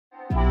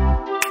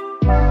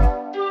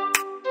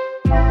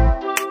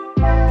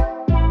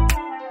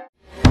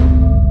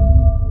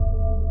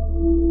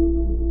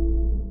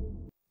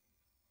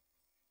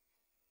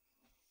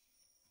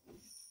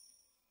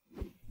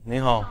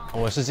好，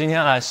我是今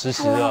天来实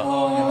习的。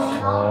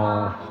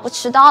哦，我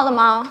迟到了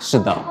吗？是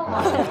的。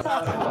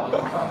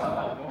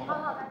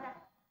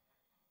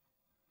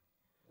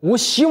我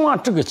希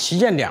望这个旗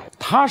舰店，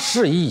它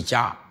是一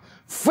家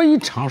非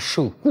常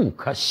受顾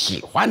客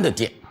喜欢的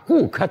店，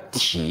顾客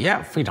体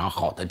验非常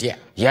好的店，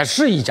也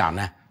是一家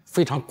呢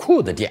非常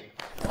酷的店。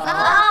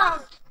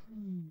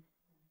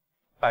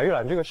白玉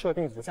兰这个设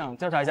定不像，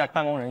调查一下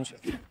办公人群。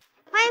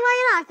欢迎光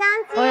临老乡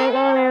鸡，欢迎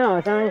光临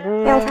老乡鸡，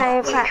用餐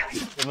愉快。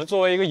我们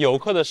作为一个游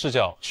客的视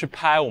角去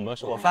拍我们，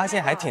我发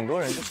现还挺多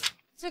人。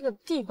这个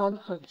地方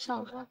很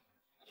像，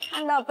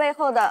看到背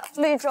后的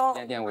绿洲。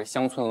该店为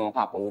乡村文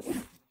化博物馆。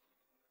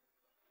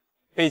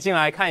可以进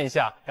来看一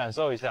下，感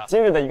受一下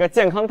今日的一个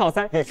健康套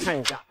餐，可以看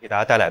一下。给大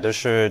家带来的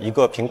是一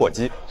个苹果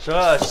肌，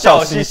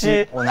笑嘻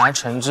嘻。我拿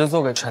橙汁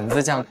做个橙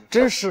子酱，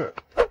真是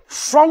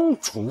双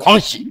厨狂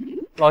喜。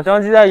老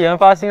乡鸡在研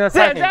发新的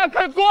菜品。姐姐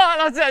快过来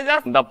了，姐姐。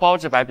我们的包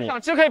治百病，想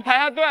吃可以排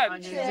下队。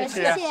谢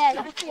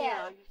谢。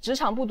职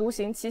场不独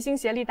行，齐心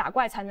协力打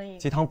怪才能赢。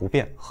鸡汤不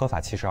变，喝法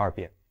72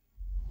变。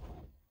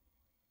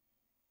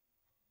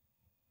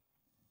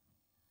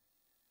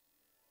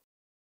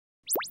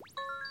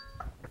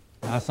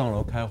他上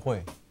楼开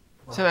会。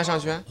现在上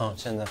去？嗯，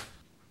现在。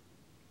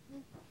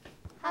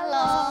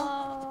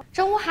Hello，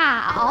 中午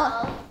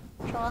好。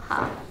中午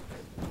好。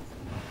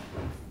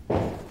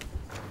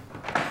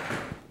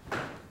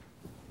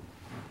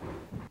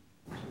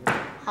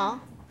好，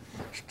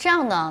是这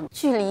样的，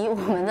距离我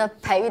们的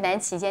白玉兰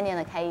旗舰店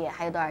的开业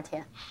还有多少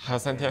天？还有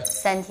3天。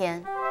3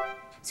天。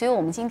所以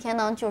我们今天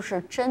呢，就是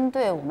针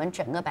对我们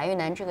整个白玉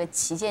兰这个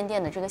旗舰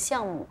店的这个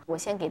项目，我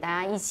先给大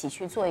家一起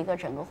去做一个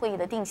整个会议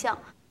的定向。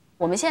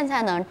我们现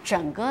在呢，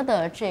整个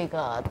的这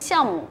个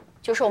项目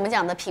就是我们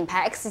讲的品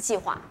牌 X 计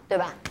划，对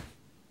吧？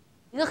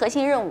一个核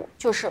心任务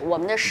就是我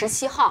们的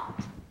17号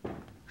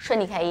顺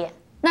利开业。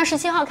那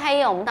17号开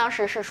业，我们当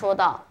时是说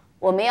到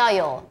我们要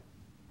有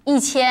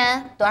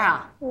1000多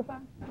少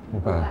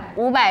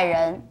？500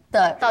人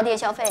的到店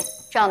消费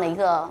这样的一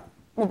个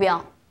目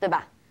标，对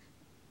吧？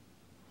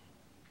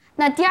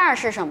那第二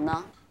是什么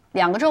呢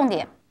？2个重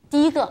点。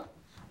第一个，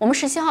我们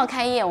17号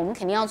开业，我们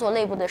肯定要做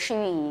内部的试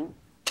运营。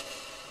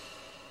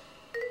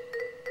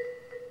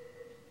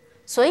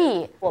所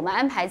以我们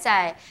安排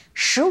在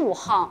15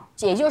号，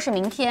也就是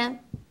明天。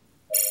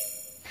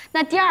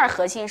那第二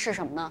核心是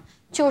什么呢？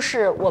就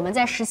是我们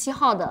在17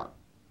号的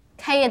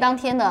开业当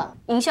天的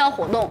营销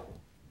活动，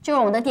就是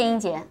我们的电音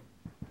节，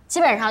基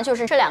本上就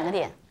是这2个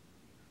点。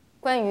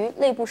关于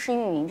内部试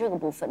运营这个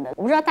部分的，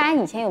我不知道大家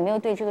以前有没有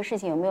对这个事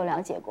情有没有了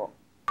解过？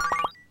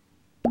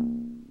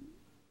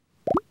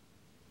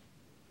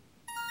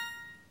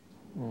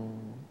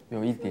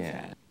有一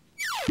点。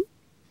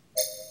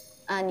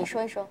你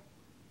说一说。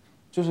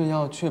就是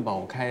要确保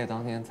我开业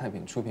当天菜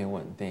品出品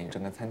稳定，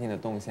整个餐厅的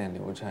动线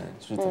流程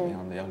是怎么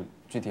样的，要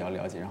具体要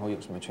了解，然后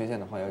有什么缺陷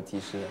的话要及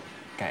时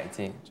改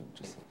进，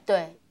这些。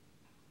对。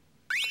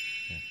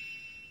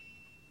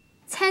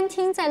餐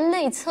厅在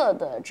内测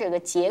的这个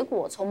结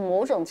果，从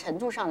某种程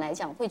度上来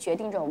讲，会决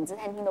定着我们这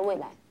餐厅的未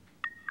来。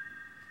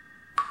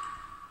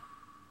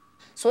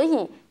所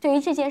以对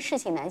于这件事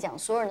情来讲，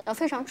所有人要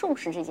非常重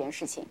视这件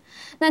事情。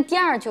那第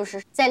二就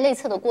是在内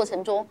测的过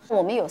程中，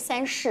我们有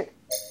3试，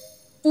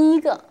第一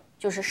个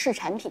就是试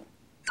产品。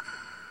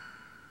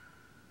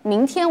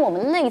明天我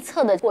们内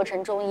测的过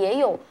程中也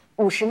有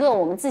50个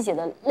我们自己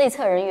的内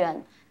测人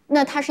员，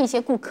那他是一些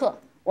顾客，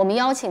我们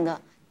邀请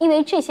的，因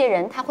为这些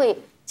人他会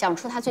讲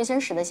出他最真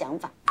实的想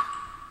法。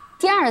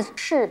第二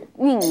是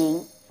运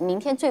营，明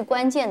天最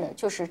关键的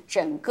就是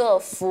整个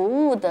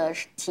服务的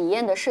体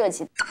验的设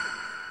计。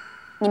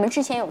你们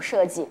之前有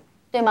设计，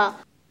对吗？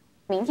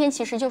明天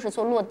其实就是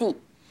做落地。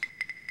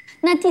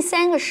那第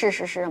3个试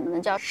是什么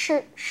呢？叫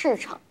市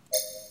场。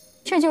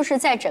这就是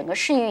在整个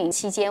试运营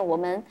期间，我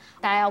们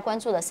大家要关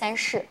注的3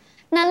试。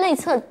那内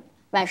测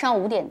晚上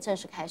5点正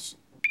式开始。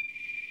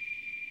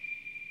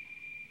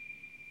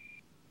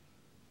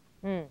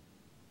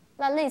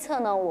那内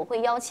测呢，我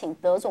会邀请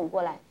德总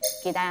过来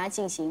给大家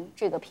进行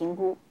这个评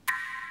估，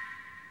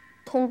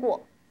通过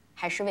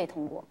还是未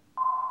通过？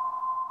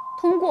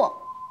通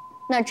过，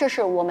那这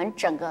是我们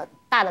整个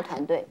大的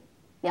团队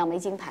2枚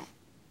金牌；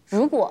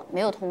如果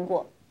没有通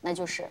过，那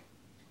就是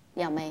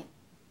2枚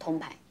铜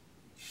牌。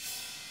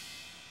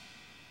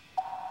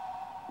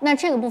那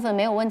这个部分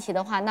没有问题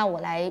的话，那我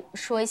来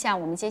说一下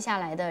我们接下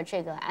来的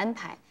这个安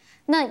排。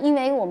那因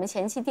为我们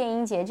前期电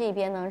音节这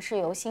边呢是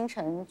由星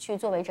辰去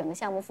作为整个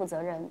项目负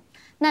责人，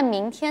那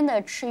明天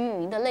的试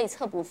运营的内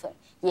测部分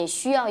也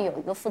需要有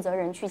一个负责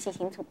人去进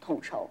行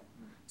统筹，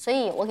所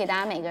以我给大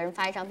家每个人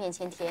发一张便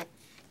签贴，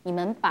你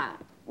们把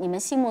你们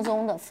心目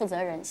中的负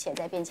责人写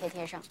在便签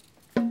贴上。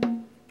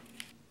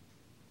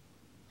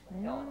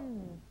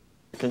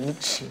给你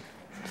纸，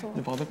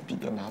你把我的笔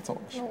也拿走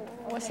了。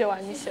我写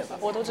完你写吧，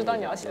我都知道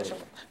你要写什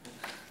么。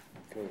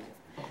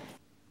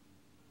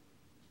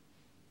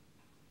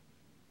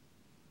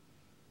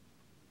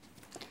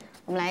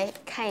我们来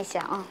看一下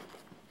啊，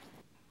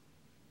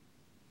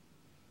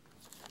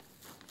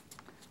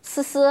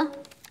思思，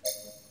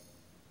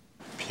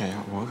偏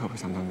呀，我可不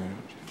想当那个人。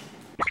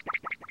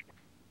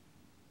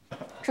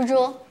猪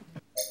猪，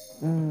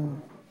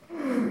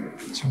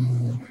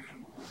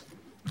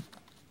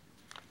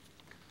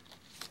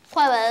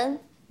焕文，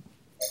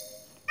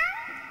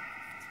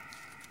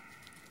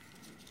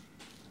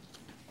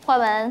焕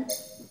文，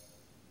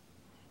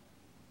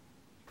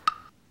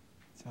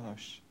焦老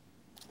师，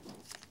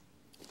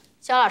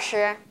焦老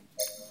师，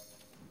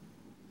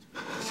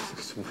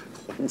什么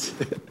环节？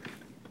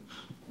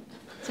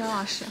焦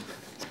老师，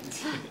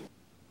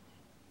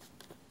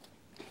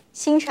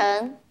星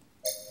辰，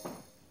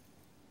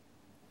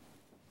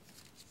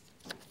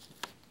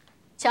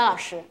焦老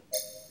师，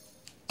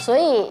所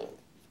以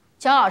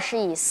焦老师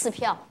以4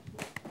票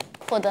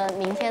获得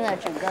明天的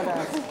整个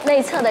的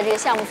内测的这个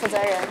项目负责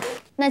人。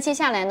那接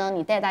下来呢，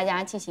你带大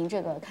家进行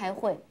这个开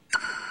会，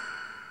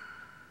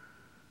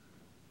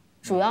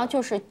主要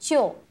就是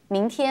就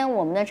明天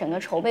我们的整个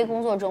筹备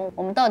工作中，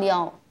我们到底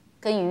要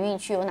跟云云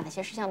去有哪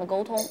些事项的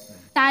沟通？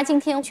大家今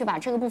天去把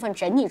这个部分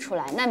整理出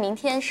来。那明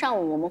天上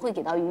午我们会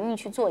给到云云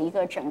去做一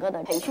个整个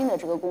的培训的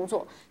这个工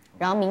作，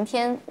然后明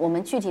天我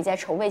们具体在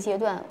筹备阶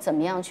段怎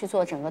么样去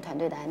做整个团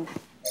队的安排，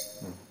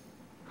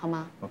好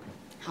吗 ？OK。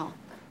好，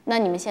那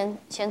你们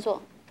先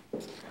做。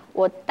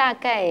我大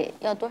概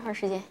要多长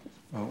时间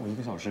我1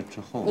个小时之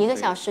后。1个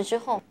小时之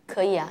后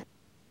可以啊。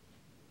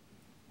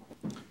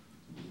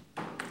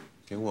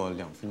给我2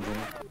分钟。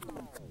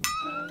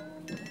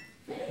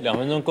2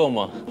分钟够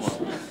吗？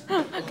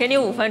给你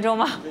5分钟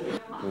吧。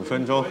5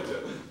分钟。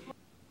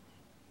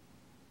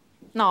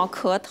脑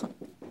壳疼。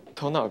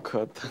头脑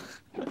壳疼。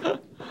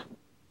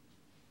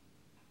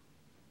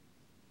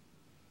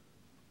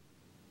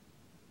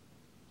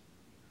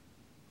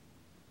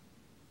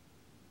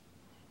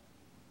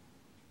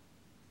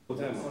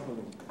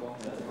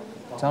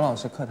张老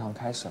师，课堂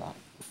开始了。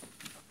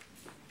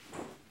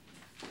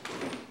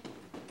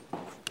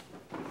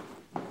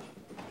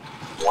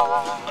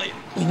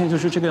今天就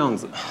是这个样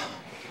子，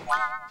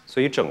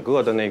所以整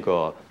个的那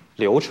个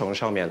流程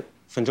上面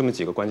分这么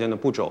几个关键的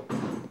步骤，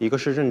一个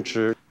是认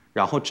知，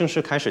然后正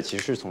式开始其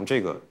实是从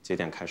这个节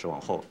点开始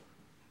往后，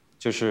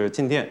就是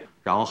进店，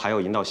然后还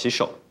有引导洗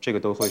手，这个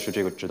都会是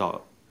这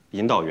个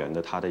引导员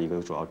的他的一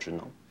个主要职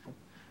能，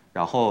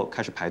然后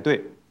开始排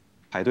队，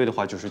排队的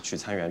话就是取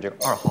餐员这个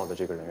2号的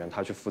这个人员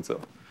他去负责，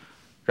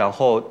然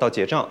后到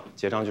结账，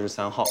结账就是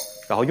3号，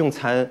然后用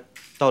餐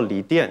到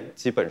离店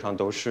基本上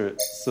都是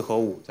4和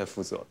5在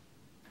负责，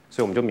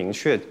所以我们就明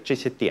确这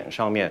些点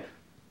上面，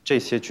这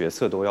些角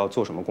色都要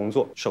做什么工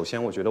作。首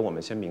先，我觉得我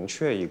们先明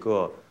确一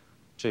个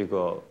这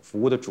个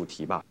服务的主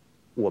题吧。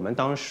我们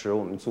当时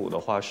我们组的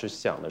话是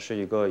想的是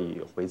一个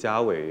以回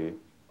家为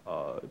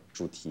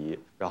主题，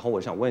然后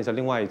我想问一下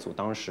另外一组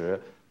当时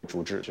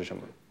主旨是什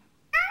么？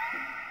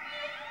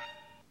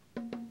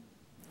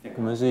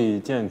我们是以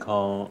健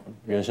康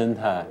原生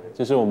态，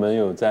就是我们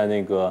有在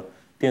那个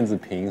电子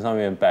屏上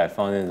面摆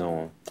放那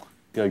种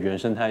比较原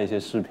生态一些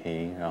视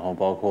频，然后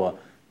包括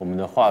我们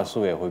的话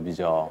术也会比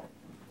较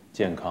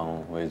健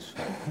康为主。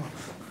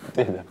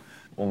对的，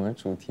我们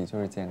主题就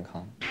是健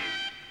康。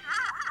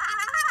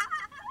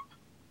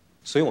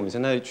所以我们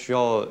现在需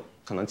要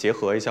可能结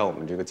合一下我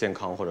们这个健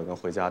康或者跟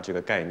回家这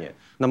个概念。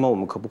那么我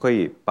们可不可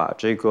以把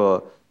这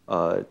个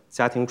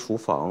家庭厨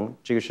房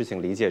这个事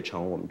情理解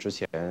成我们之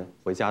前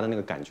回家的那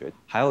个感觉？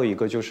还有一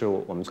个就是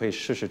我们可以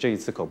试试这一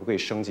次可不可以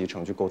升级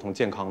成去沟通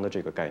健康的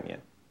这个概念。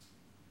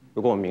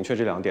如果我们明确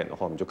这2点的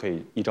话，我们就可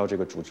以依照这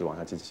个主旨往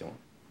下进行了。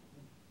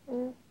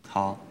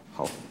好。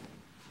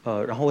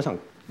然后我想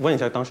问一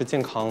下，当时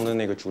健康的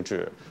那个主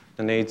旨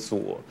的那一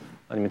组，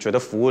你们觉得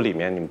服务里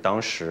面你们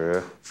当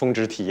时峰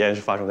值体验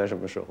是发生在什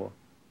么时候？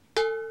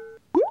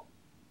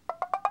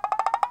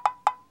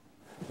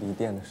离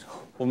店的时候。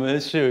我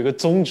们是有一个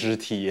终止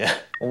体验，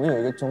我们有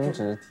一个终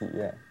止体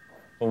验。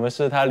我们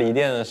是他离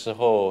店的时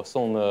候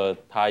送了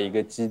他一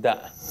个鸡蛋，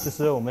就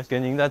是我们给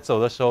您在走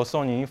的时候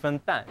送您1份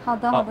蛋。好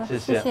的，谢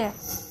谢。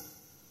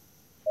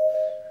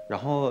然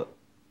后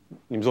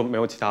你们说没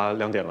有其他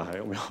亮点了，还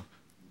有没有？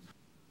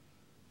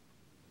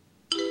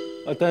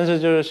但是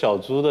就是小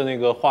猪的那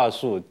个话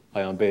术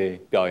好像被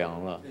表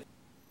扬了。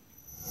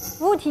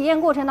服务体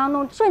验过程当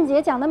中，顺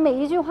姐讲的每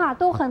一句话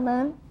都很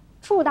能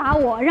触达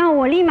我，让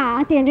我立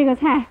马点这个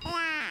菜。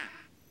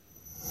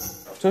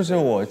就是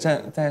我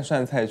在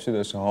涮菜区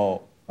的时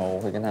候，我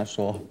会跟他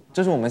说，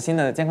这是我们新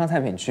的健康菜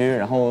品区，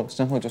然后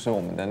身后就是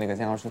我们的那个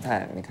健康蔬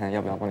菜，你看要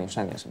不要帮你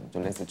涮点什么，就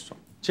类似这种。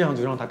这样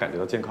就让他感觉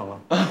到健康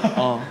了。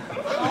我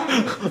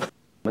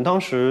们当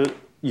时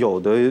有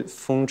的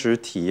峰值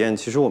体验，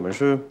其实我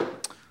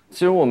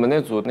们那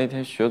组那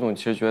天学总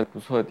其实觉得不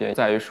错的点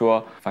在于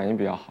说反应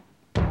比较好。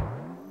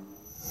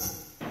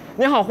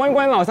你好，欢迎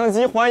光临老乡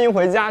鸡，欢迎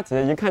回家。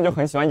姐姐一看就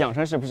很喜欢养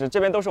生，是不是？这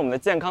边都是我们的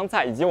健康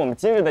菜，以及我们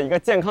今日的一个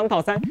健康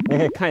套餐，你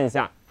可以看一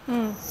下。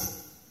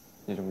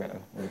你就没了。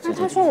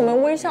他说我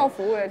们微笑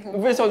服务也挺好。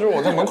微笑就是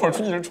我在门口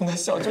一直冲他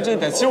笑，就这一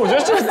点。其实我觉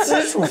得这是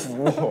基础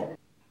服务。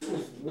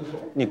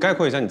你概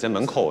括一下你在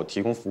门口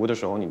提供服务的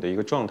时候你的一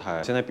个状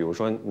态。现在比如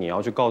说你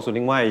要去告诉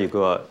另外一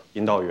个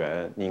引导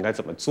员你应该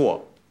怎么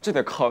做，这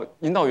得靠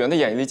引导员的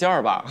眼力劲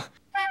儿吧？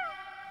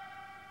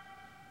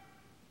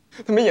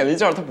他没眼力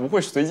劲儿，他不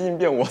会随机应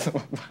变，我怎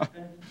么办？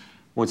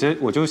我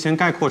就先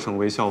概括成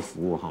微笑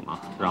服务好吗？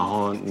然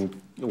后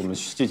我们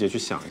细节去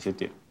想一些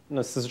点。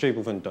那思思这一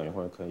部分等一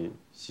会儿可以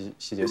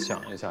细节想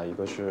一下，一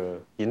个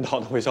是引导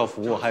的微笑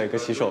服务，还有一个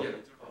洗手。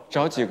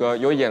找几个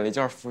有眼力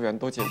劲儿服务员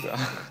都解决。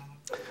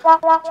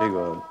这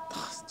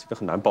个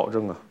很难保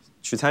证啊。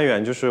取餐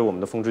员就是我们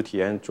的峰值体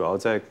验，主要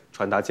在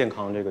传达健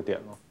康这个点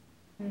了。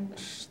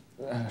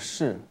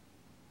是。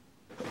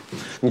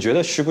你觉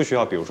得需不需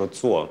要，比如说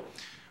做？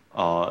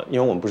因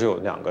为我们不是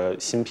有2个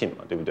新品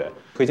嘛，对不对？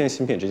推荐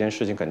新品这件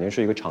事情肯定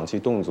是一个长期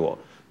动作，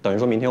等于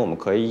说明天我们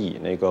可以以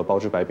那个包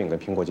汁白饼跟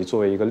苹果肌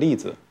作为一个例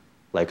子，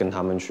来跟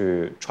他们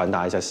去传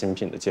达一下新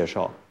品的介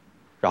绍，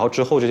然后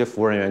之后这些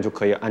服务人员就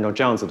可以按照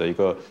这样子的一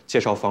个介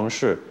绍方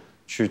式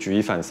去举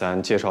一反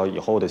三介绍以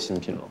后的新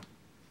品了。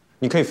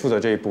你可以负责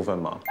这一部分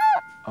吗？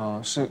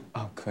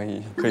可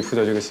以负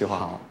责这个细化。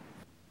好。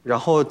然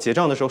后结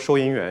账的时候，收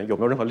银员有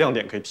没有任何亮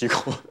点可以提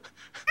供？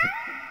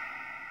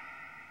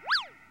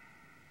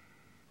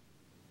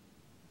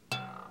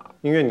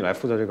音乐，你来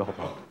负责这个好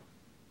不好？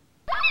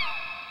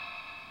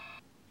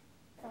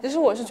其实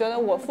我是觉得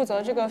我负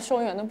责这个收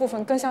银员的部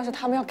分，更像是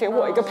他们要给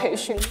我一个培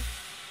训。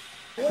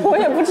我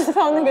也不知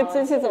道那个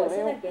机器怎么用。我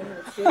现在给你们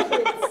提示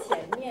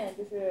前面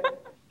就是。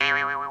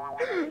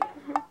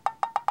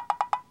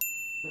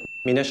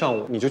明天上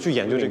午你就去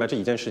研究明白这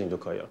一件事情就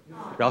可以了，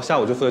然后下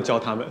午就负责教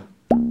他们。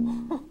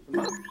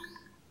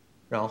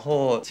然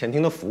后前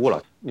厅的服务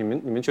了，你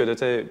们觉得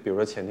在比如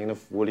说前厅的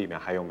服务里面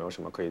还有没有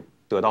什么可以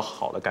得到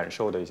好的感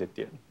受的一些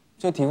点？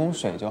就提供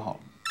水就好了。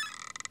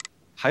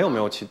还有没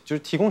有就是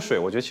提供水？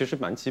我觉得其实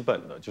蛮基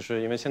本的，就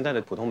是因为现在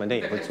的普通门店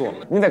也会做嘛。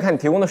你得看你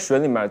提供的水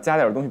里面加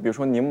点东西，比如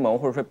说柠檬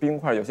或者说冰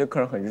块，有些客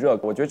人很热，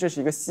我觉得这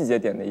是一个细节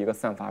点的一个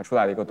散发出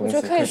来的一个东西。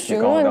我觉得可以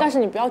询问，但是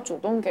你不要主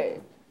动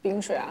给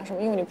冰水啊什么，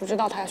因为你不知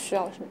道他需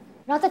要什么。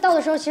然后在倒的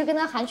时候，其实跟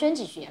他寒暄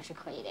几句也是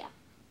可以的呀。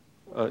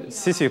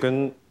西西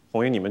跟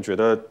红英，你们觉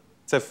得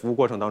在服务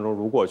过程当中，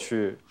如果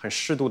去很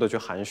适度的去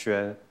寒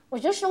暄？我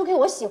觉得是 OK，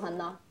 我喜欢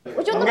的。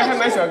我就那么还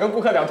蛮喜欢跟顾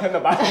客聊天的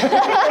吧？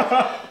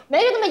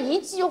没有那么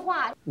一句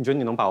话。你觉得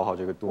你能把握好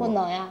这个度吗？我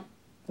能呀。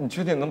你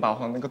确定能把握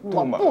好那个度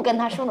吗？我不跟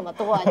他说那么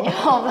多，你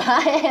好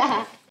吧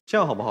呀。这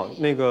样好不好？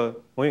那个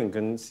红颖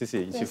跟 CC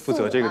一起负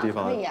责这个地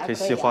方，可以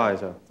细化一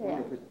下。对。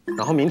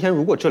然后明天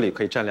如果这里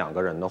可以站2个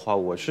人的话，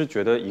我是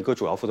觉得一个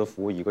主要负责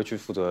服务，一个去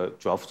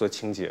主要负责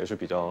清洁是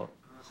比较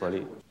合理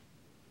的。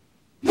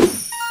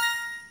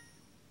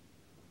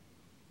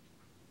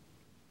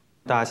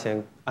大家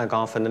先按刚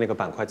刚分的那个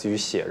板块继续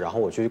写，然后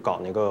我去搞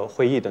那个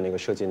会议的那个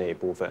设计那一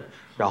部分，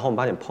然后我们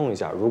把你碰一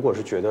下，如果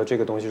是觉得这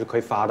个东西是可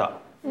以发的，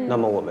那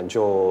么我们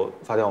就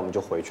发掉，我们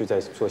就回去再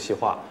做细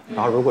化。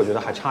然后如果觉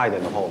得还差一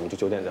点的话，我们就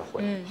9点再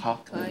回。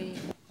好，可以。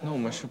那我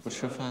们是不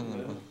吃饭了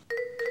吗？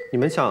你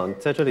们想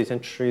在这里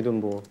先吃一顿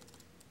不？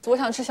我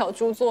想吃小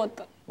猪做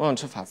的。我想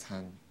吃法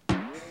餐。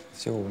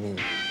救命！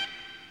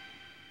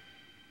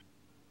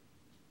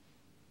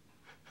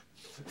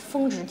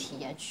峰值体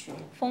验区，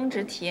峰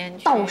值体验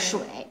区倒水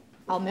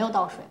哦，没有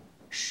倒水，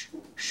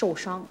受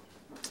伤。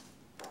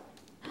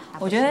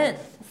我觉得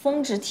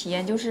峰值体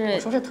验就是我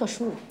说是特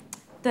殊，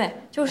对，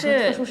就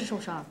是特殊是受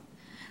伤，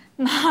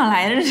哪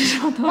来的这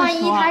种特殊？万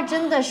一他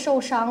真的受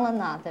伤了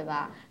呢，对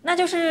吧？那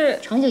就是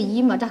场景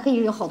1嘛，它可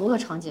以有好多个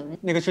场景。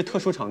那个是特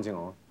殊场景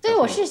哦。对，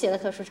我是写的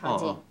特殊场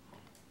景。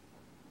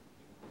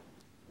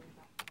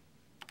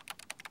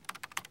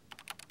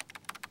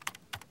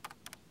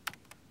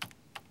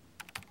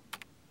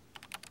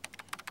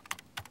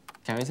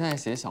感觉像在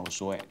写小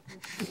说哎，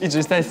一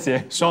直在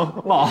写双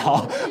冒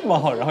号冒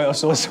号，然后要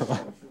说什么？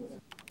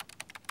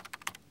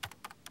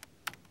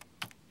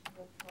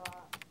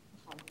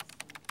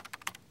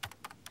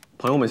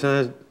朋友们，现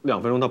在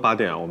2分钟到8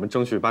点啊，我们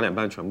争取8点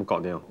半全部搞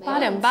定。8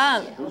点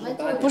半，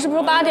不是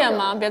8点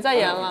吗？别再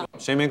延了。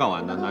谁没搞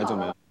完的？哪一组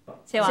没？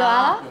写完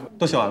了。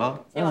都写完了。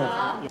写完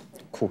了。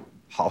酷，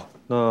好，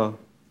那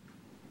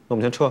我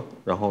们先撤，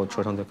然后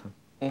车上再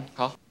看。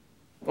好。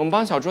我们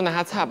帮小猪拿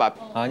下菜吧。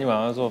啊，你晚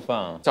上要做饭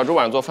啊？小猪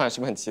晚上做饭是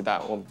不是很期待？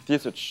我们第一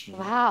次吃。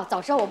哇，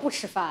早知道我不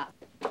吃饭。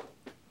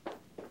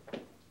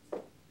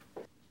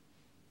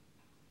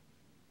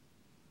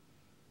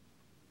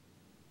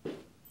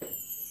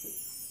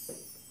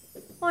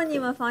哇，你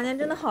们房间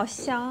真的好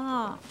香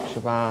啊！是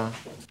吧？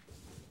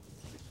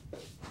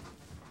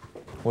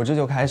我这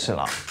就开始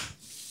了。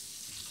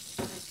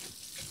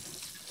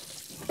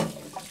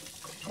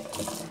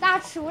大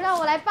厨，让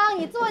我来帮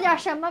你做点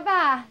什么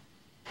吧。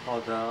好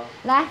的。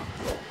来。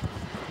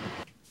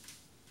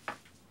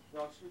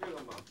要吃这个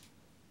吗？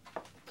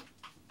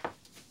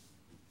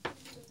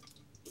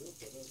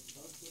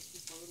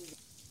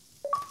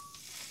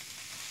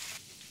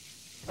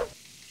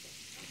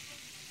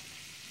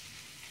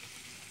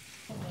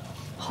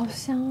好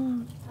香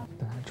啊！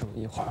等它煮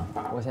一会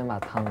儿，我先把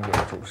汤给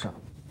煮上。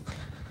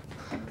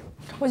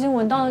我已经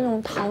闻到那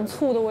种糖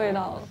醋的味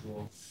道了。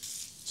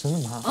真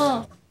的吗？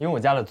嗯。因为我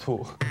加了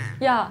醋。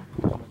呀。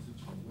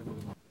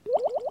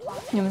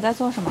你们在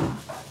做什么？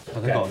他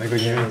在搞那个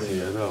音乐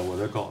节的，我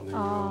在搞那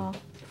个。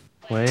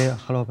喂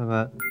 ，Hello， 潘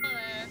潘。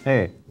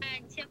哎。你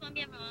现在方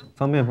便吗？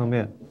方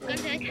便。刚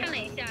才看了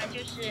一下，就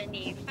是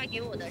你发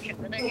给我的整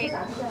个的这个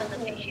部分的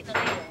培训的内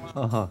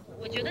容了。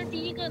我觉得第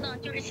一个呢，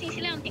就是信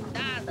息量挺大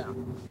的。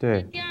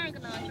对。第二个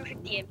呢，就是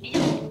点比较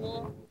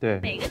多。对。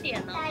每个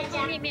点呢，方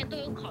方面面都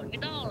有考虑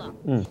到了。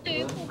对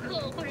于顾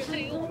客或者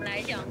对于我们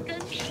来讲，跟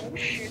平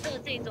时的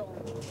这种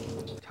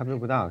差别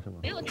不大是吗？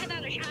没有太大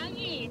的差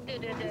异。对。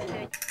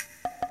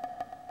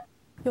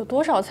有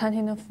多少餐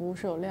厅的服务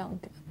是有亮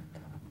点？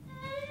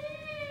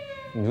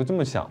你就这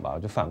么想吧，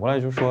就反过来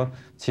就是说，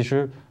其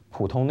实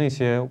普通那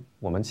些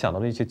我们想到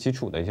的一些基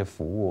础的一些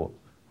服务，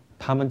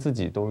他们自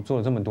己都做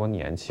了这么多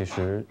年，其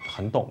实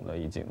很懂的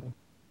已经。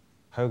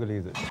还有个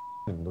例子，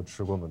你们都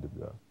吃过吗？对不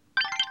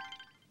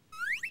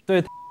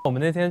对？对，我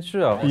们那天去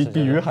了，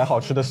比鱼还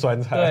好吃的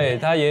酸菜。对，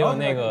它也有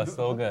那个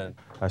slogan。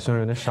哎，虽然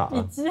有点傻。比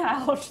鸡还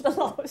好吃的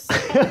老乡。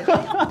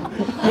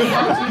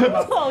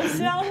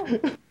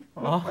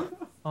老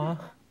乡。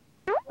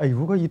哎，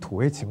如果以土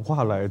味情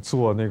话来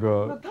做那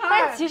个，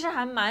但其实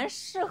还蛮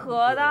适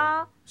合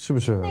的，是不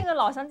是？那个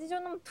老乡鸡就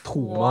那么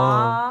土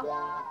吗？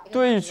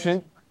对一群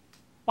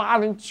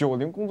80、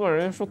90工作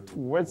人员说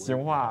土味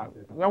情话，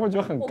人家会觉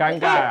得很尴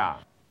尬啊。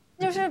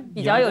就是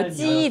比较有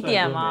记忆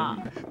点嘛。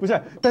不是，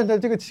但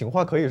这个情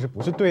话可以是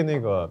不是对那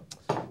个，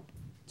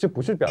这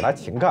不是表达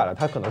情感了，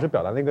它可能是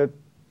表达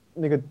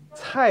那个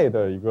菜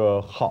的一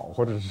个好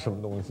或者是什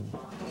么东西。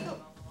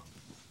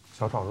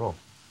小炒肉。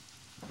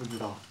不知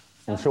道，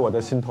你是我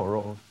的心头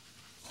肉。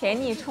给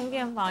你充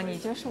电宝，你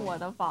就是我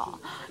的宝。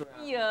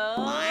有，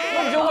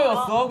那你就会有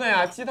slogan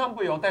啊，鸡汤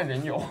不油但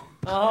人油。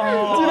鸡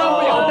汤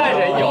不油但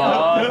人油，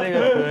这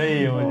个可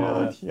以，我觉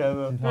得。天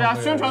哪！对啊，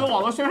宣传的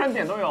网络宣传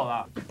点都有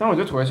了。但是我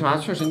觉得土味情话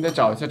确实你得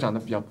找一些长得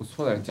比较不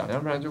错的人讲，要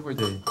不然就会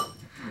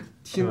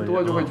听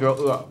多就会觉得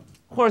饿，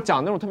或者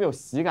讲那种特别有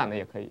喜感的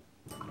也可以。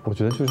我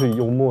觉得就是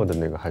幽默的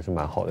那个还是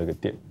蛮好的一个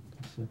点。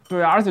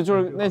对啊，而且就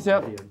是那些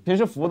平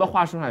时服务的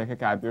话术上也可以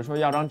改，比如说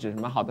要张纸什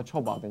么好的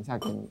臭宝，等一下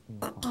给你。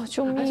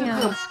救命啊！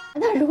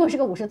那如果是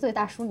个50岁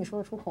大叔，你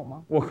说得出口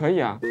吗？我可以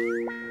啊，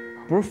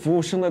不是服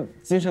务生的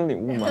精神领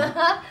悟吗？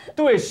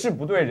对事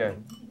不对人。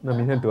那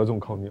明天德总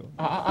考你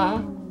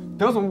了。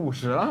德总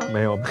50了？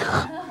没有。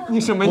你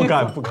什么意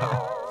思？不敢。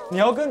你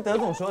要跟德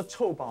总说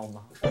臭宝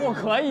吗？我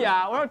可以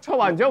啊，我说臭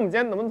宝，你觉得我们今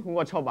天能不能通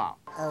过臭宝？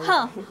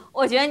哼，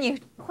我觉得你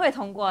会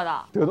通过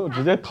的。德总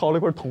直接掏了一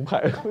块铜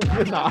牌，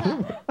直接拿了。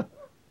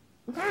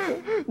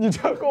你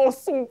这给我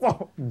送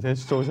走！你先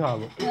收下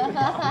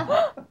吧。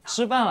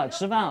吃饭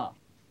了。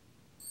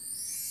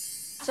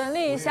整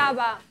理一下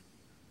吧。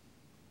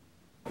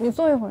你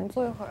坐一会儿。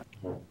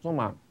坐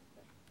嘛。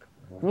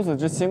如此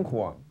之辛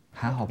苦。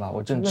还好吧，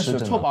我正吃着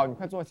呢。臭宝，你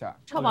快坐起来。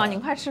臭宝，你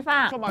快吃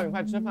饭。臭宝，你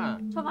快吃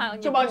饭。臭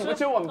宝，你不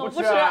吃，我们不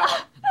吃。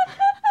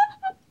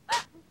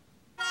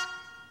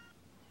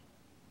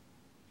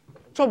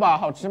臭宝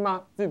好吃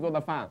吗？自己做的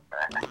饭。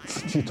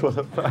自己做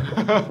的饭。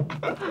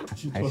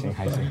还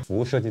行。服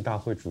务设计大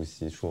会主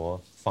席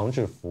说，防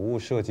止服务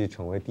设计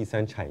成为第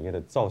三产业的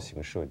造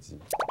型设计，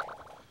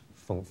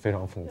非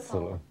常讽刺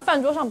了。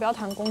饭桌上不要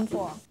谈工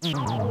作。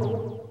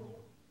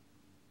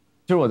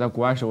就是我在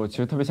国外的时候，我其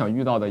实特别想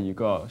遇到的一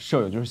个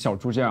舍友，就是小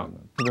猪这样的，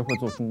特别会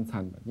做中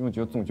餐的，因为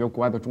我总觉得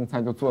国外的中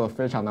餐就做的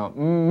非常的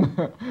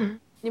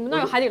你们那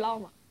有海底捞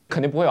吗？肯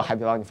定不会有海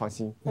底捞，你放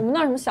心。我们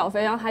那什么小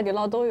肥羊、海底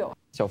捞都有。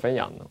小肥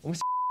羊呢？我们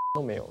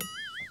都没有。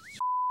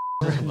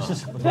是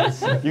什么东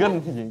西？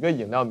一个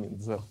饮料名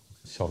字。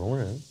小龙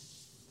人。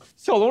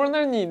小龙人那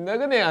是你那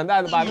个年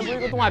代的吧？那不是一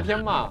个动画片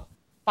吗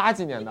？80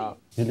几年的。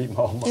你礼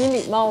貌吗？你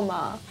礼貌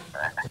吗？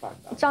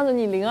仗着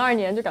你02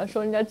年就敢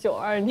说人家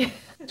92年。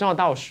正好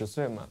大我10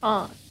岁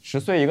嘛。10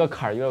岁一个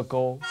坎儿一个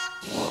沟。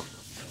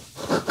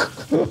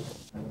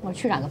我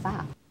去染个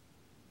发。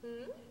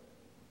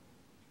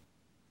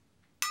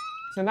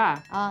现在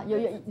啊，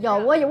有，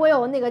我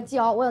有那个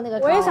胶，我有那个。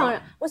我也想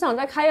染，我想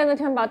在开业那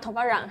天把头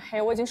发染黑，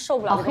我已经受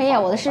不了。好黑呀，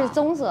我的是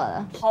棕色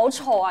的，好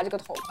丑啊，这个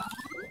头发。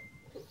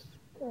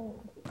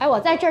哎，我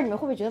在这儿，你们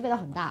会不会觉得味道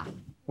很大？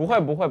不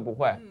会。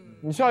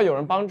你需要有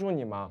人帮助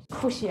你吗？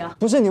不需要。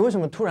不是，你为什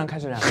么突然开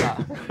始染发？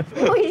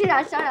我一直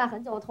想染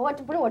很久，我头发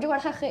不是我这块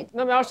太黑。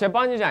那么要谁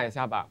帮你染一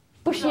下吧？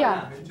不需要。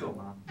很久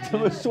吗？这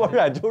么说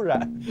染就染。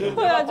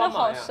对啊，这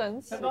好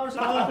神奇。哎，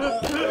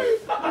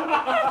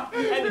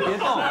你别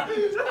动。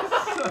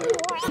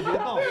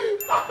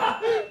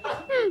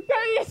等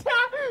一下，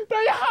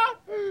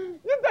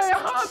你等一下。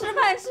吃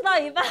饭吃到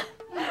一半，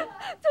突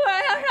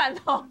然要染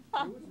头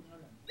发。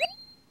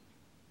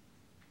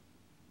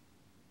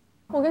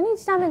我给你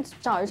下面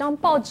找一张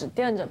报纸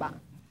垫着吧。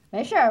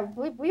没事儿，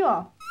不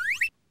用。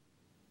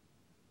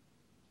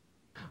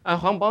哎，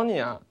好想帮你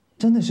啊。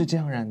真的是这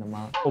样染的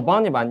吗？我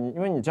帮你吧，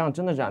因为你这样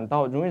真的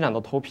容易染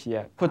到头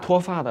皮，会脱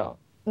发的。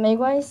没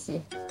关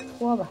系，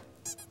脱吧。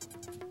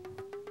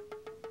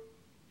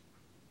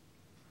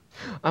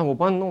哎，我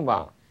帮你弄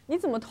吧。你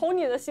怎么偷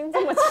你的心这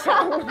么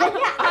强？哎，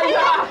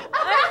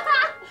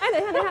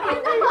等一下。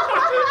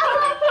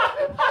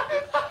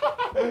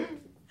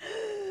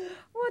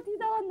我滴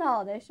到我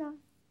脑袋上。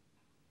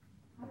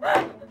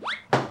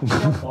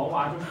黄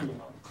娃就是你吗？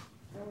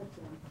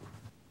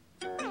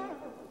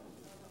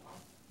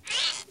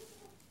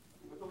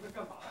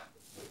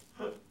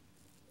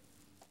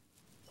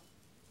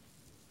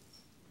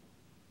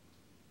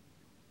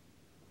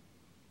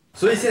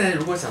所以现在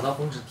如果想到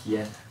峰值体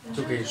验，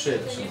就可以睡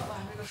了，是吗？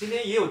今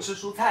天也有吃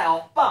蔬菜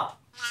哦，棒！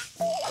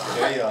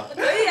可以啊，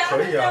可以啊，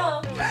可以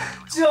啊！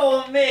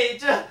救命！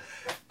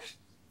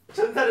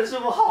蒸菜的师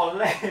傅好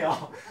累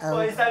哦，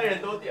万一3个人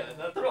都点了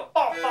呢？他说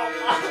棒棒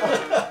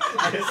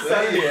棒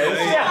！3连，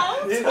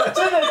你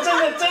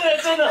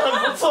真的很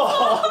不错。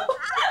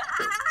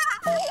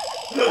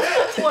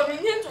我明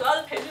天主要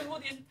的培训目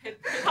的是陪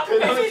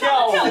他们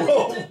跳舞，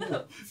真的很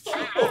不错。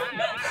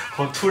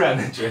好突然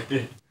的决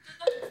定。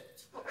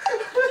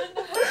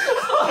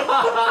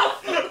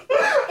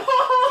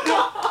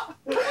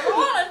我都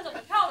忘了是怎么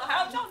跳的，还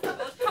要这样子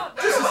跳。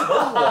这是什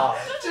么舞啊？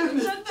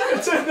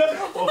真的，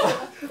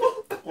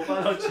我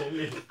发到群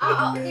里。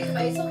那个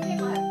没 OK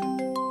吗？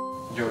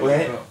有一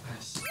个。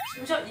什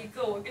么叫一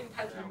个？我给你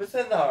拍图。你们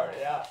在哪儿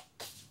呀？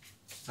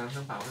咱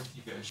能把问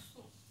题给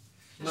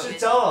是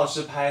焦老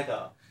师拍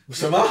的。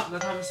什么？那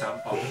他们想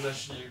保证的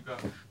是一个，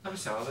他们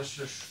想要的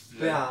是。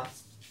对啊。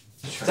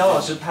焦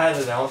老师拍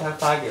的，然后他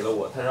发给了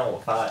我，他让我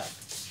发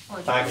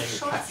给你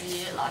收看。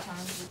集老乡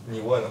鸡。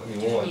你问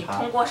你他。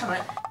通过什么？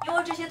因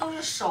为这些都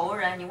是熟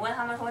人，你问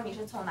他们说你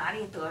是从哪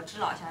里得知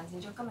老乡鸡，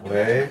就根本就没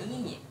有什么意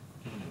义。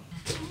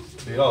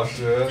李老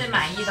师。最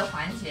满意的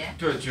环节。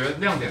对，觉得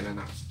亮点在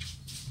哪？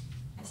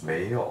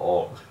没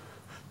有。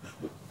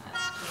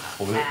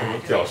我们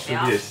表示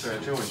猎奇。对，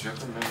这我觉得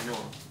更没有用。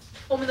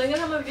我们能跟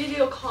他们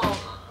video call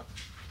吗？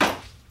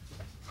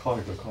靠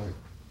一个。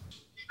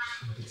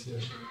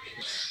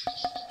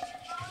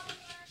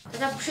大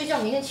家不睡觉，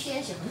明天7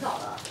点起很早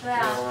的。对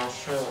啊。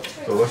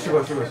走了，睡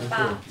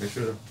吧，没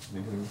事的，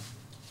明天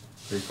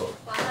可以走了。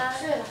晚安。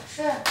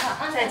睡了，晚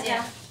安，再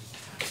见。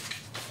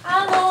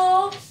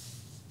Hello。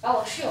把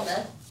我室友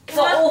们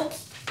走。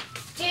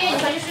今天你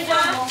快去睡觉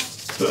喽。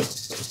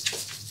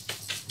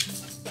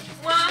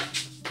哇。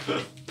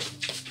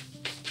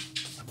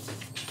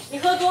你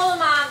喝多了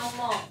吗，萌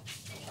萌？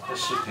在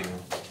视频。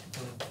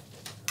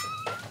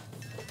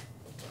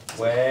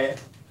喂。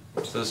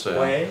这是谁啊？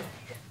喂。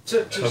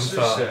这是谁？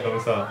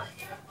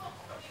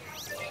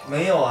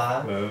没有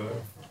啊。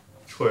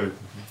吹。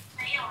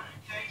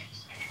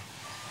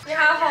你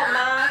还好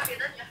吗？别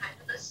的女孩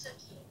子的视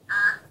频啊，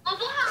我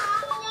不好，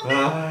小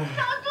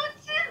猪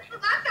气死了，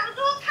小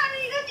猪看了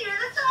一个女人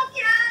的照片。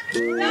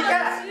你看，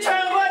陈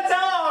冠江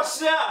老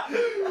师。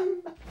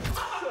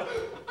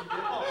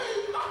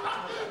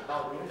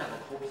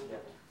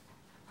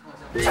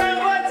陈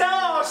冠江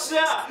老师。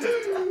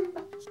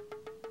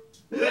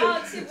不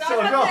要气，不要，他最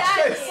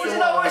爱你。不知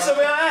道为什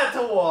么要艾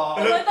特我。我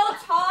们都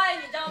超爱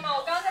你，知道吗？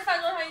我刚刚在饭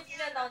桌上一直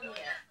见到你。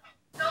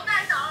都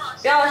带小老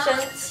师。不要生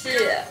气。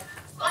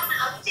我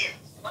好贱，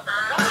我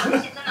好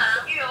贱，真的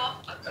好虐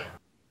哦。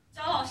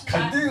焦老师。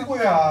肯定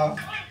会啊。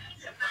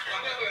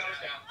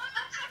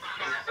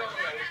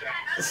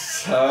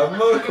什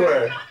么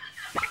鬼？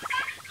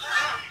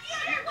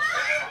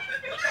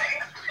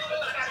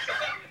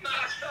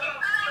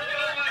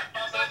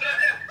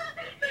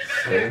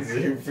神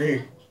经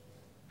病。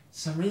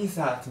什么意思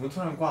啊？怎么突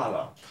然挂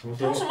了？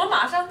说什么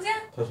马上见？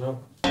他说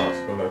打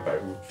车来摆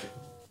路去。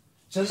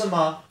真的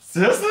吗？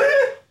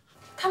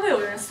他们有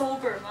人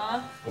sober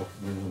吗？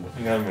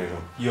应该没有。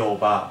有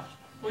吧？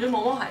我觉得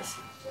萌萌还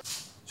行。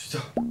睡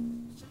觉。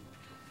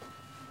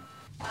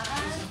晚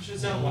安。睡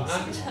觉，晚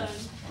安。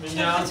明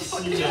天要这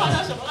句话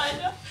叫什么来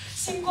着？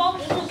星光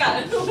不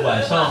赶路。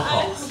晚上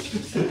好。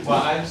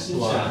晚安，星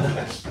辰。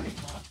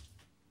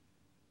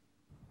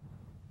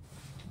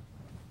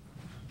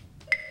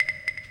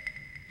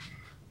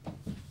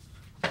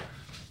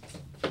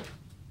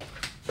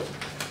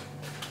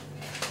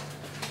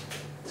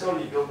叫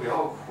李哥不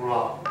要哭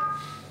了。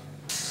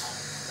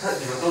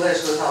你们都在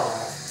车上吗？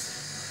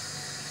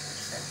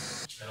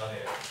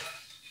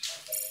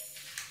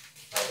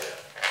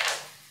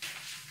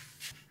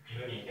因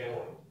为明天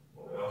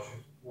我们要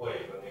去做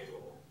一个那种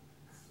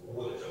服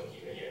务的整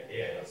体的演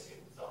练，要起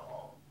舞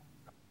蹈，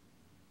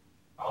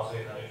然后所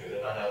以他就觉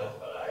得大家都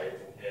本来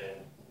今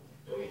天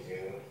都已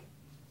经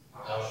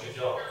马上要睡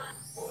觉了，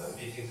我们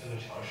毕竟这么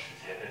长时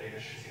间在这个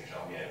事情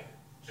上面，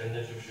真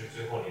的就是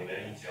最后临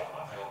门一脚，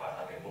马上要把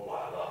它给弄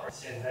完了。而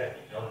现在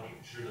比较理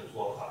智的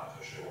做法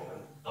就是我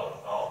们等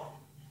到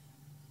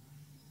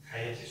开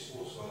业结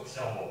束，所有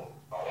项目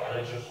搞完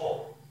了之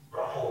后，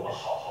然后我们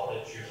好好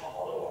的聚，好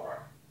好的玩。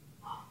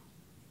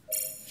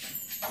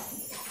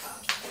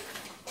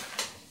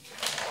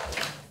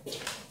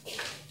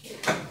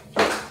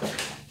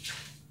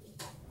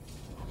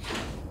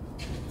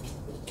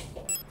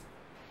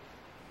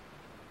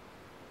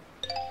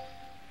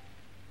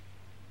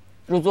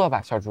入座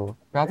吧，小猪，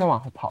不要再往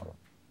后跑了。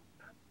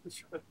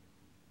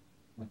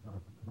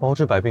包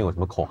治百病有什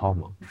么口号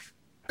吗？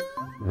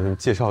有什么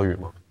介绍语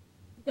吗？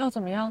要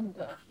怎么样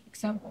的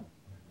example？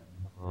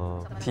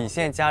体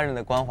现家人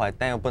的关怀，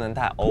但又不能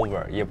太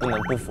over， 也不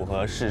能不符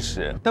合事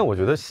实。但我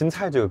觉得新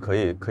菜这个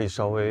可以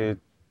稍微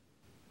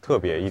特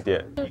别一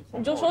点。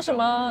你就说什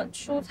么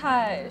蔬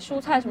菜什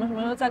么什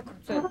么在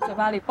嘴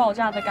巴里爆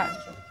炸的感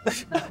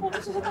觉，我不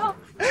知道。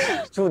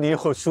祝你有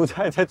蔬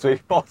菜在嘴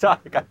里爆炸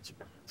的感觉。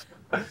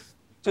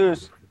就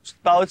是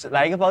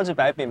来一个包治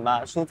百病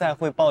吧，蔬菜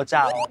会爆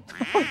炸哦。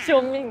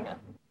救命啊！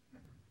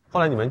后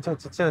来你们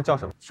现在叫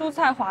什么？蔬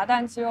菜滑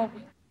蛋鸡肉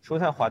饼。蔬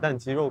菜滑蛋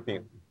鸡肉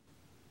饼，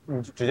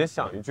你就直接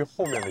想一句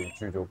后面的一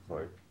句就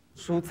可以。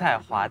蔬菜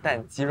滑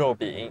蛋鸡肉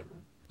饼，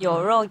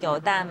有肉有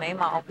蛋没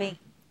毛病。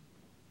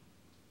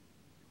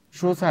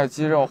蔬菜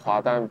鸡肉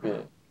滑蛋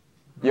饼，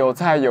有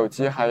菜有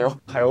鸡还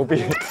有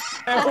饼。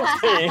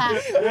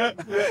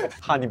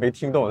怕你没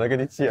听懂，我再给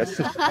你解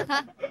释。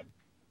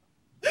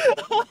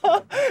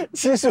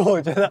其实我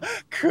觉得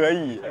可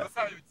以。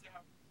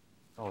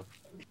哦，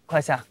快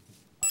下。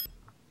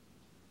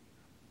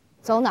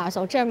走哪儿？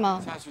走这儿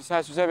吗？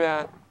下去这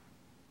边。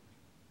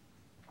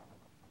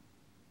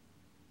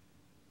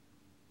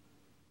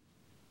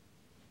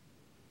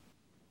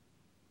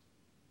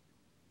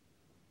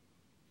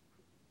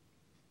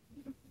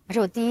还是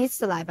我第一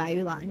次来白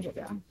玉兰这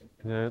边，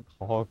你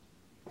好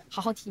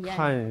好体验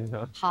看一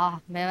下。好，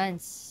没问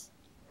题。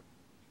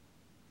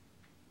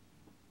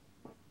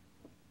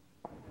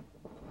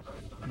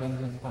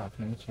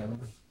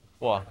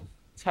哇，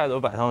菜都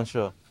摆上去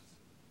了，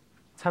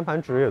餐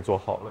盘纸也做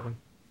好了。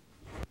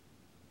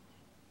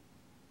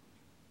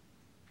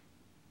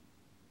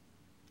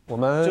我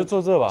们就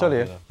坐这吧，这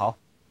里好，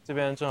这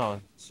边正好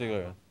7个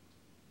人。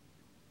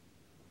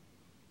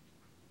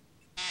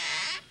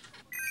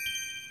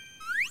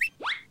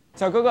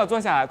小哥哥坐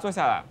下来，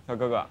小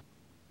哥哥。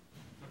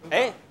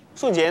哎，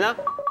树杰呢？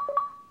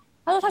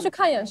他说他去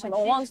看一眼什么，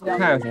我忘记掉了。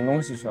看有什么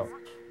东西去了？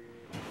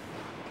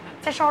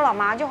再烧老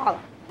妈就好了。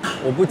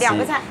我不急。2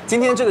个菜。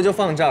今天这个就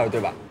放这儿，对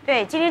吧？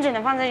对，今天只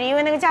能放这里，因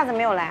为那个架子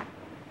没有来。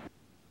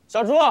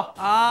小朱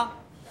啊，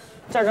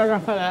这儿，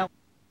快来。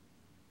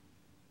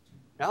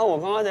然后我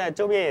刚刚在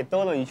周边也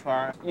兜了一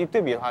圈，一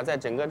对比的话，在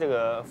整个这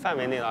个范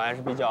围内呢，还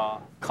是比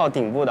较靠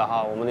顶部的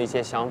哈。我们的一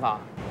些想法，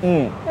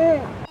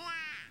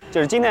就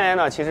是今天来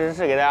呢，其实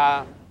是给大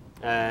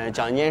家，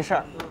讲一件事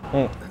儿，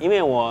因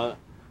为我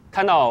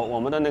看到我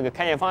们的那个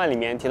开业方案里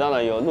面提到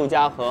了有陆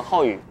佳和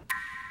浩宇。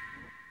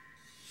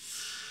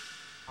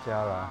接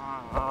下来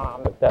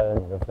带着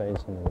你的分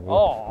析能力。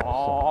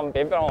哦，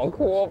别让我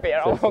哭，天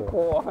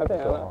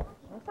哪！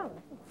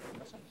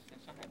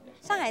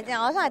上海见，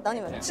上海等你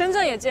们。深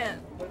圳也见。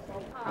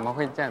我们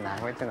会见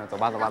的，走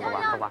吧。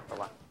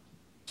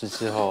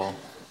17号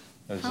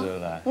要记得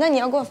来。那你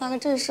要给我发个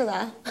正式的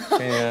啊，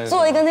给你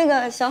做一个那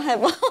个小海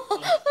报，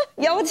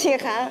邀请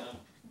函。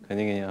肯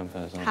定给你安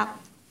排上。好。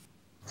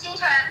清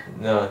晨。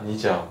那你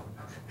讲。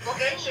我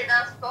给你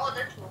的所有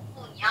的嘱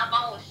咐，你要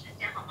帮我实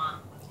现好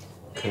吗？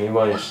肯定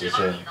帮你实现。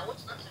我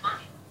只能指望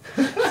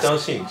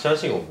你。相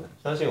信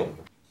我们。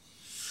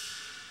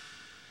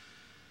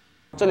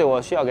这里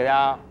我需要给大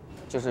家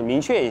就是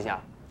明确一下，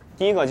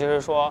第一个就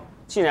是说，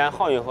既然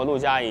浩宇和陆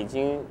佳已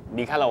经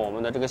离开了我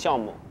们的这个项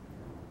目，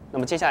那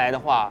么接下来的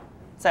话，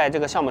在这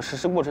个项目实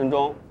施过程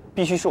中，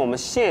必须是我们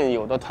现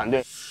有的团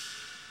队。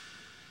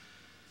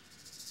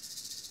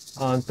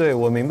对，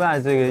我明白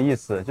这个意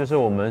思，就是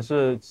我们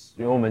是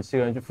由我们7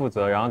个人去负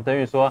责，然后等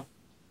于说，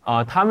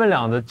他们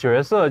俩的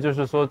角色就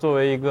是说作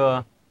为一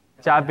个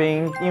嘉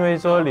宾，因为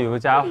说李如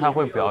佳他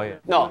会表演。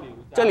No，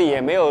 这里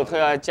也没有特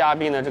邀嘉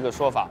宾的这个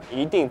说法，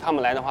一定他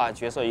们来的话，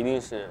角色一定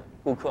是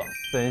顾客。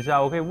等一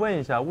下，我可以问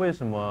一下为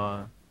什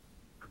么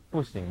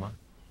不行吗？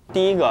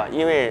第一个，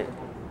因为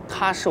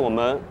他是我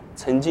们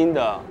曾经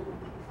的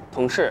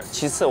同事；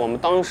其次，我们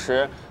当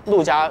时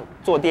陆佳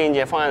做电影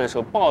节方案的时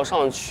候报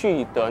上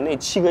去的那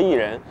7个艺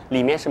人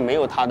里面是没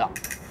有他的，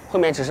后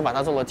面只是把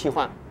他做了替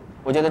换，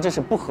我觉得这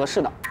是不合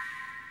适的。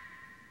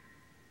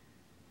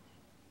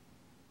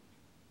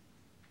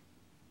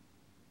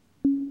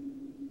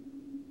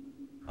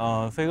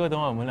飞哥，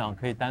等会我们俩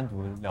可以单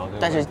独聊这个。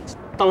但是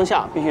当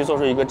下必须做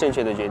出一个正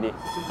确的决定。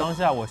当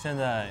下我现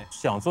在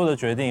想做的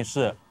决定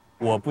是，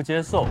我不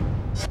接受。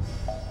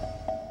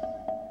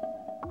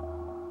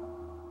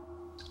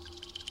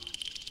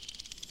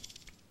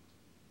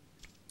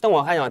但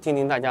我还想听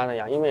听大家的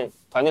呀，因为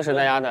团队是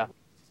大家的。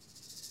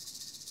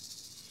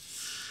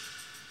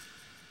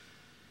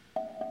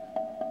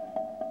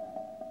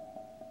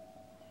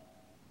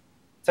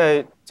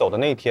在走的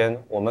那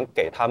天，我们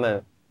给他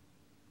们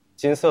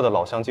金色的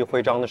老乡鸡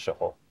徽章的时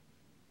候，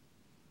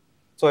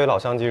作为老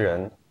乡鸡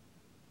人，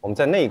我们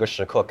在那一个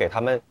时刻给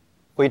他们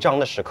徽章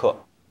的时刻，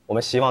我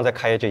们希望在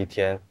开业这一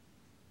天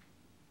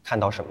看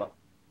到什么，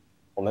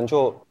我们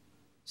就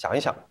想一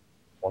想，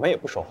我们也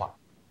不说话，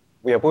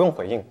也不用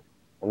回应，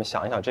我们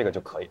想一想这个就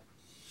可以。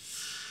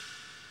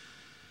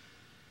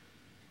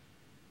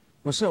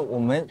不是，我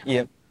们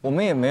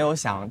也没有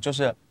想就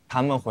是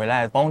他们回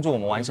来帮助我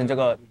们完成这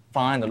个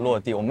方案的落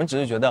地，我们只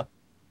是觉得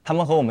他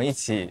们和我们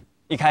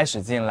一开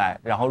始进来，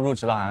然后入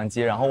职老乡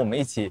鸡，然后我们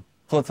一起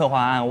做策划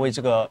案，为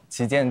这个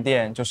旗舰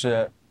店就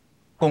是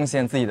贡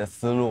献自己的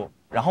思路。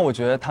然后我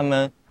觉得他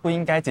们不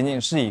应该仅仅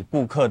是以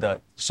顾客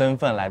的身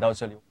份来到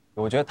这里，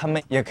我觉得他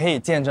们也可以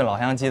见证老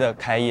乡鸡的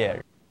开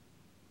业，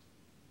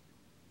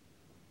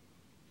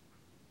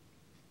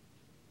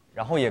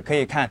然后也可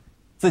以看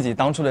自己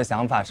当初的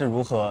想法是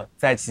如何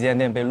在旗舰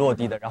店被落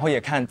地的，然后也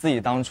看自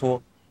己当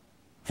初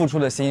付出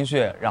的心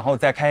血，然后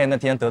在开业那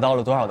天得到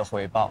了多少的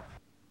回报。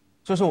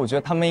就是我觉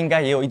得他们应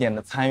该也有一点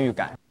的参与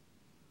感。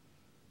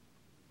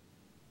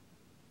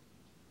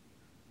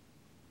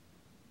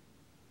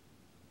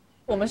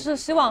我们是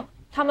希望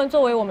他们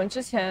作为我们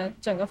之前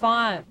整个方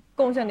案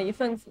贡献的一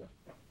份子，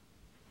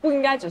不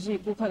应该只是以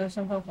顾客的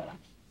身份回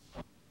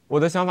来。我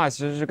的想法其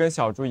实是跟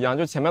小猪一样，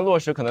就前面落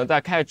实可能在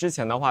开始之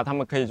前的话，他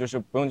们可以就是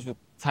不用去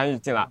参与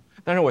进来，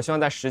但是我希望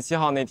在17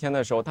号那天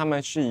的时候，他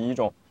们是以一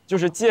种就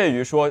是介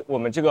于说我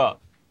们这个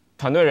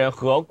团队人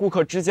和顾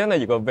客之间的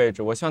一个位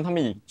置，我希望他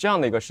们以这样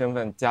的一个身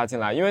份加进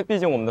来，因为毕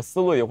竟我们的思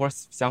路里或者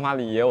想法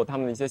里也有他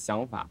们的一些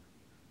想法。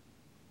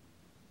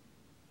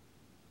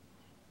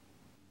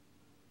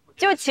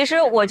就其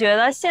实我觉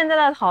得现在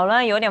的讨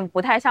论有点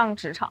不太像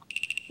职场，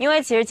因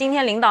为其实今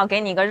天领导给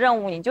你一个任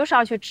务，你就是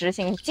要去执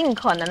行，尽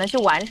可能的去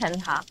完成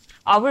它，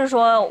而不是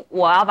说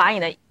我要把你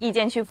的意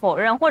见去否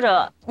认，或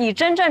者以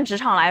真正职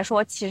场来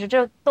说，其实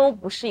这都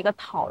不是一个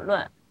讨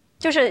论，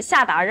就是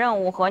下达任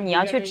务和你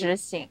要去执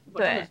行。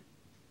对。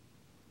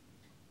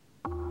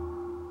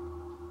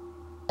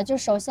就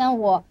首先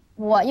我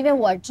因为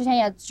我之前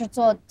也是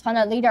做团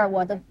队 leader，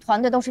 我的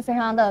团队都是非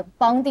常的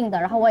bonding 的，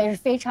然后我也是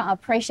非常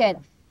appreciate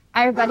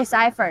everybody's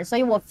effort， 所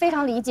以我非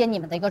常理解你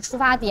们的一个出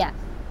发点。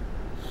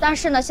但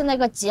是呢，现在这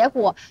个结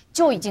果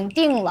就已经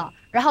定了，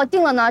然后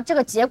定了呢，这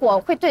个结果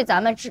会对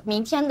咱们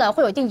明天的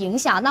会有一定影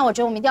响。那我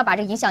觉得我们一定要把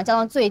这个影响降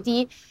到最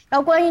低。然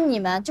后关于你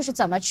们就是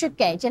怎么去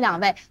给这2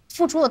位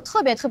付出了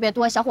特别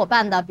多小伙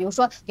伴的，比如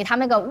说给他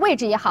们那个位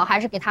置也好，还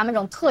是给他们这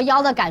种特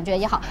邀的感觉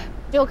也好，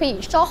就可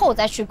以稍后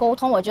再去沟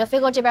通。我觉得飞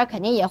哥这边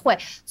肯定也会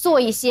做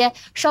一些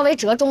稍微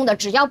折中的，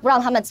只要不让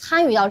他们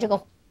参与到这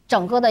个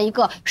整个的一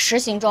个实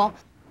行中。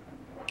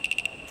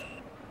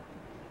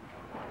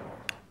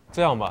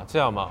这样吧，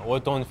我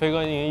懂飞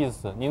哥您的意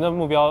思。您的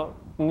目标，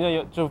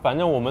就反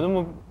正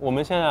我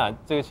们现在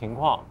这个情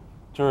况，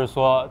就是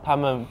说他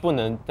们不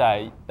能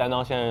再担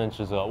当现任的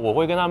职责，我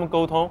会跟他们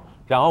沟通，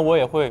然后我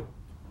也会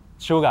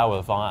修改我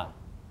的方案。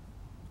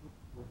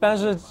但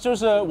是就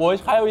是我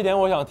还有一点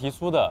我想提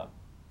出的，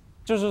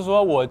就是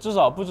说我至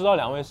少不知道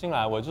2位新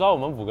来，我知道我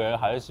们5个人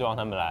还是希望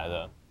他们来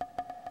的。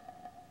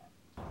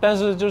但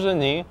是就是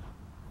您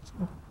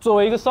作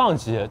为一个上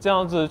级，这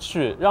样子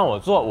去让我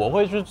做，我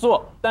会去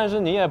做。但是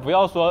你也不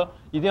要说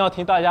一定要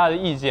听大家的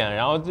意见，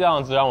然后这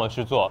样子让我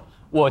去做。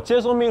我接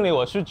收命令，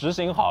我去执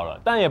行好了。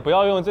但也不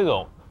要用这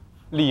种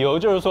理由，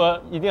就是说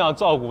一定要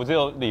照顾这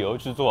种理由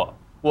去做。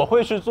我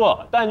会去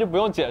做，但就不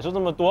用解释这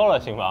么多了，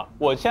行吧？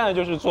我现在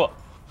就去做，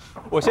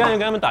我现在就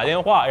给他们打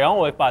电话，然后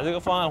我把这个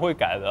方案会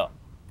改的。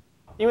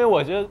因为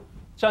我觉得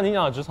像你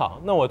讲的职场，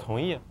那我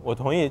同意，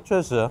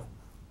确实，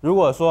如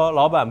果说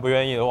老板不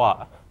愿意的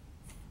话。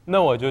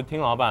那我就听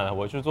老板的，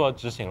我去做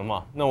执行了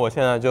嘛。那我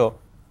现在就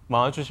马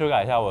上去修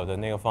改一下我的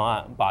那个方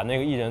案，把那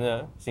个艺人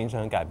的行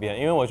程改变。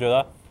因为我觉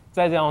得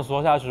再这样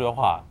说下去的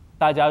话，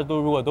大家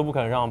如果都不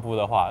肯让步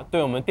的话，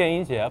对我们电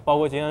音节包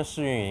括今天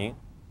试运营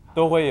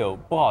都会有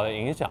不好的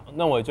影响。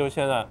那我就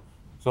现在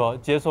说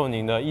接受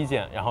您的意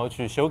见，然后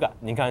去修改，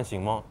您看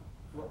行吗？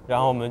然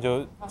后我们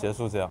就结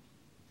束这样。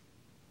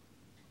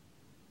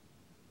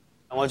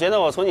我觉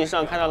得我从你身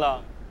上看到了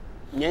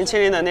年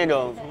轻人的那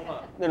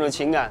种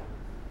情感。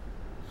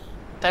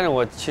但是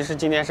我其实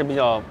今天是比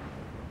较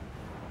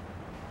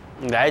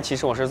来，其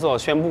实我是做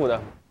宣布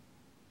的。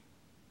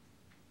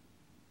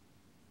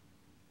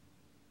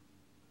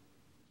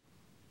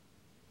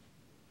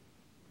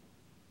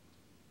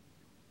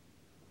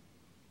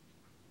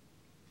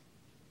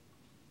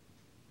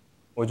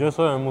我觉得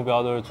所有人目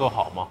标都是做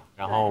好嘛，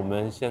然后我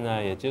们现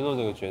在也接受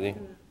这个决定。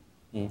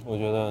我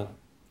觉得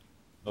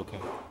OK，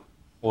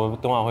 我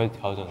等会会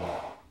调整的。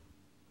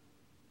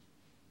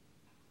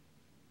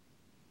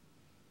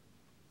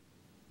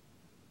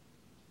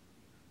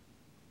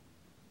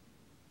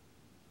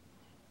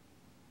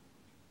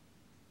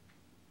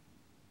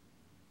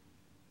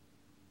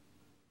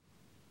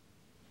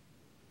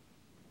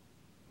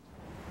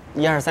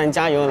1、2、3，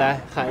加油！来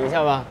喊一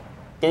下吧，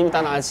给你们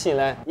打打气！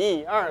来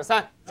，1、2、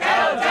3，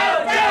加油！加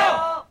油！加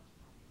油！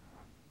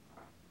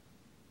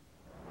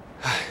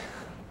哎，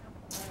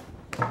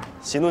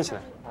行动起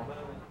来！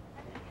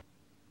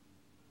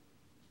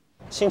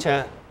星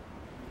辰，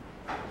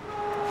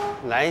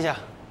来一下，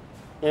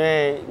因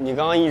为你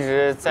刚刚一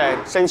直在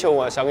征求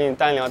我，想跟你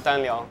单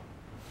聊，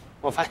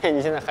我发现你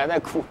现在还在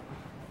哭。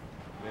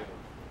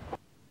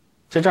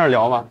在这儿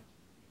聊吧，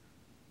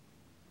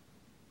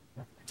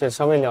这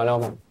稍微聊聊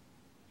吧。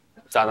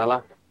咋的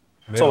了？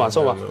坐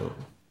吧。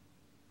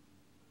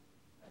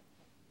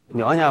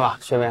聊一下吧，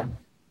学妹。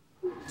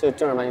就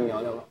正儿八经聊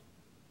聊吧。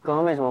刚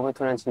刚为什么会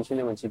突然情绪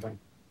那么激动？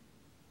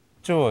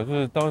我就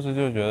是当时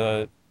就觉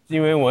得，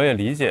因为我也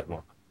理解嘛，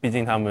毕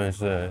竟他们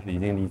是已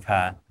经离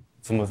开，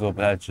这么做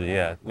不太职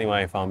业。另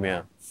外一方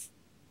面，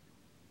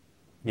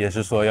也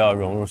是说要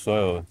融入所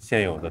有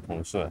现有的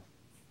同事，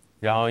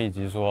然后以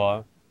及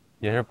说，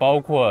也是包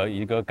括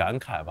一个感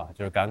慨吧，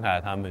就是感慨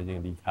他们已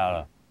经离开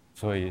了。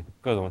所以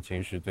各种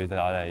情绪堆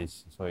加在一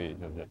起，所以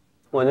就是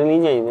我能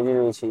理解你的这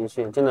种情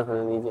绪，真的很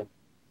能理解。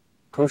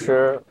同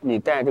时，你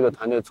带这个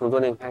团队从昨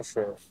天开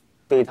始，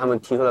对他们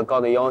提出了高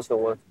的要求，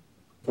我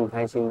挺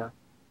开心的。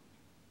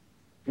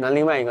那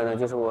另外一个呢，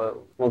就是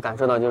我感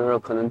受到，就是说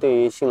可能对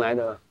于新来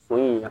的红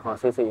毅也好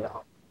，CC 也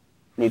好，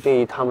你对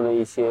于他们的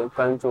一些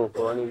关注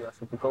和那个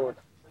是不够的。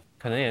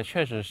可能也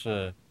确实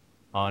是，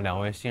两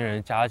位新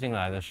人加进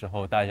来的时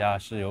候，大家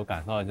是有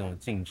感受到这种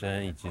竞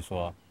争，以及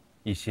说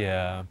一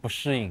些不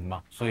适应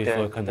嘛，所以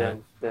说可能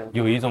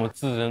有一种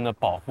自身的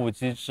保护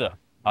机制，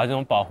而这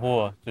种保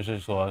护就是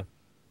说，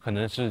可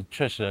能是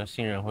确实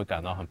新人会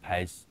感到很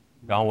排挤。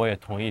然后我也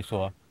同意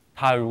说，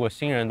他如果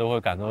新人都会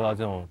感受到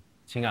这种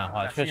情感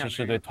化，确实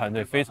是对团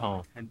队非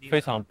常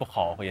不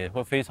好，也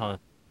会非常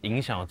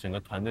影响整个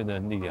团队的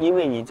力量。因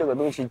为你这个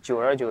东西久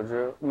而久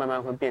之，慢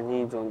慢会变成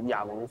一种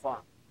亚文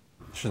化。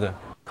是的，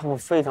它会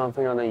非常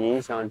的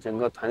影响整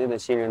个团队的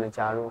新人的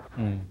加入。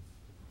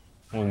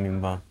我明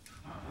白。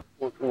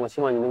我希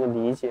望你能够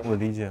理解。我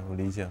理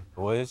解。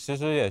我其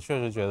实也确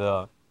实觉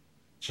得，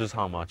职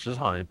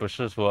场也不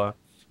是说，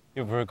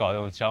又不是搞这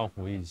种江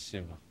湖义气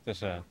嘛，就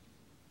是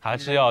还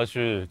是要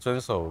去遵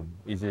守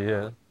以及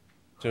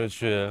就是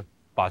去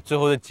把最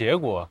后的结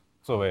果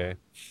作为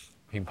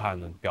评判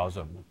的标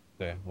准嘛。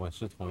对，我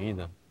是同意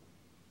的。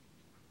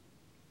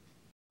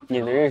你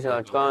能认识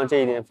到刚刚这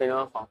一点非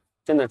常好，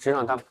真的职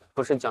场它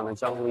不是讲的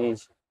江湖义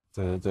气。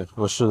对，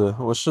我是的，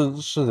我是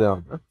这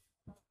样的。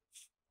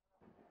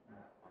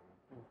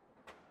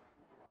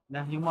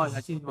来，拥抱一下，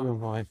进去吧。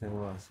不好意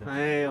思。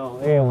哎呦，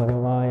我的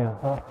妈呀！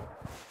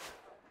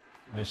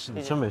没事，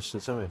真没事。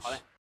好嘞，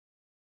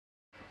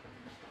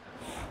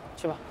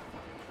去吧，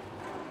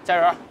加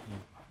油！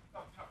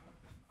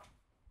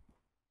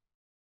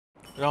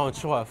让我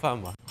吃碗饭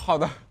吧。好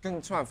的，跟你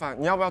吃碗饭。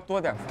你要不要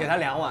多点饭？给他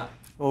2碗。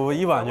我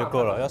1碗就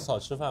够了，要少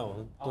吃饭，我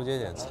多接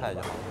点菜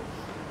就好了。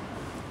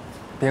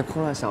别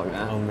哭了，小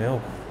袁。没有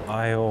哭。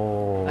哎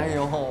呦，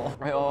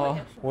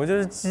我就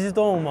是激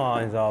动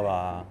嘛，你知道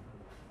吧？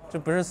这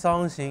不是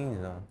伤心，你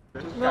知道。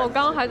没有，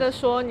刚刚还在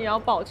说你要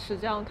保持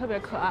这样特别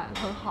可爱，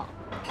很好，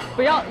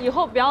以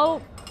后不要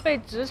被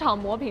职场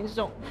磨平这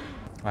种。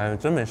哎呦，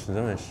真没事。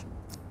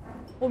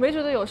我没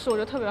觉得有事，我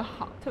觉得特别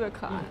好，特别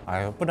可爱。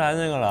哎呦，不谈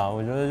那个了，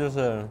我觉得就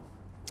是，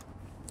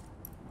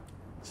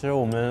其实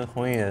我们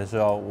红影也是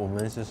我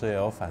们其实也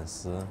要反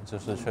思，就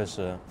是确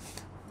实，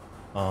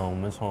我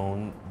们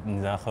从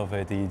你在合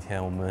肥第一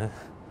天，我们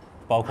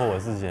包括我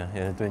自己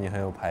也是对你很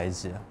有排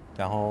挤，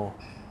然后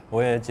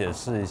我也解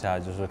释一下，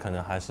就是可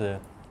能还是，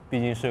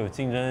毕竟是有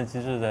竞争的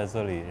机制在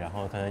这里，然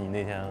后可能你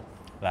那天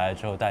来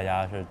之后，大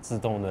家是自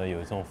动的有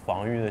这种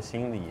防御的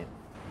心理。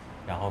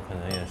然后可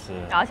能也是，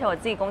而且我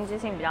自己攻击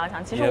性比较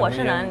强，其实我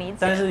是能理解，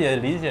但是也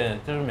理解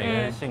就是每个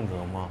人性格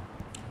嘛。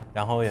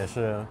然后也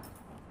是，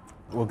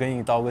我给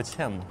你道个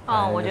歉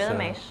嘛。我觉得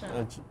没事。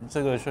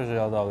这个确实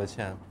要道个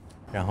歉。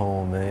然后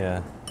我们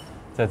也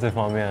在这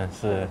方面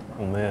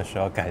我们也需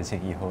要改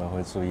进，以后也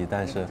会注意。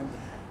但是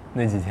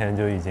那几天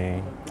就已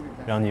经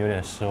让你有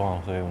点失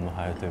望，所以我们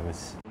还是对不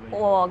起。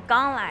我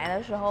刚来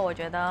的时候，我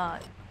觉得。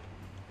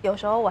有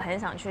时候我很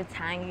想去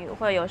参与，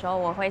或者有时候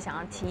我会想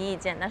要提意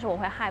见，但是我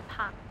会害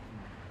怕，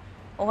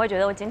我会觉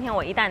得今天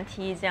我一旦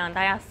提意见，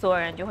大家所有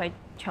人就会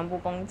全部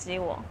攻击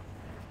我，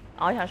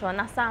然后我想说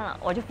那算了，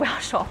我就不要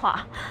说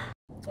话。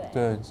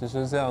对，其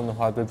实这样的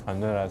话对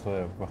团队来说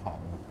也不好。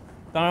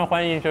当然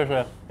欢迎就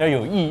是要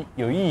有意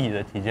义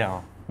的提见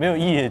啊，没有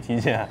意义的提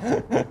见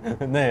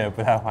那也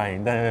不太欢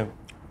迎。但是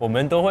我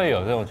们都会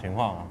有这种情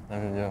况啊，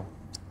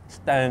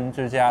但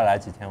就接下来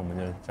几天我们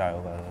就加油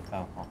把它干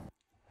好。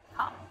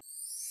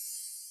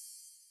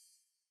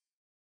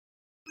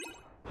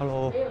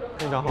Hello，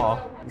 院长好，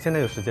现在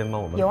有时间吗？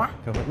有啊。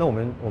那我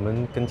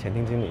们跟前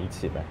厅经理一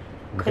起呗，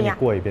我们可以啊。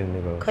过一遍那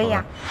个。可以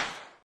啊。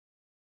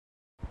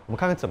我们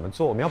看看怎么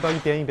做，我们要不要一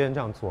边这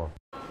样做？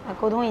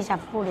沟通一下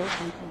服务流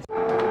程。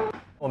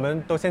我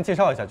们都先介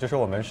绍一下，就是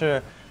我们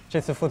是这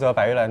次负责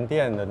白玉兰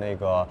店的那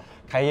个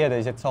开业的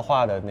一些策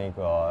划的那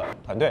个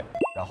团队，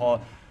然后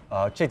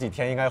这几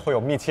天应该会有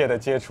密切的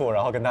接触，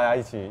然后跟大家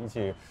一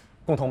起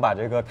共同把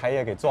这个开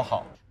业给做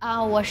好。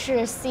我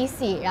是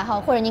CC， 然后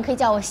或者您可以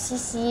叫我西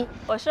西。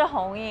我是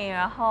红影，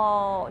然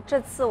后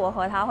这次我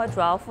和他会主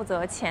要负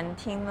责前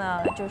厅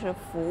的，就是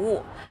服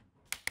务。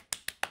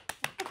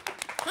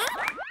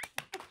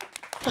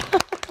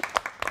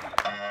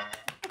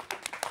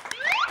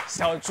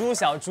小猪，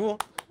小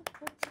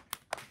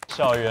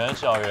圆，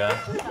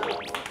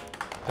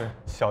对，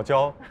小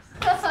娇。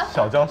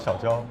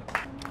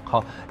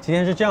好，今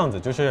天是这样子，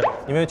就是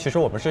因为其实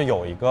我们是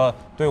有一个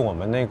对我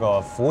们那个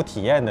服务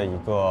体验的一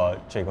个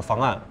这个方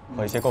案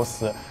和一些构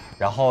思，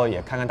然后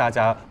也看看大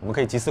家，我们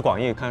可以集思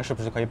广益，看看是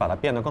不是可以把它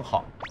变得更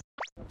好。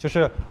就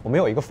是我们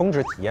有一个峰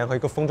值体验和一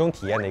个峰中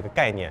体验的一个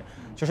概念，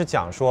就是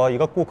讲说一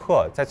个顾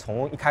客在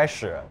从一开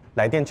始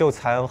来店就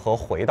餐和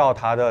回到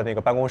他的那个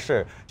办公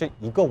室这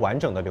一个完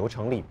整的流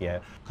程里边，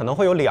可能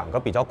会有2个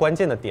比较关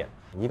键的点，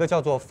一个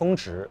叫做峰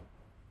值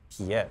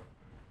体验。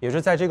也是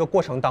在这个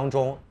过程当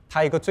中，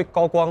它一个最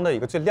高光的一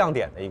个最亮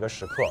点的一个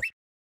时刻。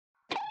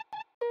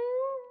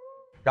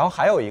然后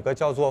还有一个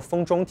叫做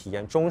峰终体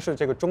验，终是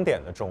这个终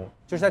点的终，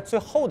就是在最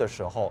后的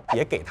时候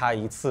也给他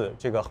一次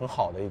这个很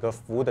好的一个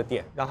服务的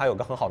点，让他有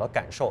个很好的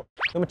感受。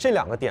那么这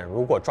2个点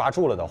如果抓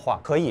住了的话，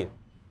可以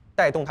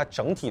带动它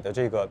整体的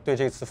这个对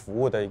这次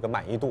服务的一个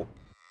满意度。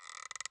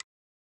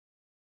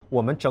我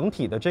们整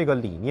体的这个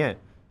理念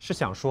是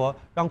想说，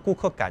让顾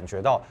客感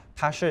觉到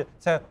他是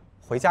在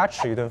回家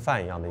吃一顿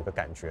饭一样的一个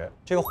感觉。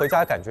这个回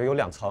家感觉有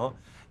2层，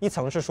一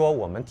层是说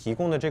我们提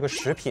供的这个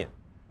食品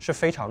是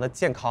非常的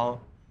健康、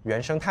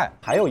原生态，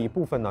还有一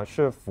部分呢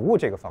是服务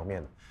这个方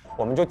面的。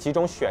我们就集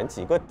中选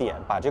几个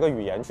点，把这个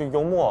语言去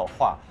幽默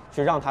化，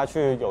去让它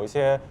去有一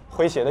些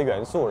诙谐的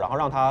元素，然后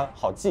让它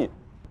好记。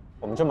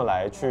我们这么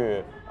来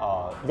去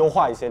优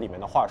化一些里面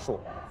的话术。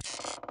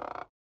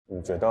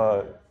你觉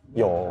得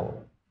有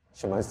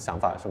什么想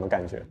法、什么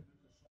感觉？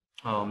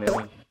没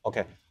问题。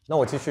OK， 那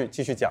我继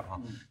续讲啊。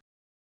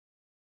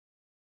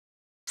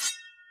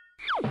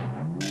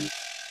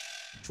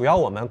主要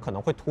我们可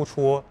能会突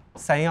出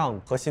3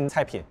样核心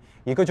菜品，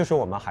一个就是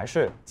我们还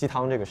是鸡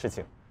汤这个事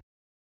情。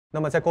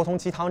那么在沟通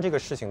鸡汤这个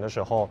事情的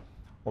时候，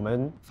我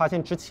们发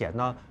现之前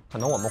呢，可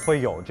能我们会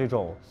有这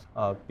种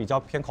比较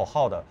偏口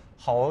号的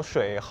好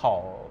水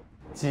好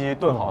鸡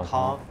炖好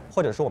汤，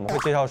或者是我们会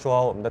介绍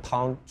说我们的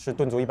汤是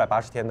炖足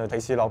180天的肥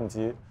西老母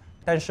鸡。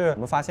但是我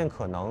们发现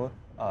可能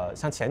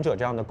像前者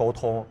这样的沟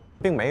通，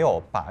并没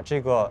有把这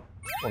个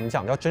我们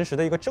讲叫真实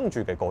的一个证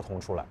据给沟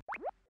通出来。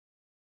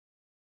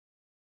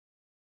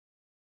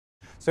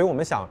所以我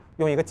们想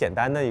用一个简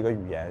单的一个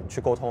语言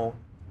去沟通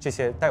这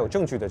些带有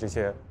证据的这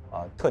些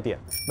特点。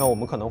那我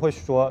们可能会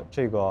说，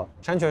这个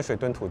山泉水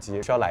炖土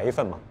鸡需要来1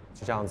份吗？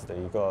就这样子的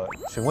一个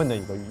询问的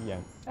一个语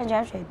言。山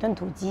泉水炖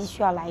土鸡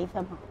需要来1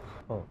份吗？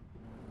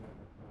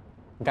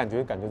你感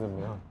觉怎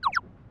么样？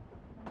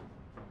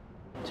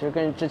其实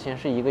跟之前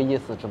是一个意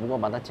思，只不过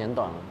把它剪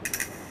短了。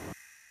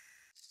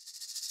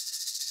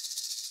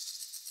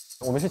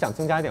我们是想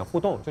增加一点互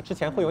动，就之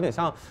前会有点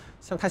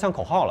太像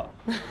口号了。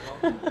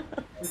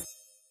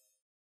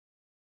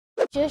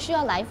觉得需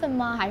要来1份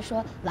吗？还是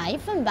说来1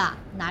份吧？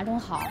哪种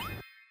好？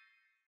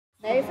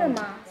来1份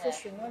吗？是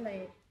询问的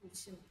语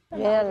气吗？我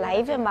觉得来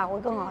1份吧会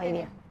更好一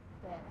点。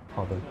对。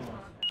好的。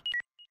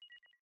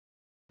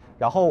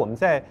然后我们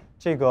在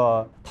这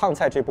个烫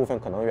菜这部分，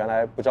可能原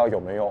来不知道有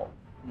没有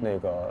那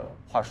个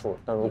话术，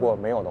但如果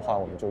没有的话，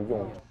我们就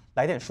用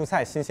来点蔬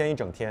菜，新鲜1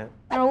整天。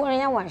那如果人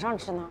家晚上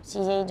吃呢？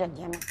新鲜1整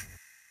天吗？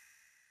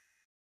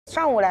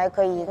上午来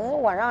可以，可是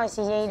晚上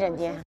新鲜1整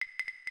天。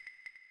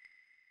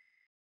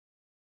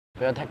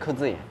不要太抠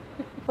字眼。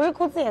不是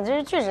抠字眼，这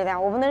是确实的。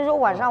我不能说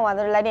晚上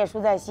的来点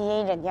蔬菜，新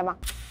鲜1整天吗？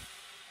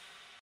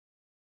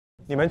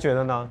你们觉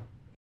得呢？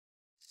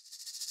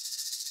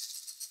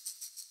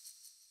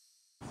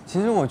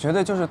其实我觉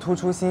得就是突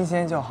出新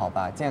鲜就好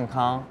吧，健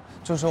康。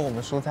就说我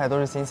们蔬菜都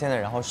是新鲜的，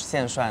然后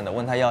现涮的，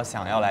问他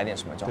想要来点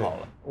什么就好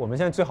了。我们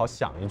现在最好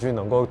想一句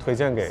能够推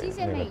荐给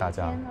那个大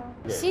家。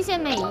新鲜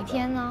每一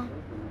天呢？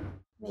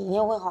每一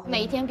天会好，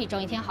每一天比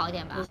整一天好一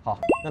点吧。好，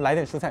那来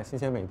点蔬菜，新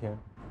鲜每一天。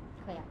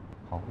可以啊。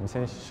好，我们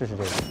先试试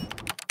这个。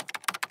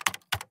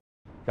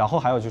然后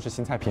还有就是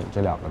新菜品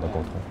这2个的沟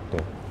通，对。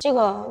这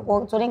个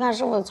我昨天看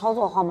师傅的操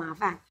作好麻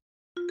烦，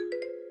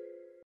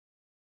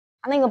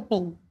他那个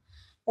饼，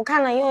我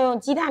看了要用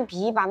鸡蛋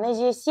皮把那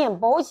些馅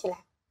包起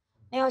来，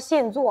那要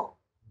现做，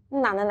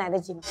哪能来得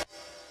及吗？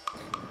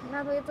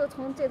那都就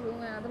从这种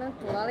呀，都能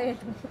煮到那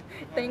种，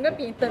等一个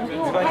饼等因为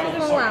我看师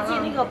傅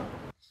煎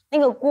那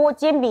个锅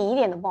煎饼一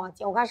点都不好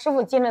煎，我看师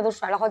傅煎了都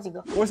甩了好几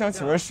个。我想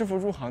请问师傅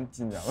入行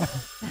几年了？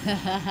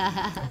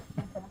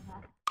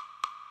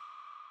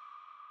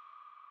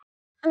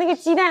他那个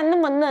鸡蛋那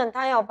么嫩，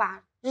他要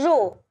把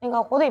肉那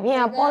个火腿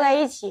片包在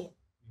一起，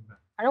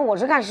反正我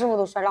是看师傅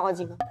都甩了好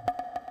几个。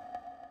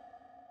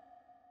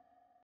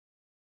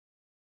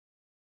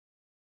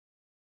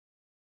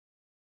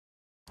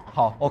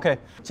好 ，OK，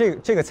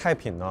 这个菜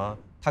品呢，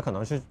它可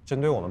能是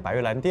针对我们白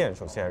玉兰店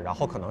首先，然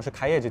后可能是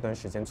开业这段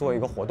时间做一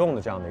个活动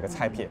的这样的一个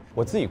菜品。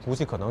我自己估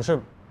计可能是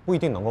不一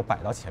定能够摆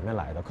到前面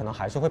来的，可能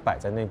还是会摆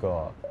在那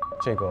个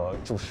这个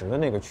主食的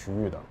那个区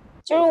域的。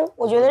就是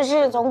我觉得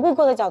是从顾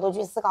客的角度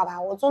去思考吧，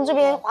我从这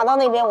边滑到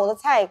那边，我的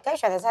菜该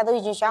选的菜都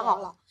已经选好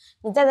了，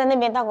你再在那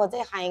边档口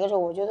再喊一个肉，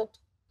我觉得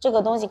这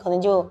个东西可能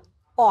就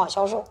不好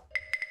销售。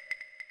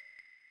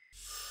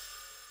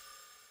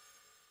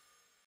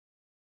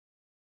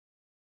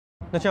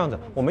那这样子，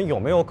我们有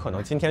没有可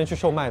能今天去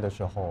售卖的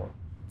时候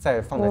再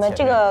放在前面？你们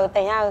这个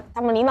等一下，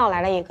他们领导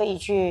来了也可以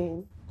去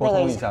那个沟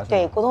通一下，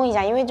对，沟通一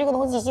下，因为这个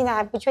东西现在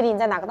还不确定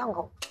在哪个档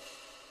口。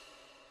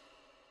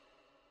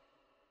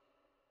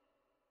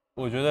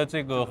我觉得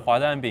这个滑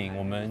蛋饼，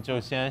我们就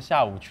先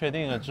下午确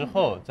定了之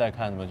后再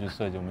看怎么去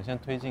设计。我们先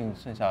推进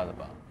剩下的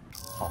吧。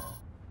好，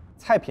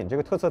菜品这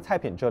个特色菜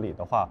品这里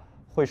的话，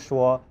会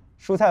说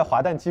蔬菜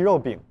滑蛋鸡肉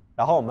饼。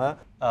然后我们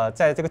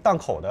在这个档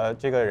口的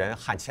这个人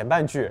喊前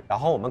半句，然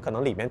后我们可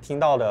能里面听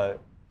到的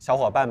小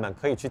伙伴们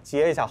可以去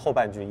接一下后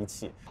半句一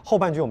起。后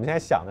半句我们现在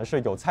想的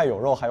是有菜有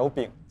肉还有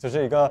饼，就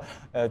是一个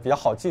比较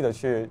好记的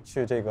去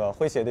这个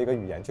诙谐的一个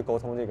语言去沟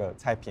通这个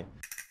菜品。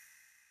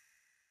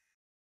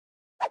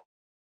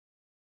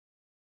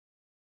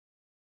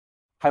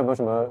还有没有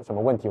什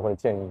么问题或者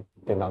建议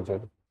点到这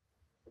里？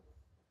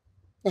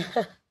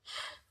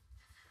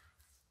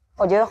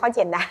我觉得好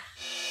简单。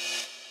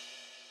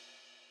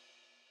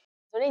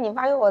昨天你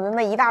发给我的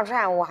那一大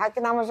串，我还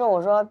跟他们说，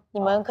我说你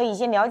们可以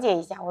先了解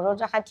一下，我说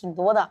这还挺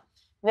多的，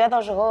不要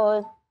到时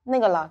候那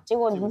个了。结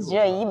果你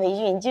这一培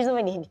训就这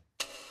么点。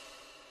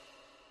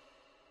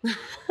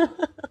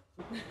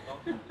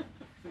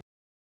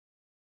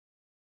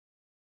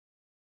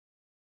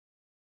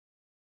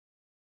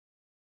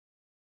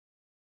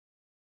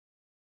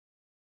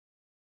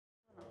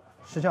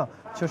是这样，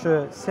就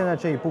是现在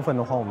这一部分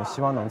的话，我们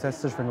希望能在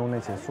40分钟内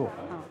结束，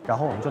然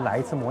后我们就来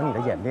一次模拟的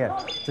演练，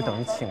就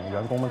等于请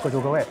员工们各就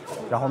各位，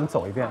然后我们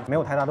走一遍，没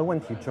有太大的问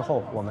题之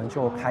后，我们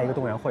就开一个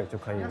动员会就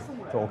可以，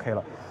就 OK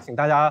了。请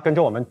大家跟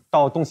着我们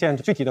到动线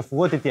具体的服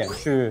务的点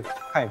去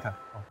看一看。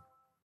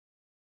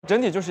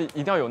整体就是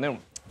一定要有那种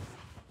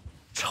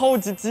超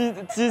级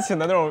激情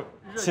的那种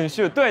情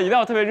绪，对，一定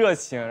要特别热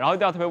情，然后一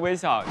定要特别微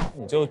笑。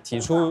你就提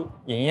出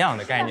营养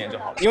的概念就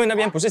好了，因为那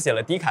边不是写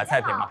了低卡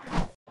菜品吗？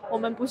我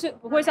们不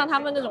会像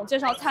他们那种介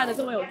绍菜的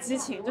这么有激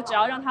情，就只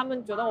要让他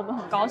们觉得我们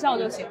很高效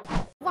就行。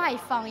外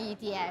放一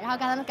点，然后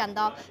让他们感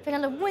到非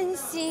常的温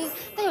馨，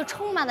但又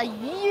充满了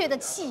愉悦的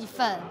气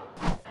氛。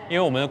因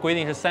为我们的规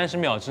定是30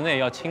秒之内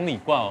要清理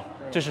罐，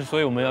所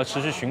以我们要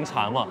持续巡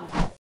查嘛。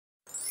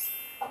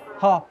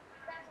好，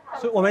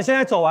所以我们现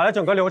在走完了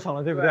整个流程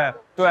了，对不对？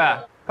对。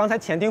刚才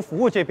前厅服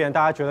务这边，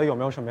大家觉得有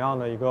没有什么样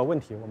的一个问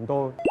题，我们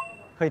都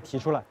可以提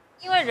出来。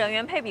因为人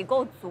员配比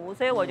够足，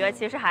所以我觉得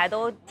其实还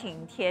都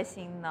挺贴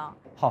心的。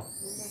好，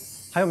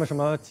还有没有什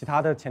么其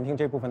他的前厅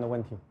这部分的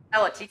问题？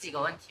那我提几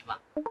个问题吧。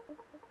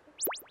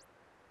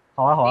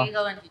好啊，好啊。第一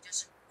个问题就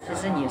是，其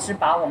实你是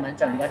把我们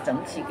整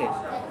体给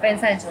分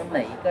散成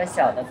每一个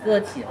小的个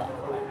体了。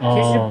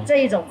其实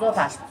这一种做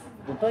法是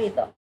不对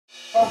的。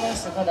高峰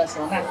时刻的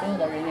时候，那所有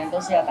的人员都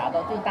是要达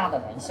到最大的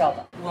能效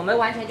的。我们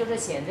完全就是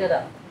闲着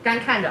的，干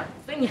看着，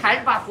所以你还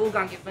是把服务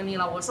岗给分离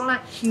了。我说了，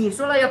你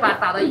说了要把它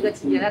打到一个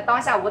体验，那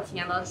当下我体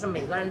验到的是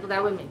每个人都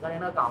在为每个人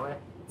的岗位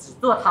只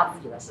做他自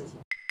己的事情。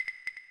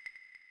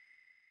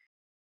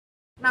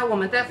那我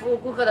们在服务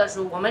顾客的时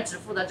候，我们只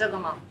负责这个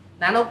吗？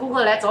难道顾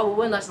客来找我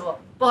问的时候，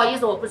不好意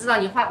思，我不知道，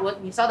你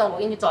稍等，我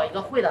给你找一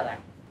个会的来。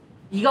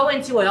一个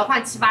问题我要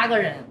换7、8个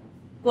人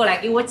过来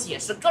给我解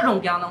释各种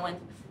各样的问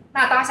题。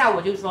那当下我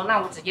就说，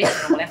那我直接请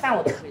了，我连饭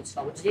我都不会吃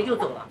了，我直接就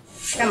走了，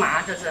干嘛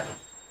啊这是？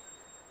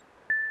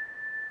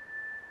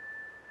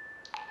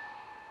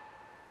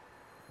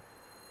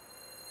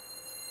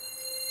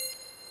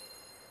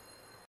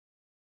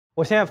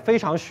我现在非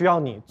常需要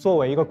你作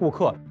为一个顾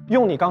客，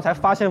用你刚才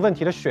发现问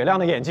题的雪亮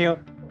的眼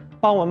睛，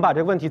帮我们把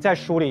这个问题再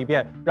梳理一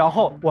遍，然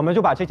后我们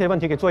就把这些问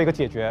题给做一个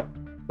解决。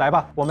来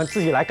吧，我们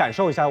自己来感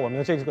受一下我们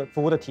的这个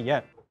服务的体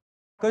验。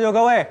各就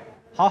各位，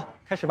好，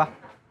开始吧。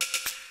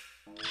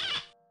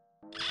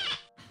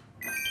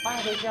欢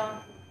迎回家。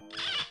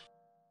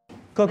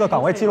各个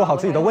岗位记录好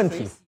自己的问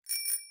题。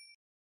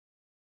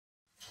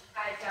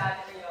看一下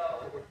这里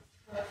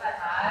有菜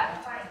台，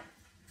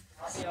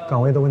岗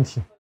位的问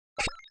题。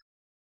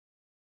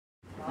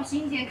不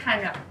新鲜，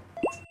看着。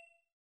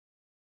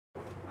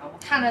我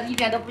看着一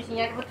点都不新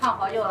鲜，是不是烫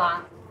好久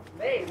了？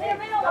没有，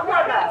我做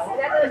的，我们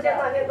家这个现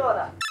烫现做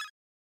的。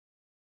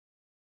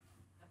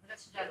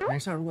没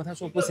事，如果他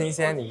说不新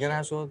鲜，你跟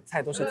他说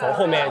菜都是从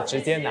后面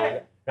直接拿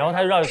的。然后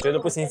他要是觉得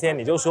不新鲜，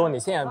你就说你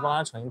现在帮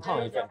他重新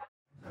烫一份。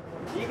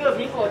一个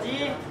苹果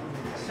鸡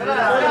，10个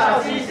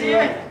小鸡鸡，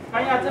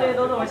看一下这些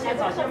都是我现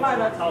炒现卖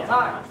的炒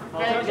菜，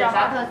有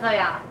啥特色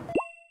呀？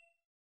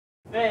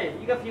对，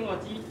一个苹果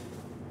鸡，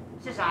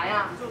是啥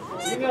呀？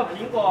里面有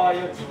苹果，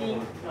有鸡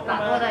丁，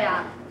咋做的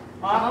呀？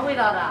什么味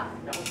道的？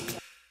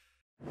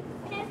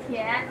偏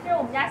甜，这是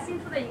我们家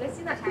新出的一个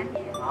新的产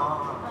品。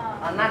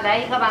啊，那来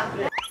一个吧。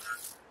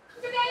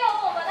这边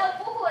有我们的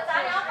五谷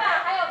杂粮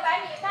饭，还有白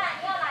米饭，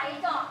你要哪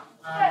一种？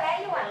各来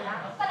1碗的，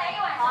各来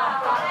1碗的。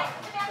好，来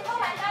这边托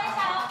盘装一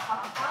下哦。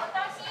好，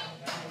当心。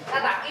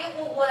那咋黑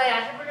乎乎的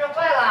呀？是不是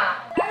坏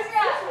了？这是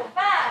薯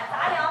饭、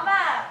杂粮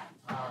饭。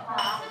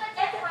好，这个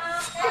健康。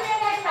这边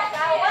开始买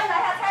单，我帮你拿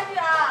下餐具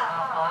啊。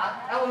好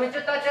啊，那我们就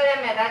到这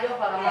里买单就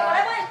好了吗？对，我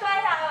来帮你端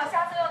一下啊，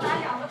下次要拿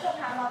2个托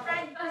盘了，不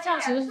然你。这样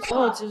其实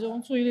所有集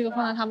中注意力都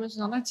放在他们身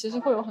上，但其实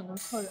会有很多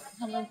客人，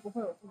他们不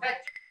会有。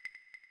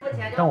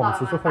但我们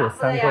其实会有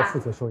3个负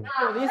责收银。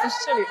我的意思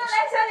是这里。来，小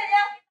姐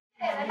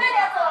姐，慢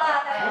点走了。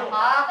好，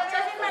小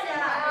心慢点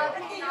啊，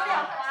跟地有点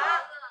滑。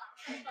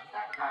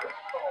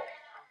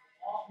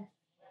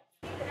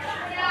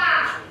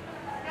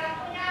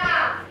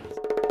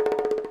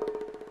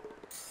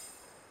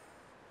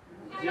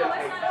你们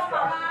享用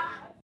好吗？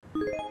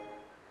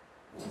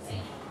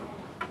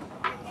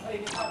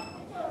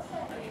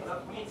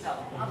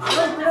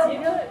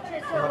这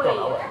次会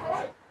有。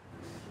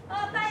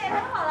饭也很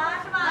好了，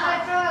是吧？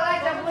来，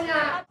小姑娘，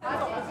好，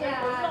谢谢啊，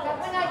小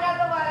姑娘下次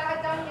我来还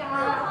找你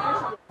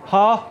啊。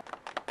好，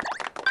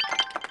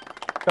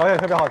表演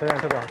特别好，表演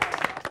特别好。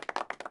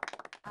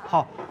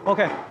好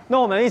 ，OK， 那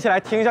我们一起来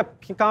听一下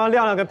刚刚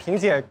亮亮跟萍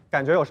姐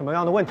感觉有什么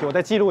样的问题，我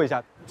再记录一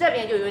下。这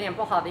边就有点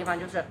不好的地方，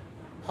就是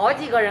好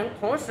几个人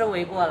同时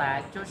围过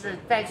来，就是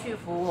再去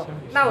服务，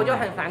那我就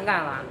很反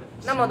感了。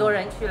那么多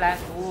人去来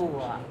服务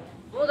我，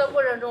服务的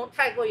过程中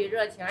太过于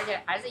热情，而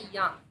且还是一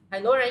样。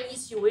很多人一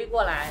起围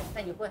过来，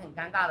那你会很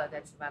尴尬的在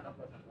吃饭的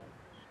过程中。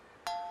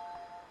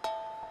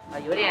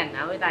有点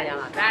难为大家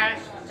了，当然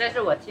这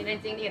是我亲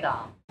身经历的，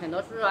很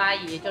多叔叔阿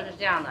姨就是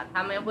这样的，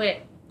他们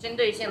会针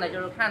对性的就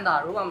是看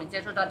到，如果我们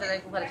接触到这类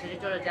顾客的，其实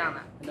就是这样的，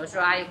很多叔叔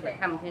阿姨可能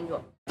看不清楚。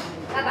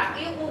那咋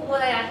黑乎乎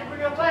的呀？是不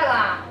是坏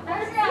了？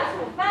咱是要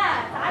煮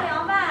饭，杂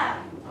粮饭。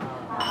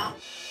好。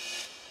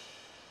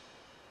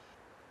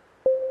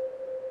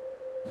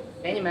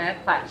给你们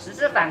实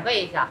时反馈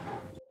一下，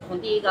从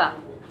第一个。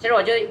其实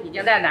我就已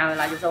经在难为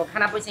了，就是我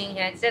看他不新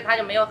鲜，其实他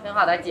就没有很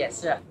好的解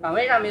释，岗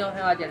位上没有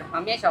很好解释，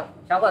旁边小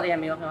伙子也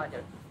没有很好解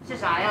释，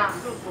是啥呀？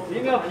里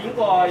面有苹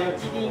果，有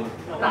鸡丁，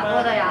哪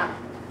做的呀？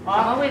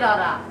什么味道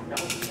的？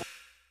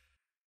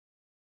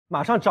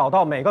马上找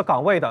到每个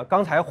岗位的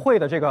刚才会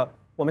的这个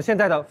我们现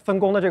在的分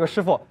工的这个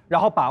师傅，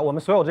然后把我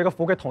们所有这个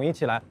服务给统一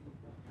起来。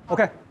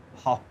OK，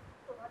 好。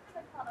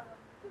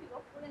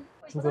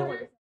朱哥，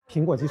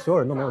苹果鸡所有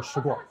人都没有吃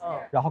过，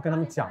然后跟他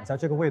们讲一下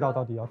这个味道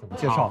到底要怎么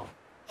介绍。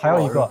还有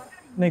一个，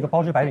那个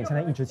包汁白饼现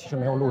在一直其实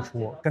没有露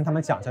出，跟他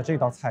们讲一下这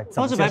道菜怎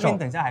么介绍。包汁白饼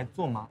等一下还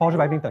做吗？包汁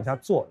白饼等一下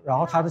做，然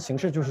后它的形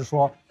式就是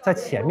说，在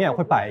前面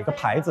会摆一个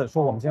牌子，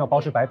说我们今天有包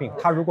汁白饼。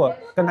他如果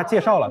跟他介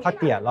绍了，他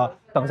点了，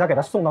等一下给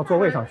他送到座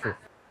位上去。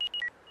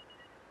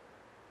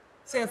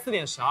现在4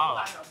点12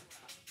了，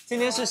今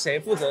天是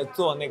谁负责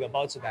做那个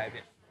包汁白饼？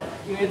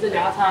因为这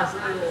家菜是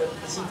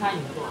新餐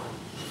饮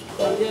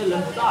做的，今天人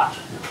不大。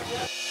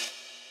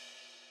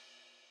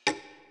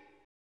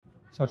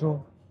小朱。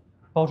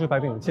包汁白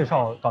饼介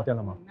绍到店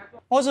了吗？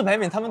包汁白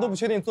饼他们都不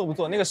确定做不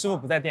做，那个师傅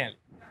不在店里。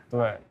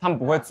对他们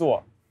不会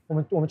做。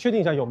我们确定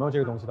一下有没有这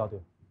个东西到底？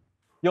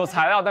有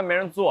材料但没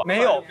人做。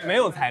没有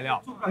材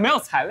料，没有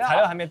材料，材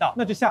料还没到，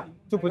那就下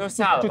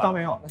了，就当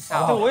没有。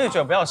对，我也觉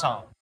得不要上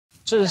了。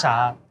这是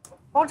啥？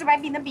包汁白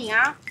饼的饼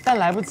啊。但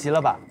来不及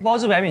了吧？包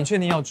汁白饼确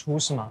定要出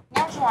是吗？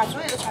要出啊，所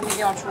有的产品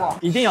都要出。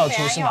一定要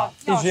出是吗？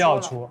必须要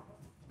出。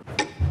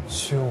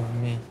救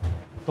命！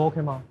都 OK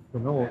吗？有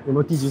没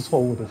有低级错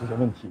误的这些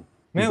问题？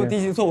没有低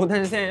级错误，但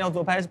是现在要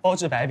做包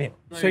汁白饼，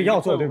所以要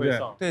做，对不对？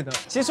对的。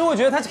其实我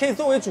觉得它可以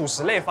作为主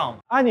食类放。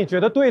按你觉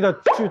得对的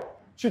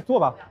去做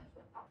吧。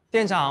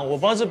店长，我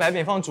包汁白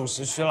饼放主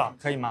食区了，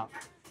可以吗？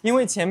因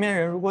为前面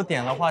人如果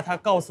点的话，他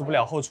告诉不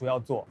了后厨要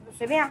做。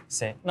随便啊。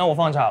行，那我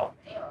放这儿了。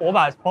我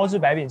把包汁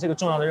白饼这个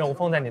重要的任务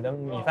放在你的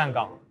米饭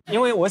岗，因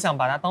为我想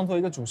把它当做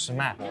一个主食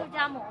卖。肉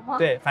夹馍吗？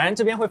对，反正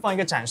这边会放一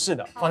个展示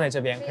的，放在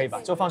这边可以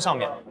吧？就放上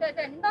面。对，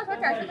您到时候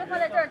展示就放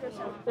在这儿就行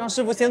了。让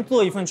师傅先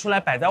做一份出来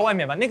摆在外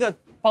面吧。那个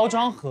包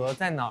装盒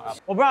在哪儿啊？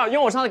我不知道，因为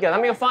我上次给他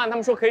们一个方案，他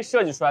们说可以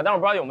设计出来，但是我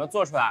不知道有没有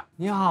做出来。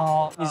你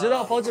好，你知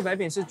道包汁白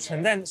饼是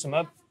盛在什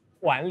么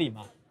碗里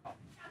吗？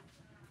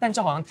但这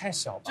好像太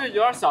小吧？这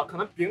有点小，可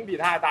能饼比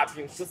它还大，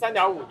饼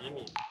13.5厘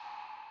米。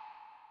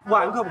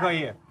碗可不可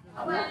以？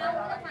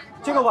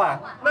这个碗？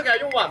那改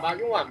用碗吧，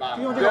用碗吧。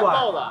就用这个碗。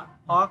倒的。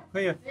好啊，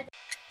可以。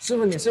师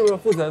傅，你是不是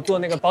负责做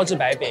那个包汁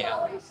白饼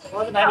啊？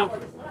包汁白饼，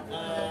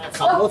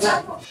少菠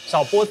菜。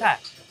少菠菜。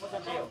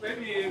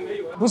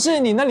不是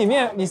你那里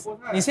面，你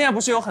现在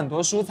不是有很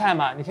多蔬菜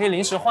吗？你可以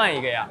临时换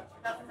一个呀。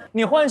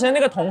你换成那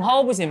个茼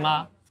蒿不行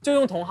吗？就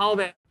用茼蒿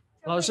呗。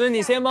老师，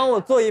你先帮我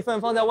做一份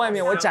放在外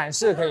面，我展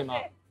示可以吗？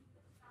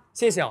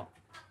谢谢哦。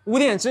5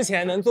点之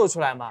前能做出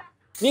来吗？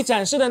你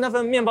展示的那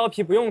份面包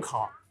皮不用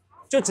烤，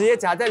就直接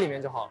夹在里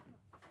面就好了。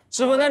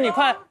师傅，那你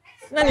快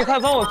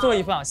帮我做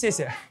一份，谢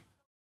谢。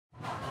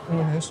你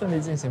能顺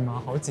利进行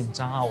吗？好紧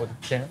张啊，我的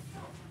天。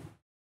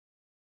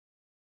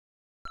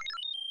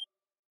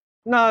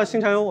那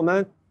星辰，我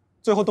们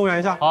最后动员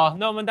一下。好，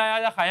那我们大家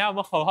再喊一下我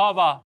们口号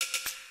吧。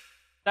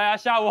大家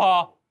下午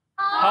好。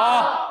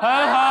好，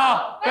很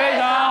好，非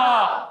常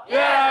好，越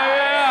来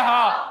越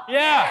好，耶！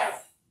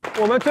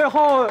我们最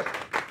后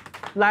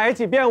来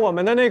几遍我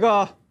们的那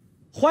个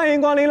欢迎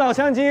光临老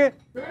乡鸡。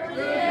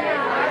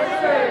还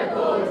是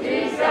土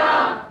鸡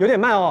香。有点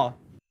慢哦。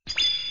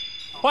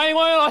欢迎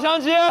光临老乡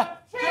鸡。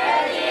吃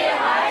鸡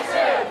还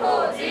是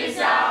土鸡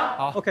香。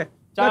好 ，OK，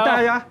 那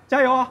大家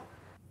加油哦！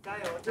加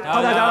油！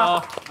靠大家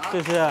了，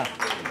谢谢。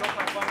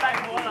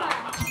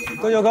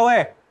各就各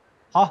位，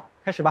好，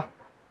开始吧。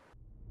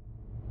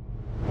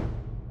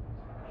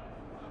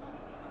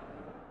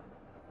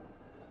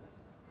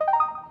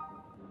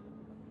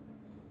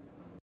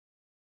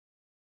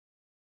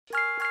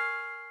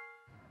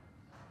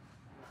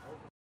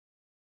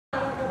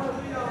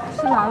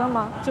是来了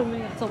吗？救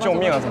命！走吧！救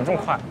命啊！怎么这么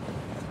快？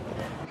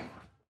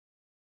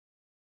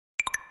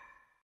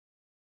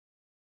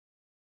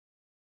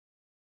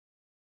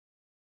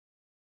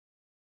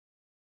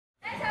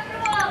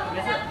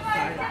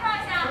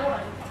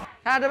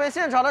看这边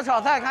现炒的炒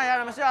菜，看一下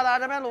什么需要的；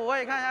这边卤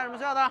味，看一下什么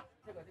需要的。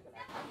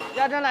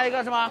鸭胗来一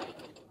个是吗？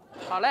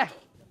好嘞，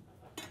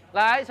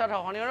来小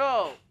炒黄牛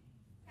肉。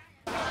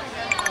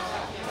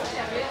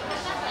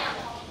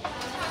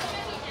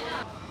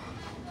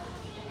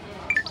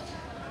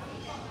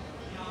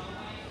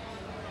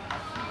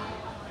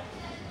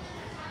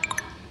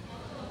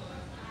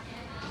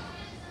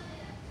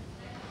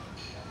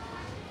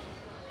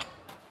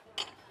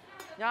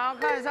然后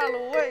看一下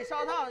卤味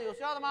烧烫有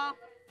需要的吗？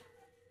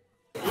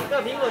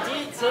个苹果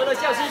肌，吃了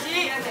笑嘻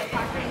嘻。还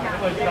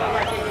没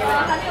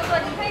有做，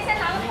你可以先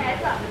拿个牌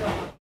子。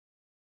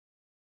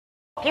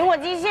苹果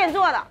肌现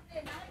做的。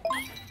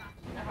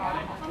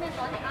方便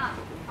锁紧啊，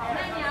好，慢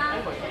点啊。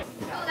给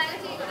我来个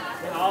这个。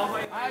好，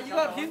欢迎。啊，一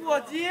个苹果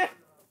肌。给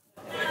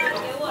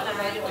我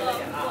来一个苹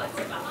果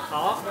肌吧。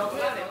好。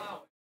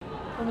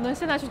我们能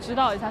现在去指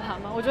导一下他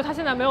吗？我觉得他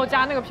现在没有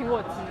加那个苹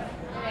果肌。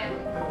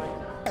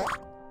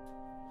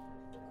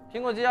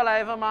苹果肌要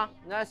来一份吗？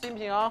你看新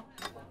品哦。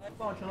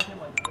帮我盛苹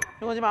果肌。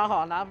苹果肌马上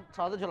好，拿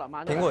勺子去了，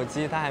马上。苹果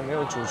肌它还没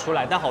有煮出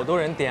来，但好多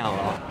人点了。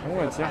苹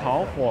果肌好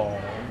火哦。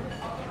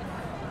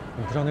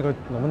你不知道那个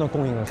能不能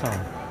供应得上？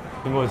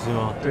苹果肌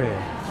吗？对。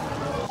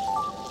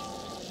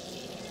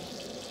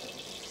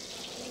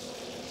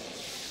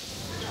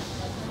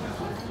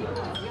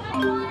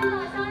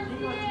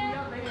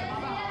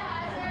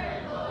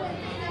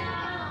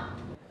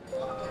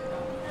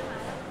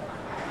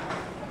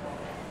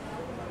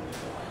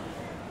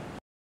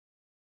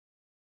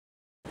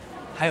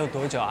还有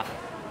多久啊？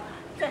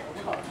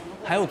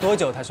还有多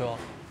久？他说。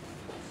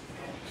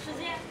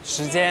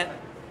时间。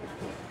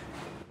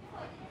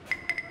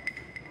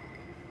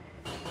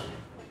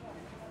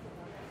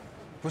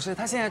不是，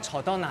他现在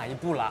炒到哪一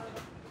步了？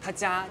他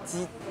加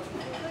鸡。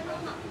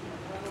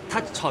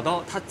他炒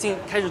到他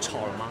开始炒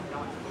了吗？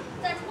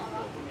在炒。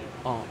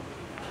哦。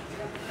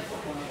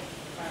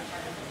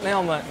那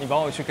要么你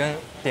帮我去跟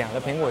点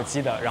了苹果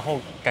肌的，然后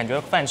感觉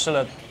饭吃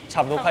了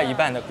差不多快一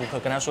半的顾客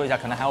跟他说一下，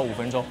可能还有5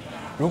分钟。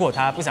如果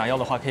他不想要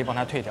的话，可以帮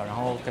他退掉，然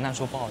后跟他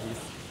说不好意思，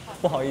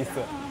不好意思，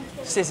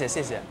谢谢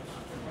谢谢。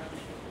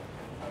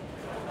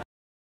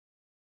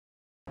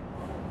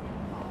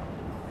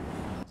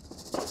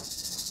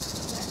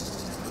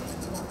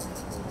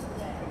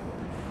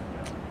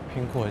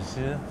苹果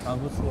肌蛮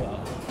不错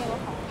啊。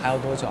还有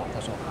多久啊？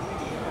他说。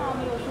他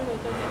没有说有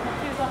多久，他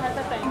据说还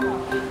在等一会儿。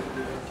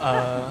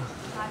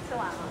他吃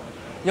完了。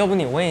要不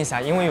你问一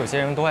下，因为有些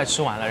人都快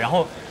吃完了，然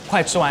后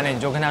快吃完了你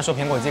就跟他说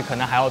苹果肌可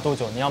能还要多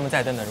久，你要么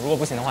再等等，如果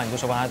不行的话你就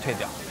说帮他退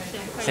掉。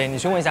行，你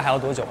去问一下还要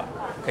多久吧，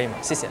可以吗？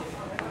谢谢。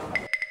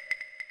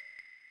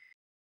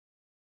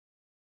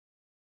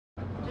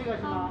这个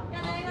是吗？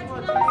苹果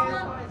肌送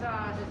一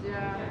下，谢谢。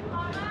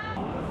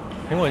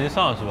苹果肌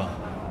上了是吧？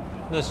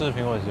那是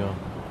苹果肌吗？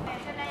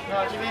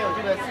这边有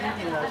这个新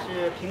品的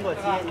是苹果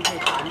肌，你可以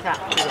尝一下。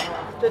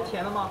这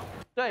甜了吗？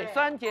对，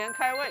酸甜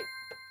开胃。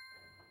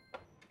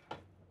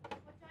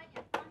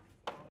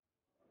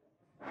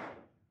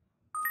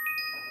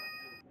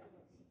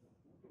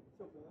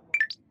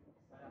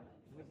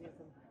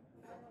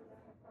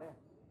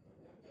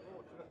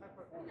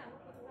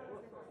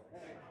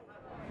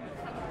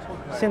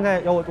现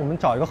在我们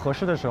找一个合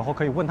适的时候，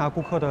可以问他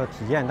顾客的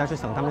体验，但是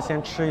想他们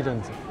先吃一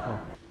阵子。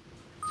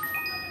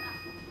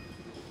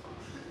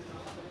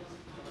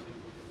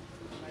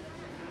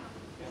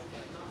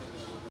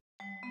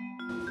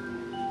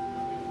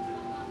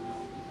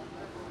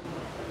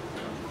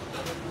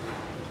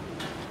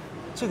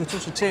这个就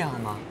是这样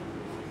吗？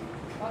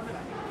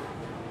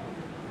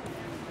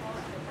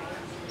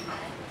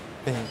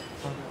对。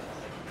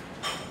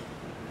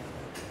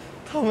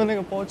他们那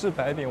个包治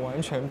百饼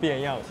完全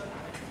变样。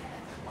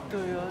对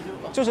呀，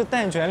就是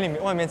蛋卷里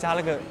面外面加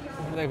了个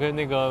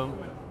那个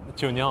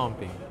酒酿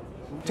饼。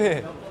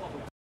对。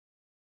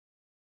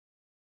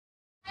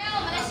还有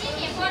我们的新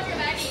品包治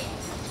百饼，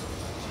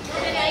这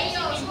里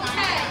有蔬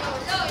菜，有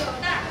肉，有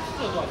蛋。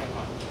这多少钱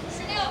？16。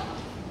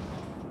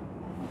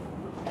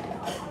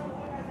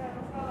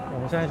我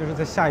们现在就是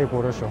在下一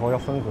锅的时候要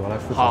分隔来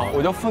负责。好，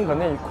我就分隔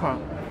那一块，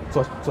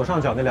左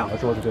上角那2个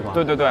桌子对吧？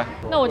对对对。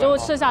那我就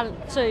剩下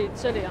这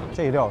里啊。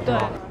这一溜对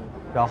吧？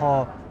然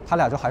后他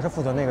俩就还是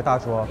负责那个大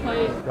桌。可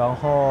以。然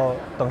后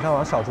等下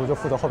完小猪就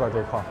负责后边这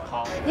一块。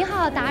好。你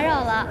好，打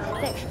扰了。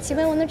对，请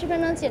问我们这边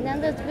能简单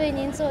的为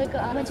您做一个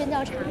问卷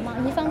调查吗？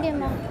您方便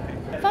吗？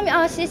方便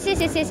啊，谢谢，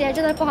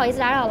真的不好意思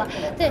打扰了。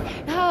对，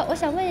然后我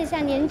想问一下，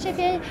您这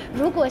边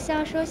如果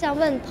像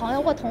问朋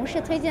友或同事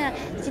推荐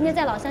今天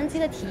在老乡鸡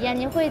的体验，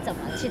您会怎么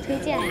去推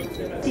荐？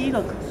第一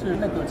个是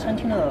那个餐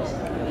厅的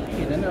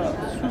给人的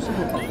舒适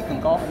度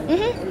很高，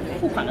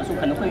付款的时候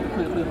可能会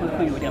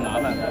有点麻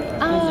烦，因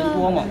为人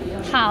多嘛。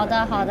好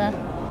的。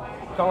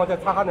刚刚在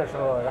擦汗的时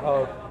候，然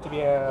后这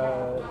边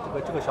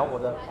这个小伙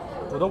子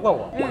主动问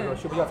我，说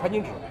需不需要餐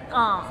巾纸？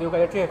所以我感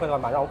觉这一块的话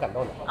蛮让我感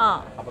动的，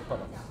还不错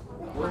的。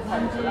老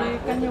乡鸡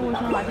干净卫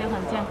生，而且很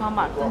健康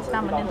吧，跟其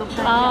他门店都不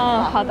太一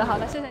样。好的，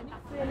谢谢你。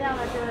最亮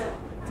的是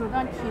主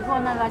动提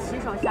供那个洗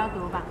手消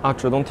毒吧。啊，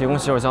主动提供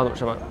洗手消毒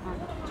是吧？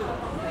就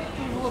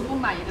如果不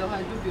满意的话，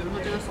就比如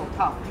说这个手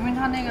套，因为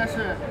它那个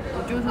是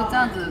就是这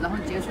样子，然后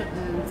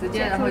直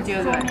接然后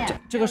接对。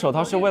这个手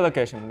套是为了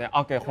给什么的呀？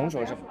给红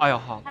薯是。哎呀，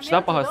好，实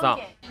在不好意思啊。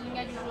应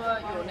该就是说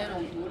有那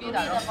种独立的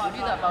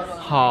包装。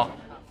好。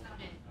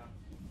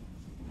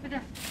就这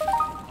样。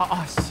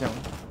行。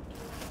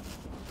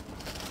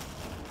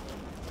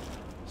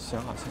行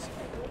好，谢谢。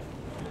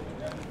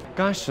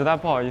刚才实在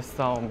不好意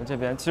思啊，我们这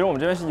边其实我们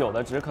这边是有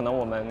的，只是可能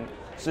我们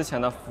之前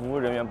的服务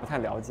人员不太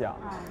了解啊。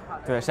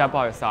对，实在不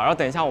好意思啊。然后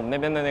等一下我们那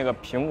边的那个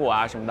苹果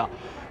啊什么的，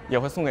也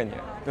会送给您。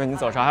对你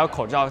走时候还有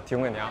口罩提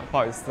供给您啊，不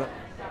好意思。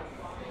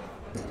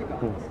这个，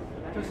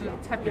就是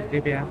菜品这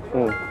边，这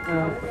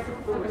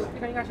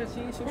个应该是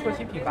新出的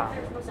新品吧？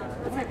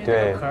外面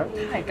这个壳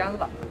太干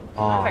了，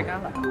太干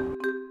了。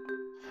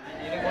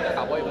你能给我再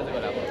打包一份这个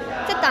来吗？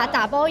再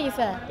打包一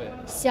份。对。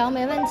行，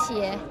没问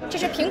题。这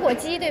是苹果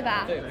鸡对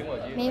吧？对，苹果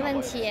鸡。没问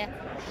题。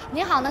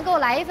您好，能给我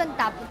来一份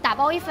打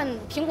包一份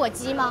苹果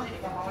鸡吗？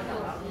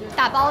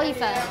打包一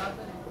份，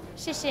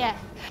谢谢。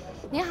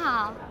您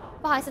好。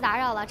不好意思打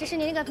扰了，这是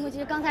您那个苹果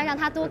鸡，刚才让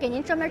他多给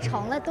您专门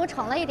多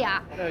盛了一点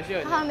儿。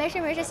好，没事，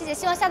谢谢，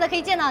希望下次可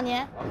以见到您。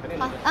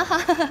好啊好。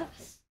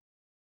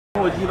苹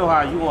果鸡的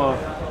话，如果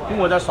苹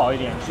果再少一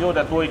点，鸡肉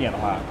再多一点的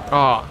话，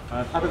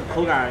它这个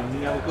口感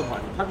应该会更好一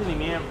点。它这里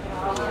面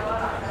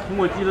苹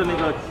果鸡的那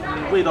个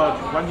味道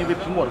完全被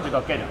苹果的味道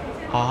盖掉。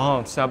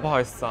好，吃啊，不好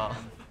意思啊。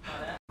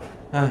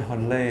哎，好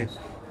累。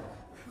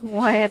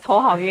我也头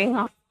好晕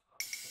啊。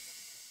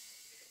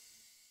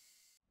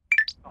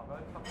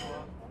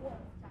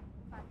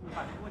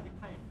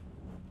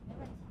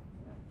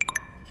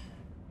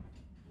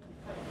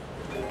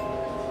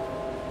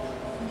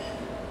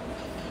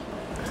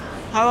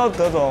Hello，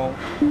 德总。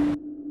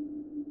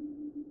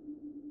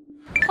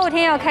后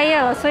天要开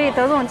业了，所以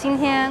德总今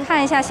天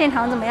看一下现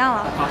场怎么样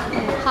了。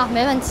好，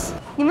没问题。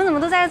你们怎么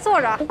都在这坐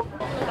着？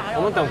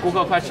我们等顾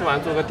客快吃完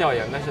做个调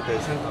研，但是得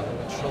先等他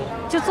们吃。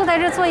就坐在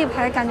这坐一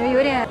排，感觉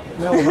有点……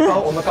没有，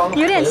我们刚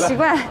有点奇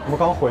怪。我们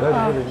刚回来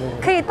就是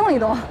可以动一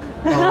动。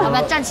我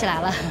们站起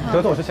来了。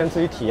德总是先自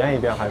己体验一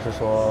遍，还是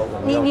说我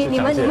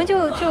们你们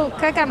就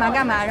该干嘛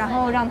干嘛，然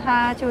后让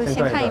他就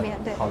先看一遍，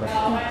对。好的。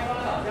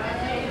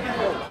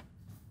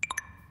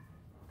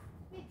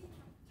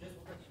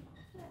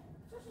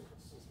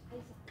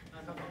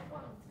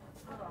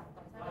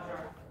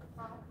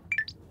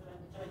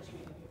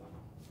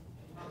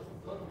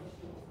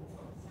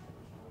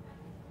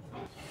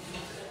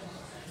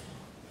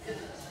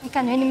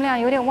感觉你们俩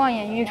有点望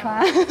眼欲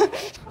穿。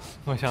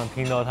我想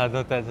听到他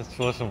都在这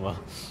说什么。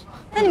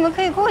那你们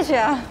可以过去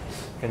啊。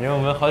感觉我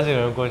们好几个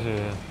人过去，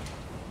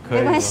可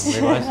以没关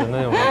系，没关系，那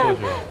我们过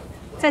去。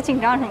在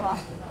紧张什么？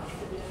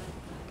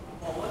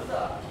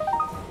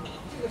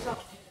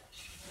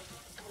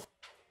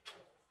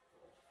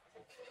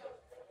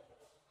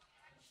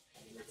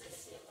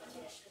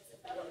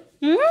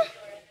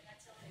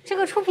这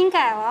个出品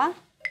改了，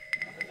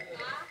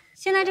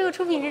现在这个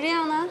出品是这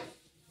样的。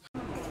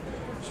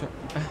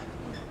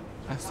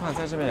算了，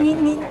在这边。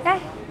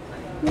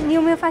你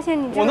有没有发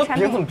现你这个产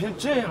品？我的饼怎么变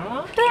这样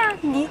了？对啊，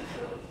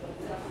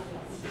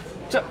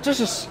这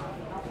是。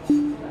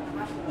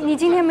你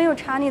今天没有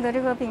查你的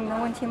这个饼的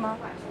问题吗？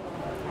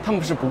他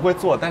们不是不会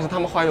做，但是他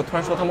们后来又突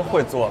然说他们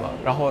会做了，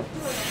然后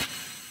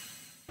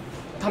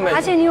他们。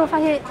而且你有发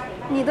现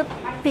你的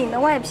饼的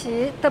外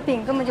皮的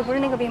饼根本就不是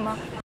那个饼吗？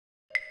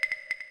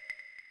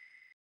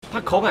它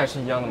口感是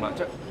一样的吗？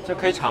这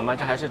可以尝吗？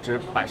这还是只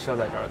摆设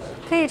在这儿的？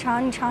可以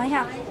尝，你尝一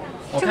下。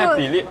我看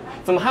比例，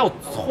怎么还有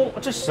葱？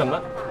这什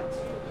么？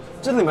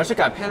这里面是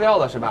改配料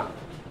的是吧？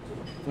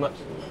怎么？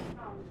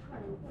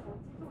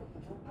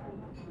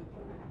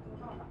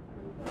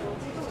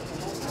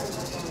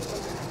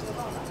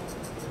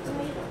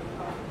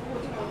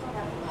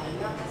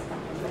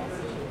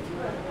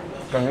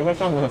感觉跟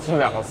上次是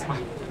两个菜。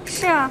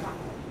是啊。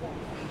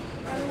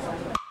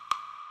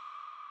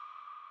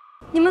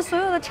你们所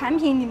有的产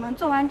品，你们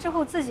做完之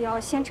后自己要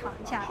先尝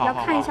一下，要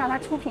看一下它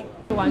出品。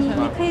你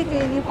可以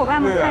给你伙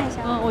伴们看一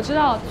下。我知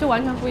道，就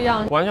完全不一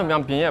样。完全不一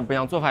样，饼也不一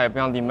样，做法也不一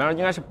样。里面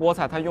应该是菠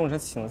菜，它用成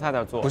芹菜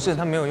在做。不是，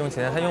他没有用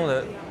芹菜，他用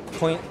的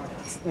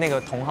那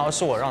个茼蒿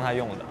是我让他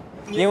用的，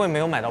因为没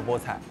有买到菠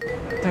菜。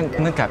但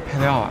不能改配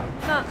料啊？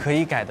可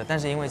以改的，但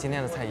是因为今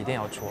天的菜一定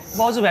要出。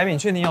包治百病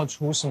确定要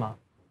出是吗？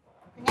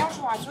肯定要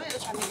出啊，所有的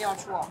产品都要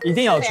出。一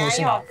定要出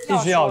是吗？必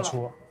须要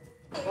出。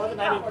包治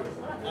百病，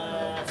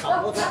少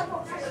菠菜。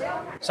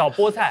少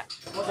菠菜。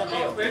菠菜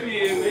没有。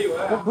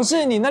不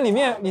是你那里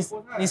面，你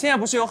现在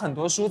不是有很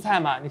多蔬菜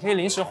吗？你可以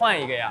临时换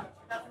一个呀。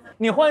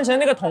你换成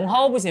那个茼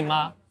蒿不行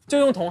吗？就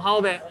用茼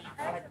蒿呗。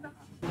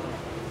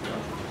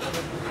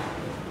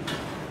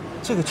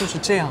这个就是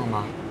这样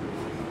吗？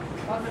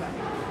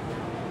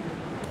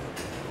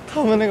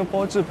他们那个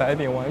包治百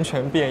饼完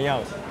全变样。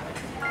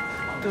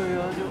对呀，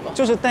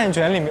就是蛋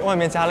卷里面外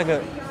面加了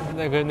个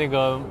那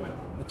个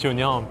酒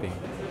酿饼。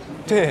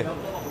对。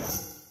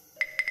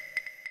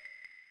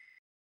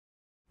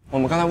我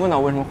们刚才问到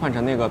为什么换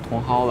成那个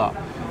茼蒿了，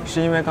是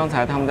因为刚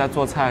才他们在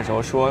做菜的时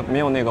候说没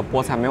有那个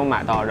菠菜，没有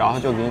买到，然后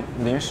就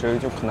临时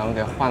就可能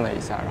给换了一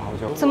下，然后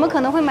就。怎么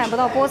可能会买不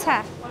到菠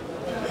菜？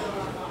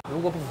如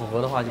果不符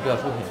合的话，就不要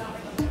出品。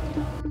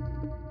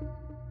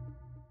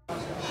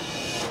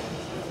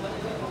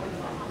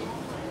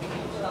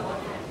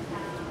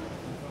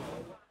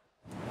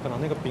可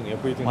能那个饼也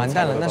不一定。完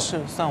蛋了，那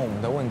是算我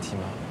们的问题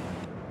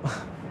吗？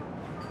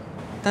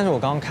但是我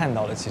刚刚看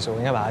到了，其实我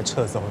应该把它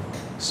撤走了，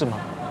是吗？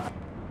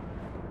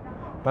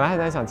本来还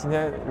在想，今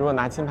天如果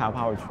拿金牌的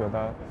话，我觉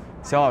得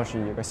肖老师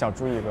一个，小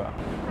猪一个，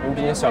因为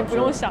毕竟小猪。不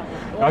用想。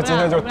然后今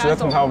天就直接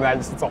铜牌，我们俩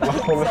一起走了。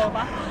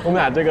我们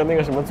俩这个那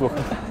个什么组合。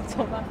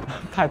走吧。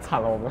太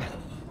惨了，我们。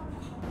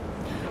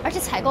而且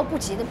采购不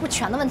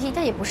全的问题，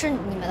但也不是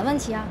你们的问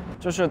题啊。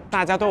就是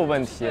大家都有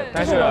问题，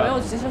但是我没有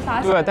及时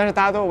发现。对，但是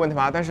大家都有问题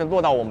吧？但是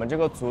落到我们这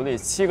个组里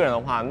7个人的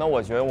话，那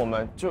我觉得我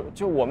们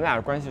就我们俩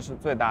的关系是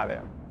最大的呀。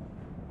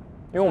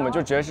因为我们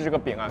就直接是这个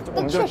饼啊，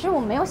但确实我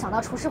没有想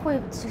到厨师会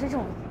其实这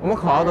种。我们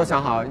口号都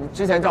想好，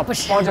之前叫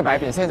包着白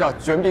饼，现在叫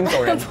卷饼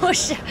走人。不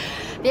是，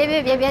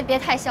别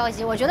太消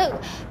极。我觉得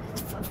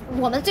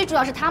我们最主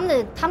要是他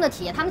们的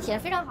体验，他们体验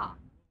非常好。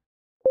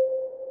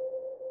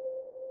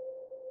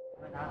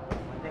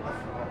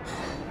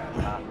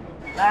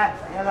来，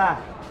叶子。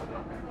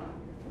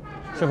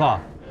师傅，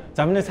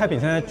咱们这菜品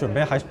现在准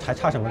备还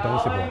差什么东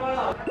西不？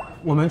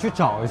我们去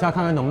找一下，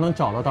看看能不能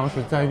找到当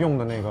时在用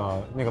的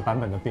那个版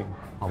本的饼，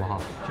好不好？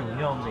主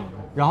要饼。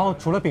然后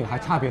除了饼还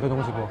差别的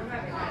东西不？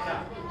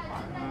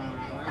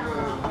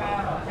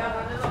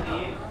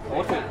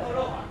火腿。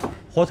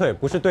火腿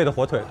不是对的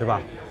火腿对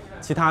吧？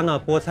其他呢？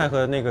菠菜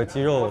和那个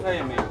鸡肉。菠菜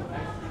也没有。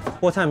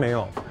菠菜没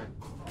有。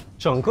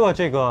整个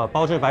这个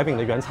包制白饼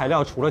的原材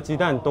料除了鸡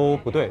蛋都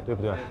不对，对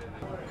不对？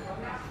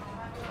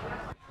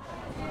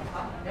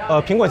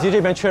苹果肌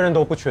这边确认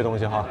都不缺东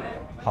西哈。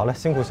好了，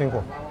辛苦，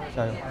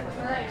加油。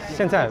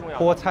现在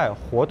菠菜、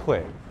火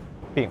腿、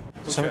饼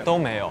什么都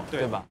没有，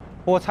对吧？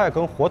菠菜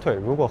跟火腿，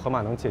如果盒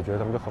马能解决，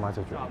咱们就盒马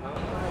解决。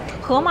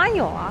盒马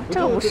有啊，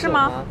这个不是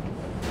吗？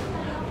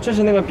这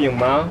是那个饼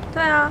吗？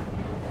对啊，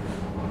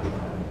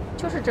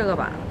就是这个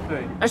吧？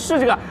对，哎，是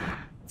这个。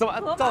怎么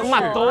盒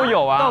马都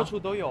有啊？到处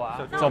都有啊。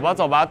走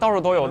吧，到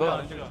处都有。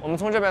我们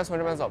从这边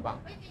走吧。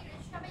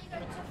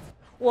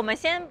我们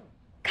先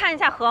看一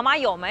下盒马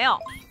有没有。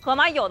盒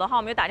马有的话，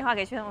我们就打电话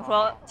给薛总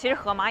说，其实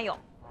盒马有。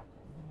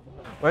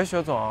喂，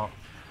薛总。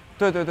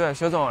对，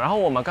薛总。然后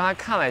我们刚才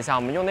看了一下，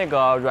我们用那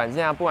个软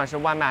件啊，不管是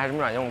外卖还是什么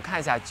软件，我们看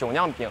一下酒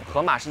酿饼，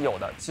盒马是有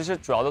的。其实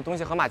主要的东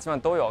西盒马基本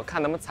都有，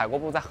看能不能采购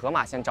部在盒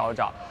马先找一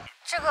找。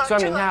这个虽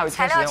然明天还有一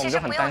天时间，我们就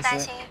很担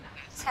心。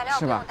材料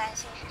不用担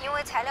心，因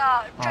为材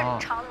料正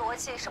常逻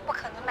辑是不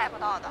可能买不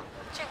到的。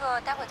这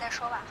个待会再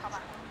说吧，好吧？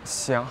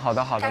行，好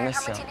的，但是那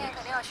行。他们今天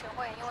肯定要学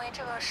会，因为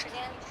这个时间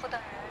不等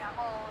人，然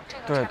后这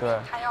个产品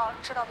他要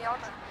知道标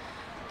准。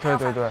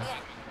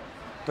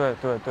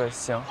对，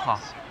行好，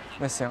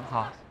那行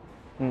好，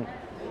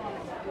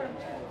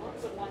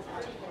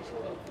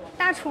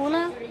大厨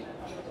呢？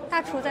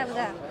大厨在不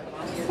在？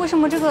为什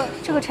么这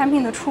个产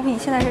品的出品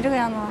现在是这个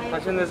样子吗？它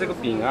现在这个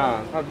饼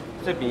啊，它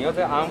这饼要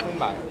在安徽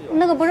买。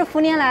那个不是福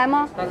年来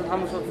吗？但是他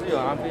们说只有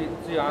安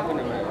徽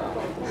能买的。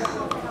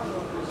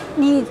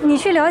你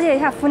去了解一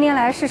下福年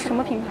来是什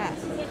么品牌，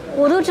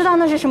我都知道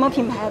那是什么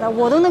品牌的，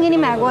我都能给你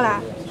买过来。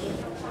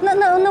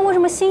那为什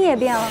么新也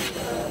变了？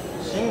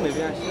新没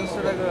变，新是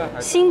那个。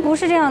新不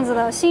是这样子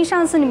的，新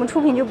上次你们出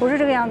品就不是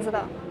这个样子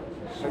的，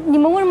你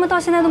们为什么到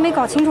现在都没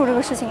搞清楚这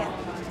个事情呀？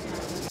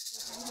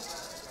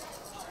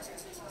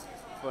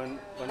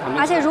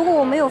而且如果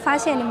我没有发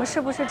现，你们是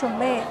不是准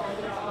备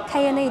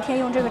开业那一天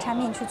用这个产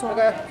品去做？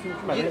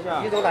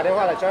李总打电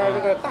话了，叫这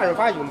个大润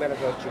发有卖那个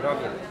酒酿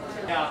饼。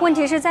问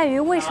题是在于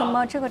为什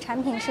么这个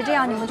产品是这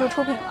样，你们就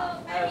出品了？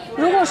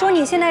如果说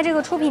你现在这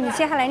个出品，你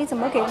接下来你怎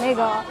么给那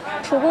个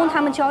厨工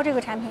他们教这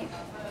个产品？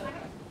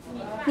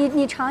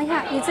你尝一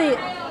下，你自己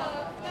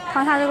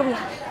尝一下这个饼。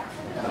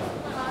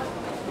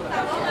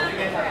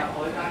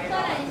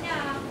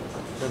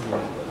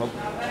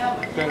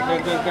这饼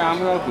跟俺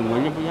们那个饼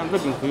完全不一样，这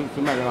饼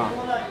谁买的啦？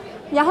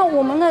然后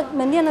我们的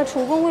门店的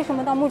厨工为什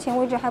么到目前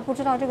为止还不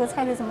知道这个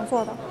菜是怎么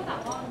做的？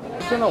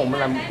现在我们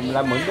来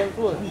门店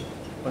做，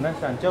本来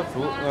想叫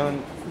厨，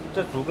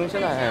这厨工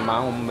现在很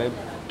忙，我们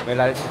没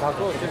来得及他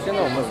做，就现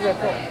在我们是在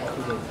做。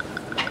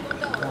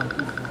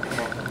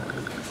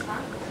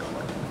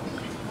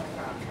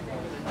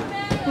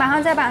马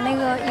上再把那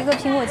个一个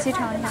苹果鸡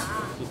尝一下。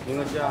苹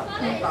果鸡啊？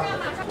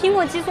苹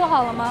果鸡做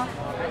好了吗？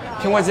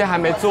苹果鸡还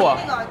没做。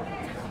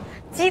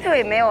鸡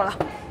腿没有了。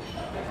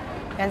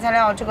原材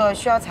料这个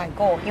需要采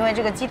购，因为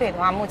这个鸡腿的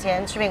话，目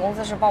前食品公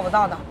司是报不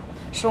到的，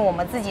是我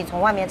们自己从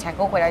外面采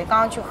购回来。刚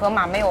刚去盒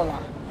马没有了，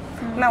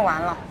卖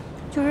完了。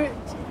就是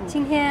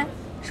今天，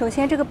首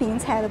先这个饼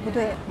采的不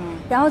对，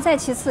然后再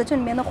其次这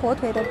里面的火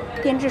腿的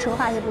编制手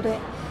法也不对，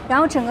然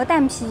后整个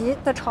蛋皮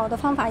的炒的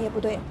方法也不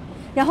对，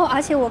然后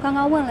而且我刚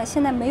刚问了，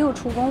现在没有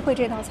厨工会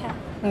这道菜。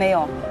没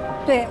有。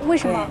对，为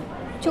什么？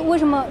就为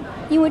什么？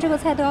因为这个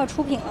菜都要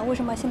出品了，为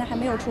什么现在还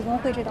没有厨工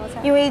会这道菜？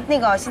因为那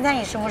个新餐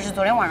饮师傅是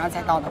昨天晚上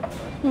才到的。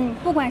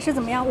不管是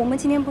怎么样，我们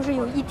今天不是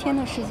有1天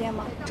的时间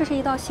吗？这是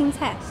一道新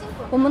菜，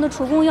我们的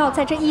厨工要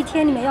在这1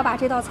天里面要把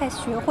这道菜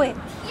学会，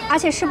而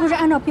且是不是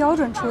按照标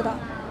准出的？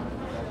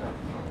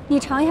你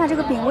尝一下这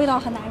个饼，味道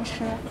很难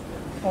吃。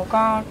我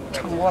刚刚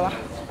尝过了。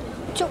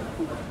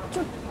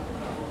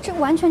这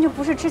完全就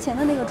不是之前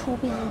的那个出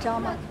品，你知道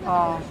吗？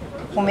哦，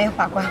我没有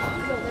把关。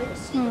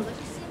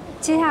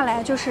接下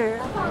来就是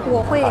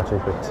我会把这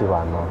个记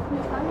完吗？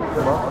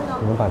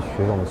你们把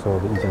学总所有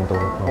的意见都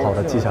很好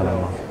的记下来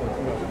吗？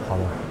好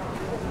的。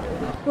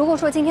如果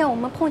说今天我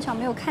们碰巧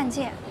没有看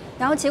见，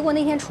然后结果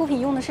那天出品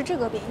用的是这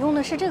个饼，用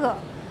的是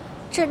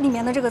这里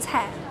面的这个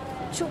菜，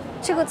就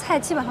这个菜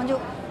基本上就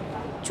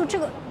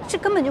这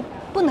根本就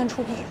不能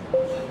出品。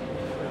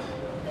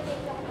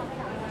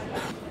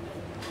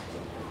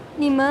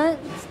你们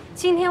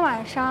今天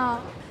晚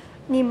上，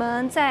你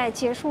们在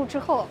结束之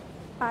后，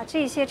把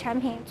这些产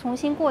品重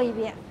新过一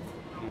遍。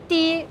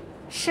第一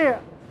是，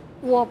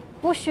我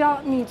不需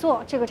要你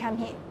做这个产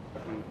品，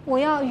我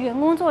要员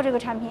工做这个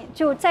产品，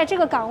就在这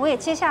个岗位，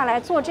接下来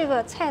做这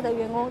个菜的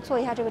员工做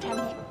一下这个产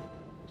品，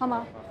好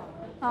吗？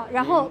啊，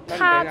然后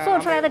他做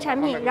出来的产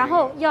品，然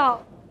后要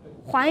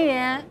还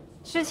原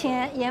之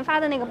前研发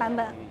的那个版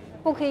本，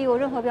不可以有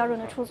任何标准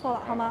的出错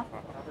了，好吗？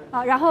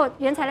啊，然后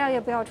原材料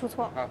也不要出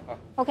错。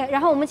OK， 然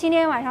后我们今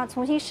天晚上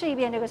重新试一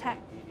遍这个菜，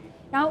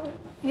然后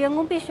员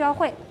工必须要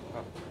会。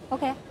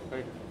OK。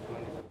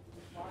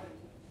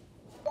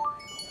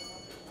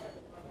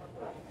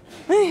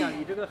哎呀，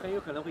你这个很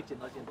有可能会捡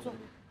到捡不中。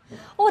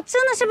我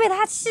真的是被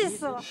他气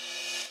死了。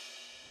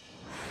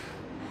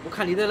我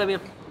看你在那边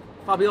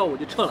发飙，我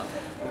就撤了。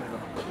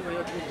因为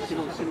要记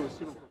录。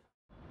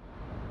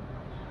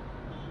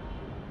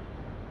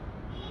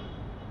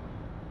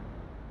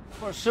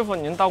不是师傅，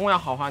您刀工要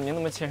好话，您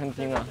怎么切成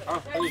丁啊？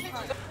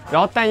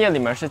然后蛋液里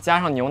面是加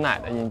上牛奶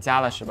的，已经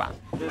加了是吧？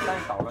对，蛋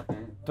倒了。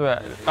对，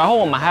然后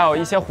我们还有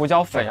一些胡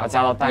椒粉要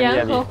加到蛋液里。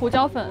盐和胡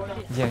椒粉。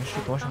盐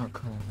是多少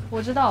克？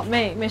我知道，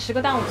每10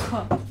个蛋5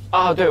克。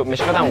啊，对，每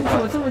10个蛋5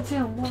克。我这么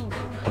健忘了。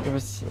对不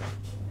起。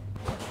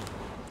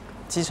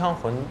鸡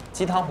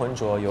汤浑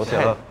浊，油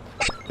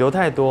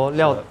太多，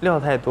料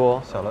太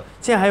多。小了，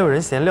竟然还有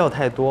人嫌料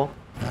太多。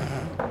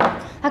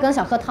他可能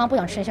想喝汤，不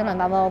想吃一些乱七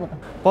八糟的。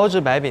包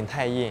子白饼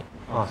太硬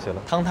啊，写了。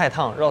汤太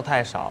烫，肉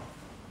太少。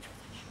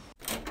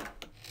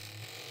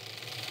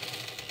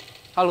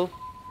Hello。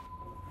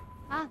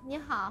啊，你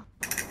好。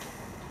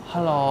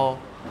Hello。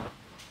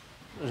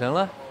人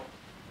了？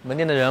门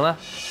店的人了？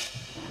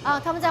啊，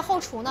他们在后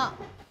厨呢。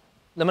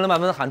能不能把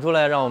他们喊出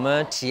来，让我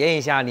们体验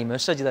一下你们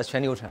设计的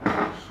全流程？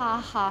好。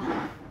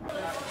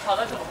好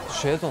的，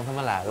学总他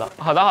们来了。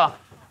好的，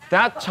等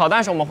下炒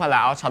蛋时候我们会来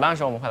啊，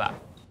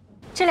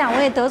这2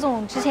位德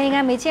总之前应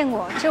该没见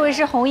过，这位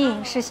是红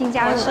颖，是新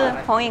加入的。是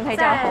红颖，可以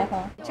叫红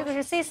红。这个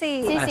是 CC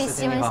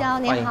西文潇，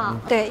你好。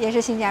对，也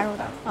是新加入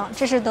的。啊，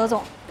这是德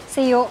总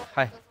CEO。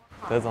嗨，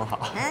德总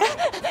好。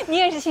你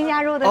也是新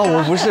加入的。哦，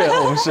我不是，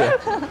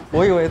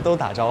我以为都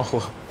打招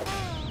呼。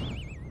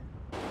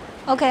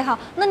OK， 好，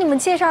那你们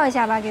介绍一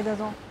下吧，给德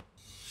总。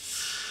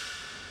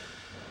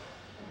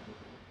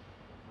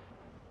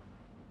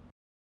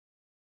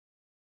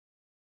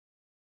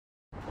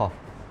好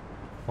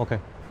 ，OK。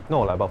那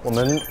我来吧，我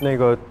们那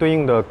个对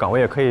应的岗位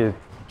也可以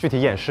具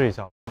体演示一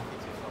下。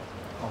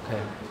OK，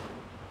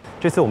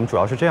 这次我们主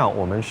要是这样，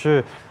我们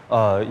是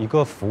一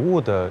个服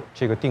务的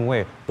这个定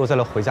位落在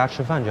了回家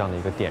吃饭这样的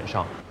一个点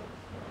上。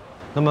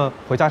那么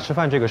回家吃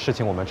饭这个事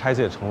情，我们拆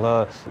解成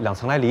了2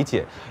层来理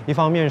解。一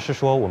方面是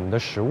说我们的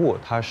食物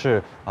它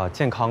是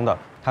健康的，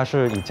它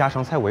是以家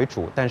常菜为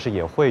主，但是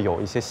也会有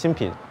一些新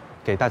品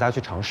给大家去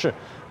尝试。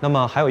那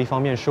么还有一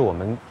方面是我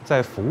们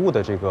在服务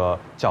的这个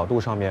角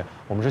度上面，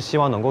我们是希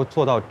望能够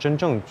做到真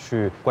正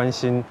去关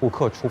心顾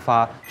客出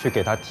发，去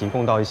给他提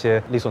供到一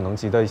些力所能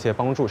及的一些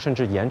帮助，甚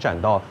至延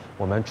展到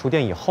我们出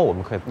店以后，我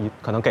们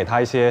可能给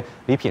他一些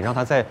礼品，让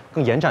他在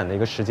更延展的一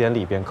个时间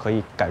里边可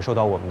以感受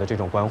到我们的这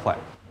种关怀。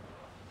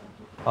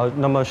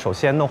那么首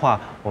先的话，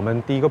我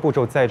们第一个步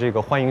骤在这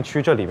个欢迎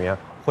区这里面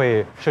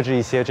会设置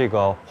一些这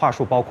个话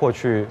术，包括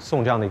去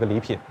送这样的一个礼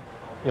品，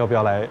要不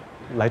要来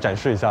展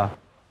示一下？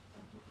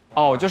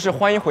哦，就是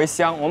欢迎回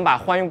乡，我们把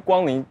欢迎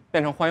光临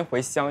变成欢迎回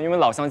乡，因为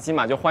老乡鸡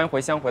嘛，就欢迎回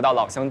乡，回到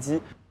老乡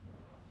鸡。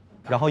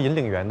然后引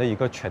领员的一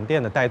个全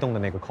店的带动的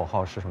那个口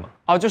号是什么？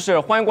哦，就是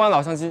欢迎光临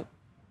老乡鸡。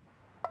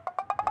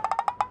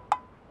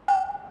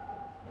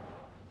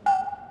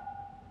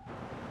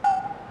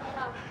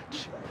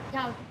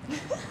要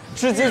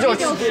吃鸡就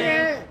吃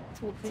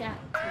土鸡。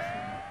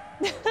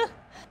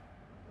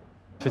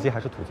吃鸡还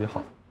是土鸡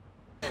好？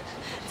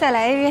再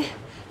来一遍，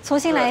重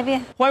新来一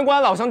遍。欢迎光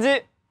临老乡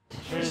鸡。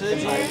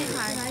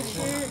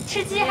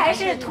吃鸡还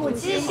是土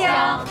鸡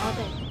香？哦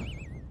对。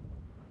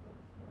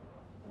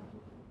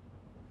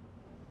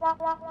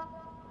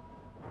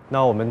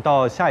那我们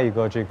到下一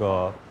个这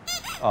个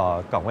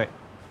岗位。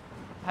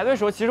排队的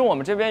时候，其实我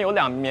们这边有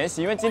2免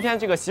洗，因为今天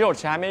这个洗手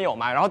池还没有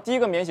嘛。然后第一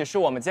个免洗是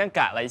我们今天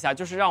改了一下，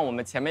就是让我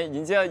们前面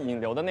迎接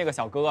引流的那个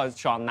小哥哥手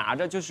上拿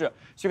着，就是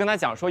去跟他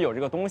讲说有这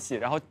个东西，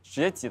然后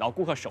直接挤到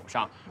顾客手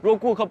上。如果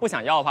顾客不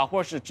想要的话，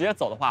或者是直接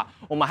走的话，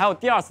我们还有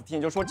第2次提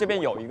醒，就说这边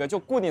有一个就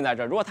固定在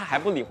这儿，如果他还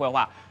不理会的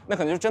话，那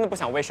可能就真的不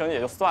想卫生也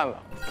就算了。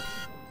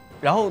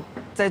然后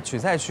在取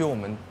菜区，我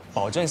们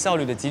保证效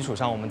率的基础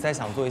上，我们再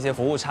想做一些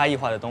服务差异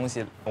化的东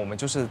西，我们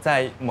就是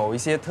在某一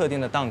些特定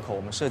的档口，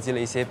我们设计了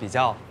一些比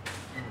较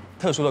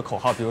特殊的口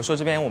号，比如说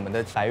这边我们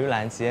的白玉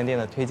兰旗舰店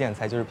的推荐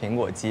菜就是苹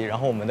果鸡，然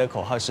后我们的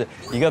口号是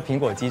一个苹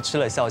果鸡吃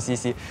了笑嘻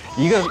嘻，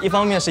一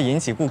方面是引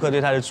起顾客对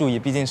它的注意，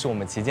毕竟是我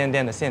们旗舰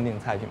店的限定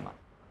菜品嘛。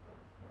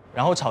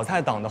然后炒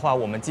菜档的话，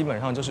我们基本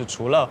上就是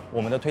除了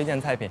我们的推荐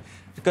菜品，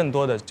更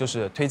多的就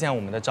是推荐我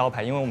们的招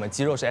牌，因为我们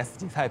鸡肉是 S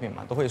级菜品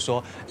嘛，都会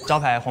说招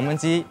牌黄焖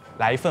鸡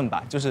来1份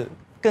吧，就是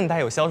更带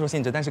有销售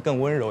性质，但是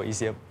更温柔一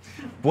些，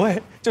不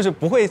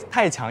会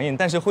太强硬，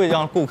但是会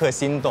让顾客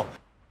心动。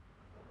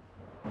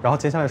然后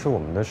接下来是我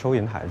们的收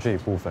银台这一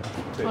部分。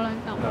好了，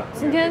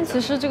今天其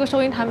实这个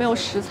收银台没有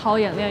实操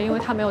演练，因为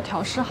它没有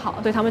调试好，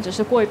对他们只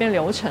是过一遍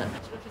流程。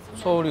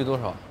错误率多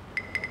少？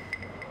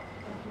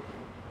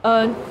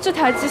这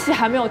台机器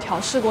还没有调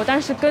试过，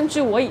但是根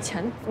据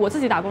我自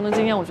己打工的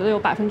经验，我觉得有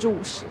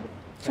50%。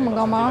这么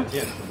高吗？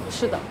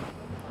是的。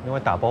另外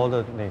打包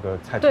的那个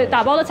菜品，对，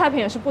打包的菜品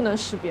也是不能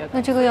识别的。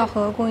那这个要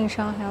和供应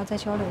商还要再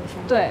交流一下。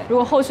对，如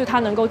果后续他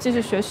能够继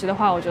续学习的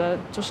话，我觉得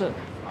就是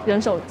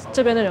人手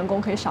这边的人工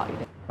可以少一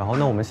点。然后，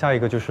那我们下一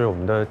个就是我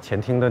们的前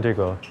厅的这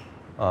个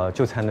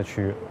就餐的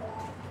区域。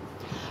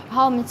然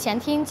后我们前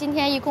厅今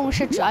天一共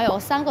是主要有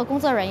3个工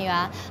作人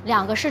员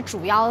，2个是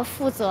主要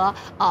负责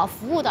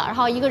服务的，然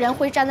后1个人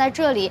会站在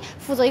这里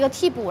负责一个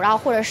替补，然后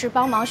或者是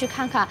帮忙去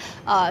看看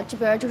这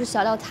边就是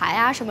小料台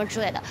啊什么之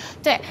类的。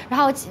对，然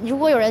后如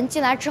果有人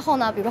进来之后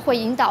呢，比如说会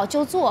引导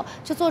就坐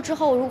之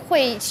后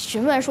会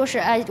询问说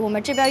是我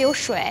们这边有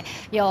水，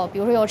有比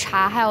如说有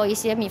茶，还有一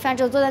些米饭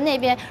就坐在那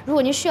边，如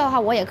果您需要的话，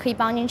我也可以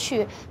帮您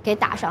去给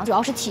打上，主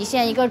要是体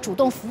现一个主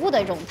动服务的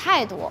一种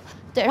态度。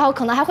对，然后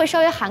可能还会稍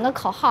微喊个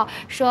口号，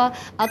说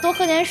多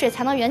喝点水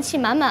才能元气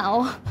满满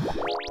哦。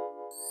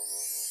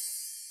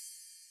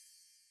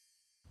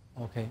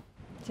OK，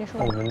 结束。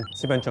我们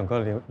基本整个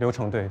流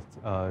程对，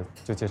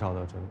就介绍到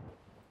这里。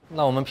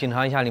那我们品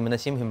尝一下你们的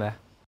新品呗。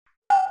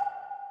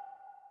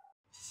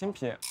新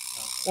品，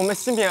我们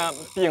新品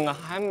饼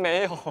还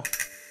没有。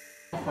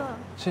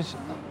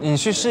你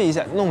去试一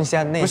下，弄一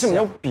下内馅。不是没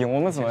有饼，我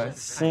们怎么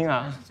新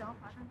啊？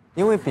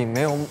因为饼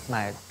没有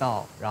买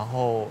到，然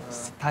后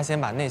他先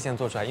把内馅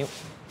做出来，因为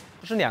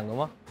不是2个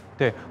吗？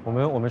对，我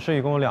们是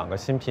一共有2个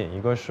新品，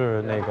一个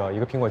是那个一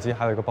个苹果肌，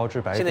还有一个包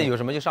治白。现在有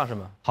什么就上什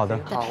么。好的。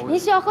好，您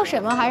需要喝水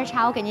吗？还是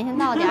茶？我给您先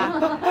倒点。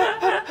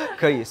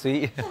可以随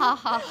意。好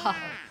好好。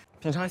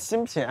品尝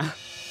新品，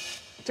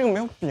这个没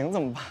有饼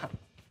怎么办？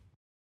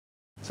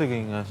这个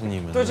应该是你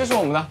们的。对，这是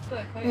我们的。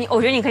对，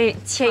我觉得你可以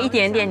切一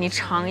点点，你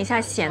尝一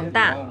下咸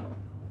淡。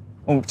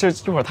这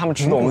一会儿他们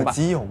知道我们苹果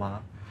肌有吗？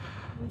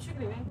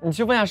你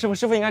去问下师傅，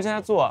师傅应该正在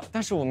做，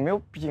但是我们没有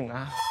饼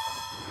啊。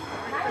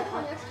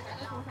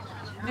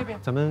那边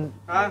咱们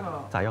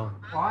咋样？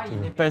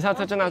等一下，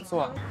他正在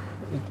做。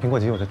苹果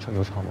肌有炒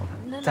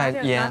吗？在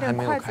腌，还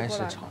没有开始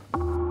炒。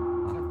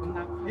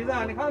李子，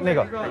你看那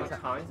个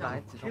尝一下。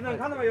李子，你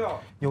看到没有？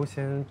优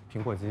先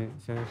苹果肌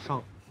先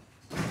上，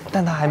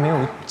但它还没有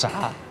炸。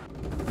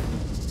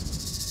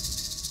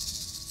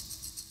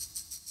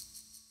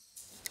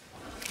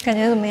感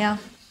觉怎么样？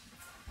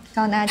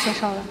刚刚大家介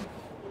绍了。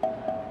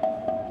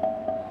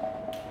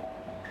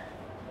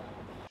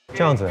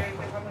这样子，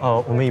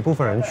我们一部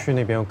分人去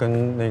那边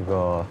跟那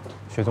个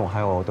薛总还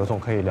有德总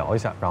可以聊一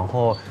下，然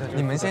后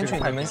你们先去，我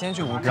看一下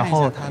然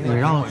后你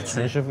让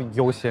陈师傅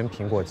优先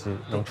苹果肌，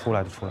能出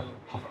来就出来。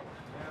好。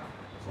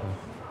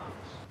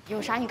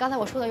有啥？你刚才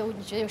我说的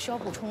你觉得有需要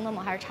补充的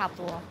吗？还是差不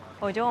多？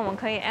我觉得我们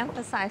可以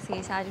emphasize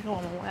一下，就是我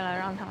们为了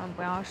让他们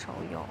不要手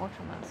油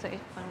什么，所以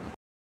分了。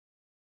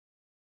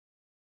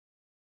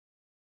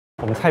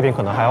我们菜品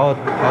可能还要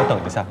等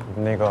一下，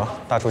那个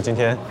大厨今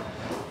天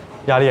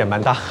压力也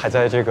蛮大，还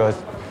在这个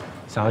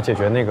想要解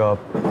决那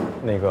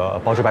个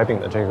包治白饼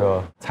的这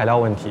个材料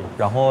问题。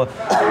然后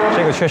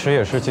这个确实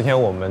也是今天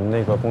我们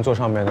那个工作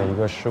上面的一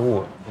个失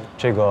误，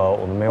这个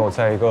我们没有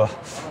在一个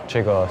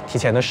这个提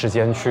前的时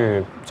间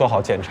去做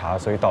好检查，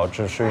所以导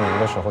致试运营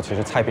的时候，其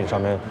实菜品上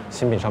面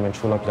新品上面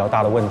出了比较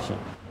大的问题。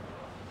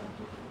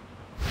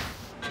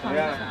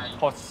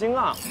好腥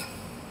啊！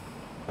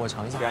我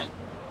尝一下。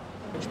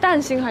是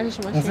蛋腥还是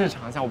什么腥？你自己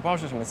尝一下，我不知道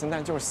是什么腥，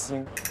但就是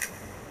腥。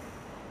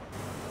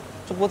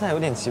这菠菜有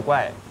点奇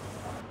怪，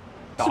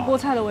是菠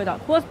菜的味道，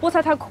菠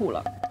菜太苦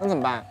了。那怎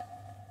么办？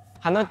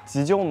还能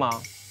急救吗？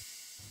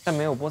但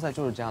没有菠菜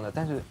就是这样的，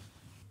但是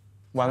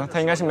完了，它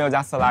应该是没有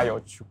加色拉油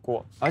去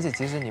过。而且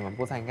其实你们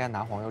菠菜应该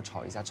拿黄油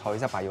炒一下，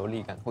把油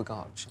沥干会更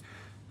好吃。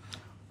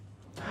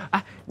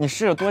哎，你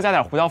试着多加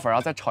点胡椒粉，然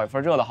后再炒一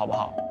份热的好不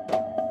好？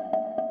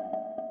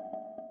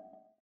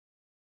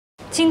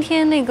今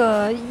天那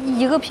个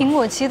一个苹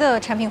果肌的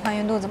产品还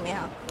原度怎么样？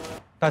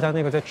大家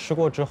那个在吃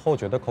过之后，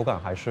觉得口感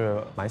还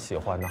是蛮喜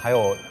欢的。还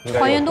有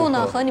还原度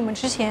呢，和你们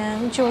之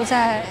前就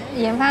在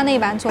研发那一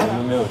版做的。我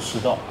们没有吃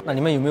到。那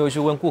你们有没有去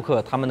问顾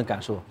客他们的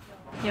感受？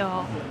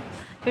有，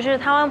就是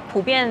他们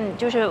普遍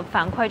就是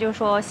反馈，就是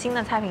说新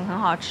的菜品很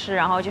好吃，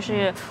然后就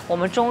是我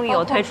们终于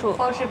有推出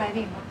包治白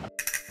饼吗？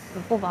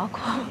不包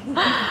括，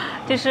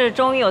就是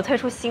终于有推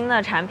出新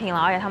的产品了，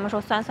而且他们说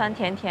酸酸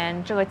甜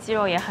甜，这个鸡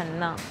肉也很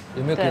嫩。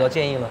有没有给到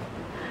建议呢？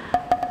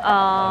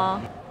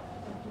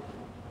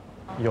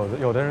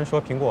有的人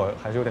说苹果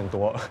还是有点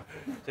多，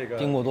这个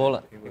苹果多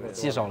了，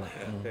鸡少了。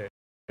对。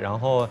然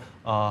后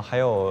还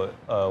有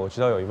我知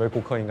道有一位顾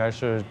客应该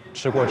是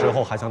吃过之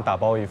后还想打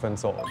包一份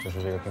走，就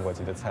是这个苹果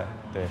肌的菜。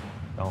对。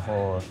然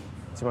后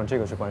基本上这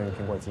个是关于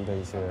苹果肌的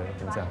一些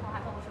评价。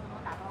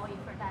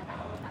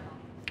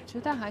其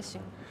实蛋还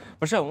行。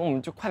不是，我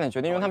们就快点决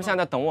定，因为他们现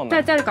在在等我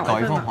们。再搞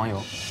一份黄油。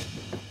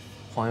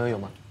黄油有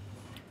吗？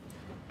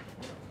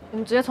我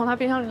们直接从他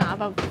冰箱里拿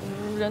吧，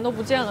人都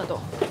不见了都。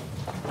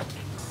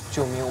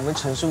救命！我们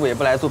陈师傅也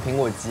不来做苹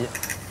果肌。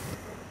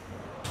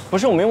不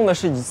是，我们用的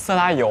是色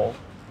拉油。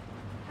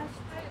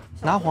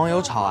拿黄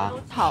油炒啊？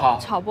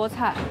炒菠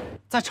菜。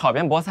再炒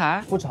遍菠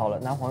菜？不炒了，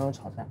拿黄油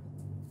炒菜。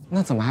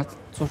那怎么还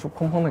做出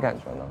砰砰的感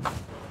觉呢？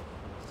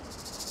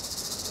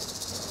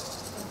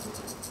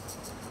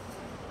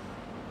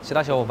其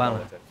他小伙伴了，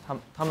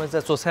他们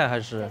在做菜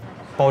还是？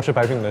包制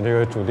白饼的这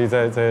个主力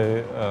在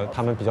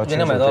他们比较。原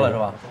料买到了是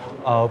吧？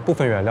部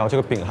分原料，这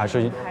个饼还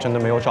是真的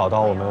没有找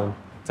到我们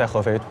在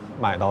合肥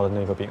买到的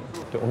那个饼。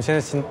对，我们现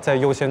在在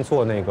优先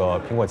做那个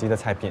苹果肌的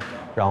菜品，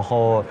然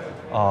后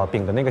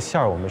饼的那个馅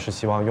儿，我们是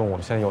希望用我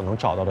们现在能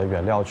找到的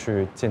原料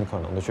去尽可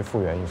能的去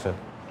复原一份。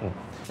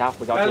加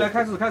胡椒。来，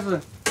开始。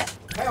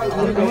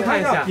我们看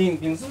一下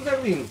饼是不是这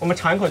个饼？我们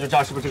尝一口就知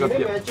道是不是这个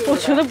饼。我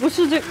觉得不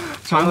是这。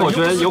尝一口，我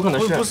觉得有可能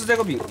是。不是这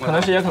个饼，可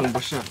能是也可能不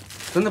是。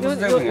真的不是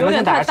这个饼。有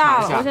点太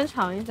大了，我先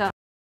尝一下。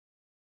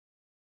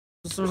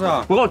是不是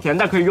啊？不够甜，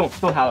但可以用，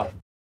够它了。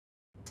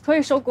可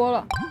以收锅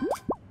了。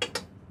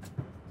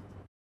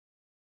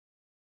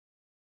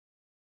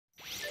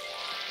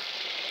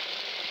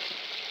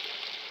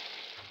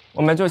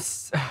我们就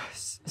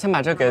先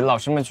把这给老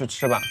师们去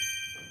吃吧，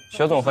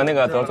学总和那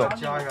个德总。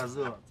加一下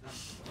热。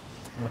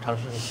我们尝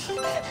试一下。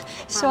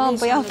希望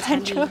不要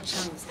翻车。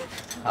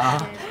啊！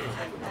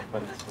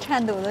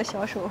颤抖的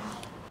小手。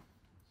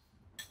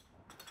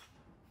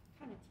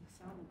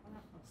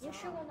您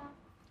吃过吗？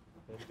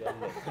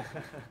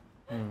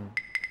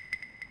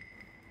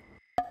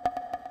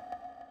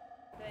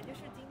对，就是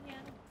今天。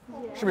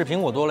是不是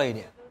苹果多了一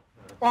点？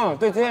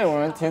对，今天有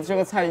人提这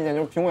个菜意见，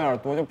就是苹果有点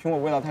多，就苹果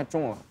味道太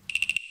重了。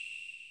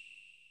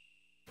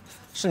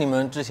是你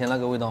们之前那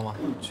个味道吗？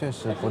确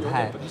实不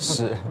太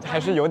是，还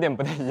是有点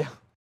不太一样。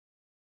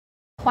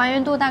还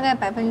原度大概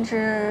50%、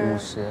60%，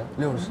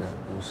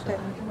对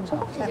，50%。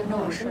更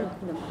好吃。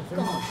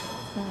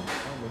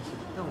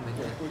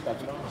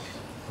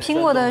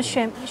苹果的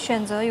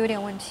选择有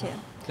点问题，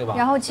对吧？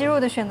然后鸡肉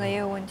的选择也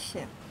有问题，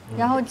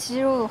然后鸡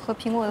肉和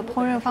苹果的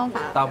烹饪方法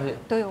搭配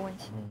都有问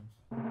题。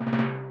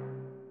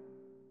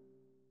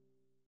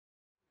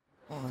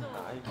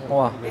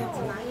哇！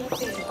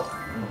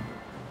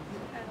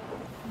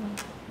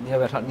你要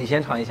不要尝？你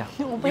先尝一下。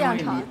我不想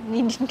尝，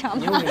你尝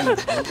吧。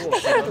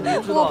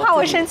我怕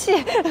我生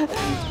气。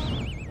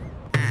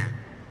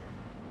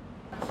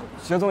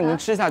学总，您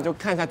吃一下就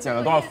看一下减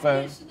了多少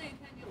分。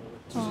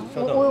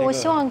我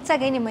希望再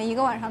给你们1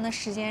个晚上的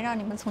时间，让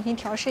你们重新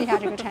调试一下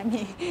这个产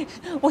品。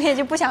我也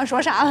就不想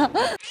说啥了。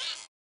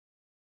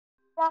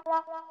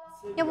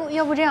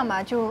要不这样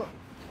吧，就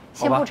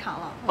先不尝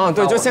了。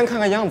对，就先看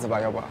看样子吧，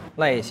要不。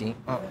那也行。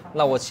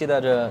那我期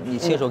待着你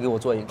亲手给我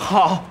做一个。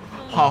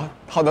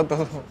好的，德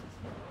总。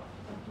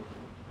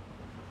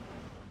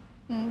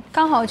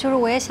刚好就是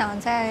我也想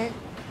在，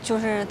就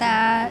是大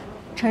家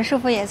陈师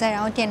傅也在，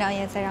然后店长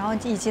也在，然后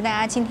以及大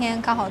家今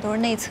天刚好都是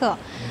内测。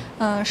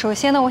首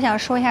先呢，我想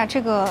说一下，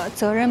这个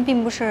责任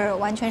并不是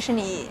完全是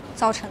你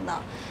造成的。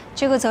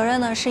这个责任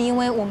呢，是因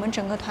为我们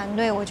整个团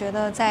队，我觉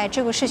得在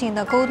这个事情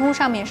的沟通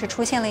上面是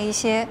出现了一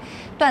些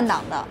断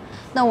档的。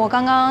那我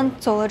刚刚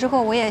走了之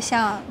后，我也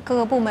向各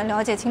个部门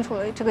了解清楚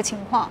了这个情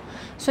况，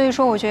所以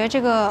说我觉得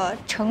这个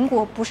成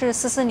果不是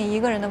思思你一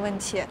个人的问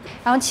题。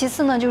然后其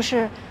次呢，就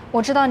是我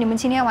知道你们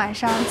今天晚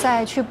上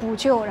再去补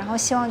救，然后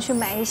希望去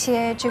买一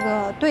些这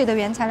个对的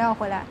原材料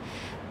回来。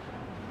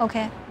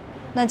OK，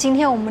 那今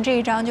天我们这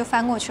一章就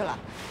翻过去了，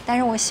但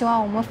是我希望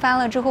我们翻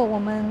了之后，我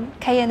们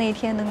开业那一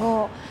天能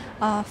够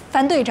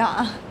翻对账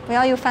啊，不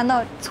要又翻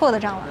到错的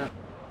账了。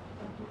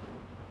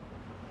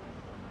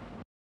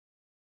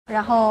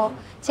然后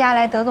接下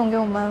来德总给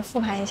我们复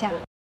盘一下。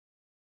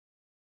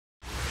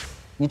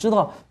你知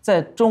道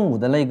在中午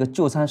的那个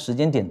就餐时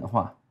间点的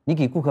话，你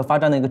给顾客发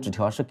这样的一个纸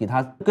条，是给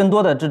他更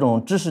多的这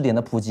种知识点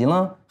的普及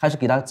呢，还是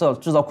给他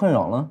制造困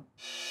扰呢？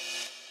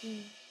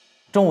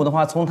中午的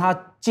话，从他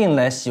进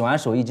来洗完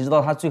手，一直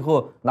到他最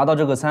后拿到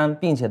这个餐，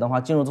并且的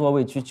话进入座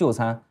位去就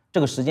餐，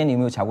这个时间你有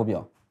没有卡过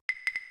表？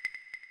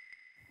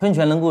喷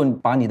泉能够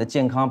把你的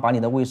健康、把你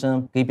的卫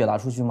生给表达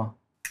出去吗？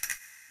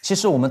其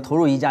实我们投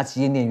入一家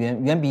旗舰店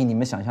远比你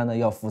们想象的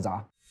要复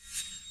杂，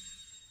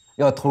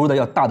要投入的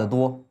要大得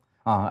多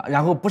啊！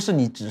然后不是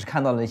你只是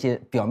看到了一些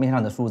表面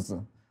上的数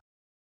字。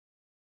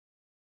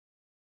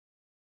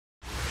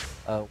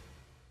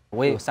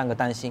我也有3个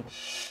担心，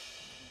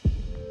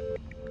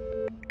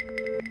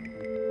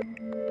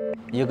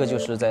一个就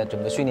是在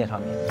整个训练上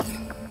面，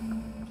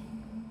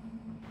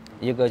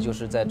一个就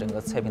是在整个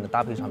菜品的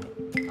搭配上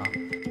面啊，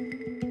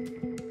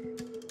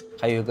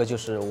还有一个就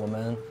是我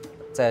们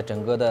在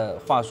整个的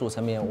话术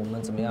层面，我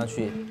们怎么样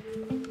去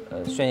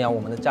宣扬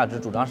我们的价值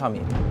主张上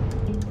面，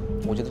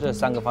我觉得这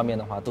3个方面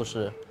的话，都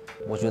是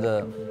我觉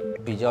得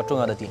比较重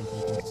要的点。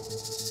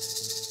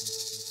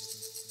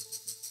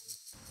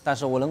但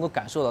是我能够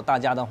感受到大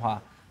家的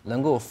话，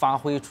能够发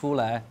挥出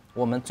来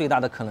我们最大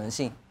的可能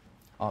性，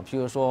啊，譬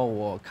如说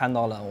我看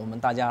到了我们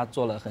大家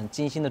做了很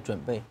精心的准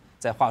备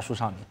在话术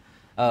上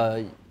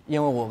面，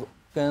因为我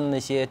跟那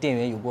些店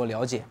员有过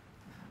了解，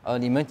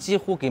你们几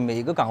乎给每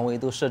一个岗位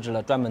都设置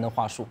了专门的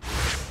话术。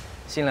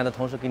新来的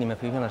同事给你们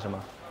培训了什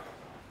么？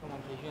我们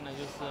培训呢，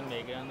就是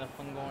每个人的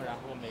分工，然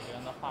后每个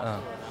人的话术，然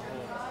后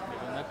每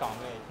个人的岗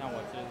位。像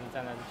我就是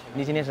站在这前面。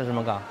你今天是什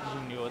么岗？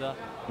引流的。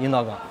引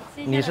导岗。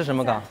你是什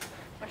么岗？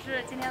我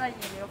是今天的引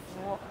流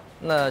服务。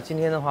那今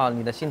天的话，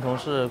你的新同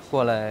事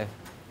过来，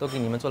都给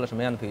你们做了什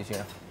么样的培训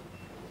啊？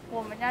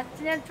我们家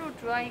今天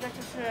主要一个就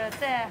是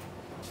在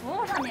服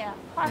务上面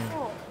话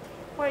术，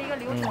或者一个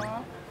流程，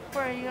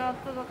或者一个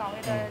各个岗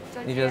位的交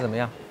接。你觉得怎么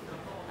样？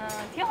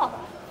挺好的。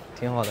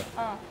挺好的。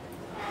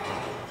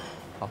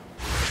好。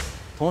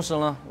同时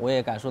呢，我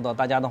也感受到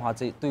大家的话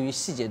对于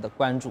细节的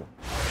关注。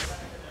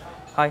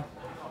嗨，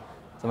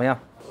怎么样？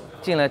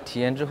进来体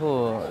验之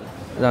后，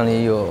让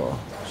你有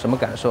什么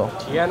感受？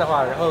体验的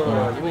话，然后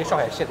因为上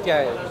海现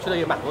店去的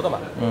也蛮多的嘛，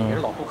也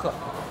是老顾客，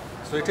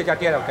所以这家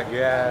店感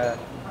觉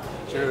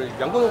就是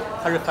员工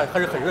还是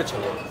很热情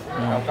的。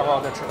然后刚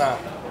刚在吃饭，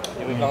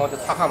因为刚刚在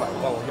擦汗嘛，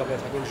问我要不要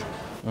餐巾纸。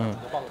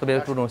特别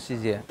注重细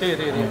节。对，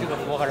这个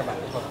服务还是蛮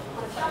不错的。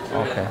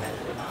OK。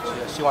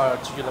希望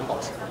继续能保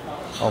持。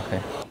OK。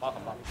很棒。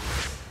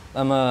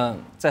那么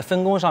在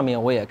分工上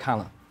面我也看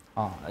了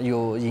啊，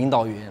有引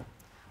导员，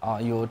啊，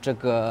有这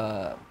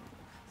个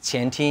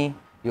前厅，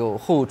有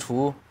后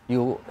厨，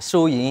有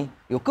收银，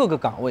有各个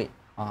岗位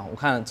啊。我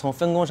看从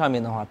分工上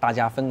面的话，大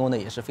家分工的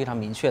也是非常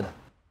明确的，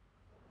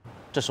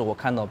这是我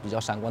看到比较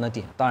闪光的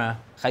点。当然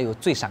还有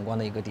最闪光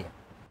的一个点，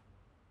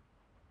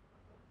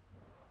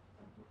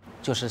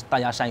就是大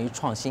家善于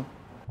创新。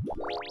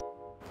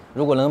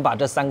如果能把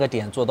这3个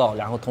点做到，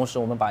然后同时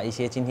我们把一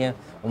些今天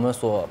我们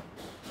所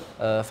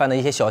犯的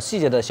一些小细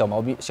节的小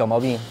毛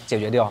病解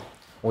决掉，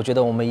我觉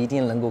得我们一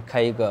定能够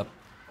开一个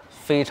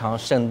非常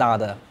盛大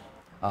的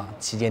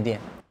旗舰店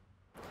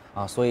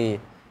啊，所以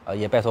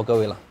也拜托各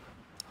位了，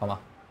好吗？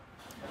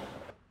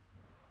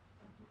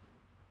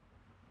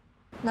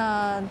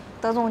那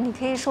德总，你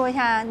可以说一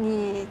下，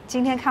你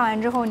今天看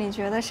完之后，你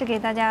觉得是给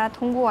大家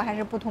通过还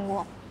是不通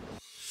过？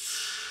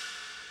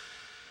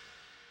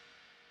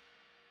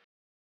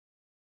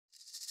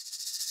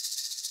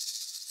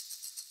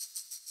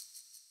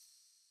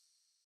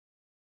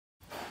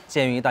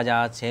鉴于大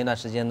家前一段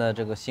时间的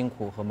这个辛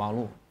苦和忙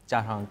碌，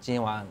加上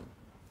今晚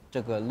这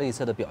个内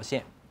测的表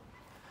现，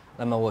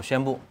那么我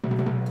宣布，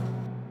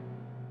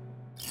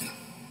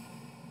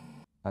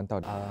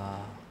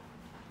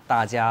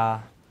大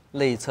家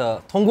内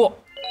测通过。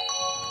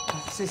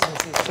谢谢。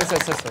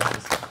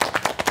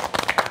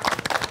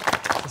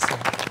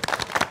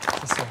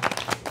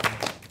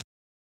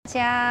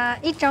加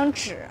1张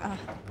纸啊，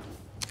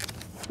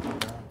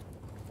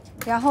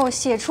然后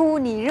写出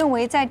你认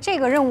为在这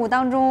个任务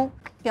当中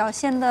表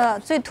现的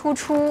最突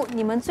出，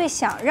你们最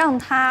想让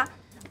他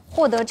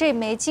获得这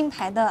枚金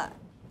牌的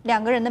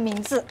2个人的名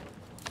字。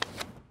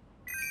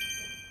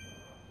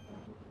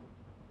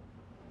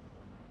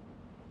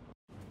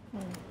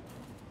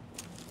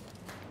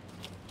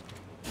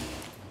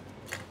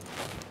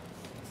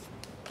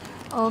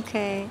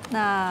OK，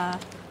 那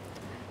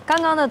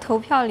刚刚的投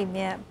票里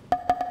面，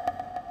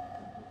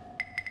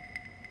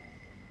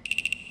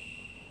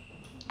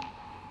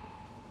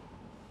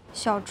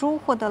小猪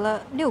获得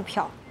了6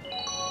票。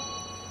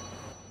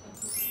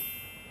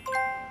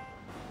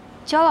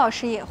焦老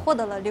师也获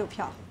得了6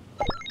票，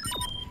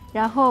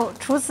然后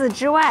除此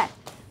之外，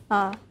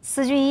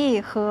司俊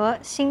毅和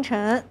星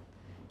辰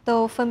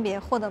都分别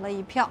获得了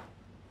1票，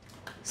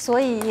所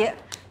以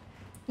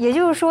也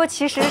就是说，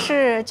其实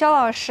是焦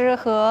老师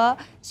和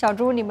小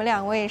猪你们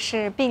2位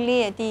是并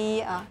列第一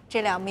啊，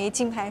这2枚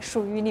金牌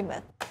属于你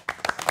们，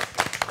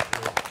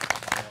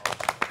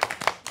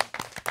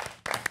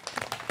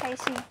开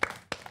心。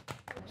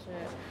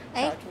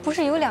哎，不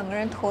是有2个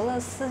人投了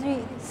司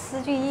俊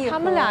毅？他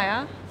们俩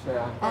呀？是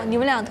啊。哦，你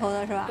们俩投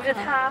的是吧？不是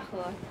他和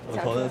我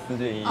投的司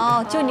俊毅。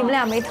哦，就你们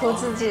俩没投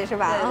自己是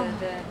吧？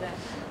对。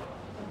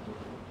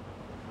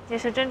其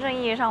实真正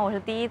意义上，我是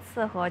第一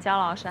次和焦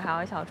老师还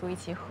有小猪一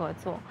起合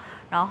作，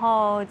然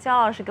后焦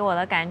老师给我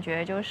的感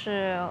觉就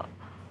是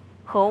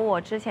和我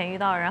之前遇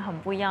到的人很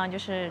不一样，就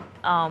是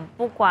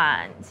不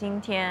管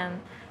今天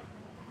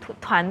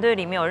团队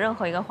里面有任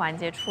何一个环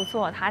节出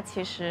错，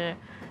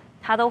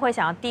他都会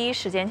想要第一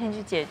时间先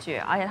去解决，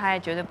而且他也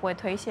绝对不会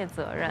推卸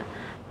责任。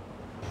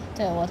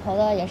对，我投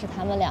的也是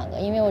他们2个，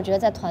因为我觉得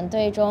在团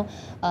队中，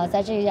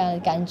在这样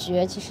感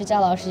觉，其实焦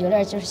老师有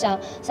点就是像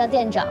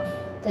店长。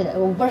对的，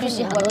我不是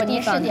去很多地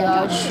方都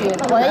要去，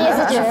我的意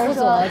思就是负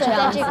责这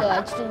样。在这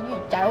个就是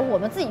假如我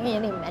们自己运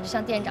营里面，就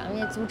像店长，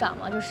因为组长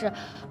嘛，就是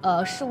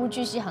事无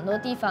巨细，很多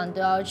地方都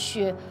要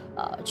去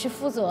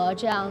负责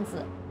这样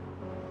子。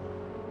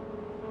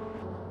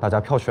大家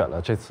票选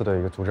了这次的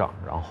一个组长，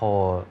然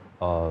后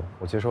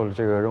我接受了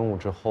这个任务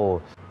之后，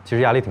其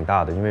实压力挺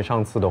大的，因为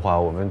上次的话，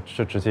我们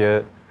是直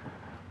接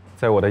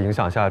在我的影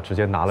响下直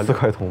接拿了4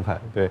块铜牌，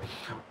对，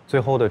最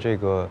后的这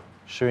个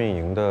试运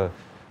营的。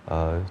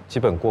基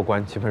本过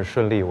关，基本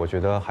顺利，我觉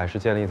得还是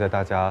建立在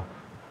大家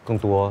更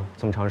多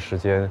这么长时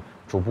间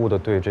逐步的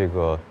对这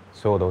个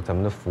所有的咱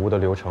们的服务的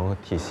流程和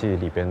体系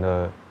里边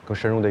的更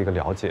深入的一个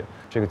了解。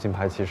这个金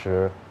牌其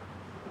实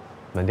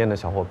门店的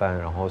小伙伴，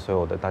然后所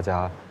有的大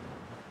家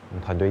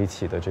团队一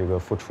起的这个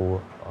付出，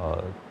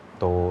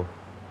都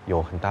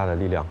有很大的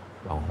力量。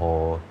然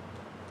后，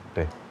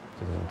对，就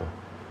这么多。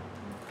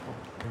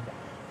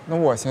那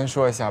我先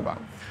说一下吧，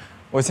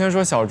我先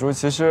说小猪，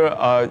其实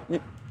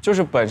就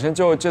是本身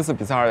就这次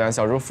比赛而言，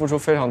小猪付出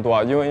非常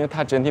多，因为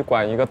他整体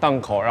管一个档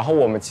口，然后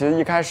我们其实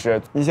一开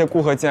始一些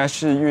顾客进来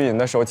试运营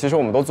的时候，其实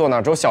我们都坐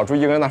那，只有小猪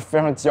一个人那非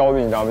常焦虑，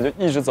你知道吗？就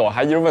一直走，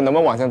还一直问能不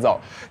能往前走，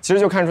其实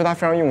就看出他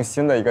非常用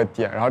心的一个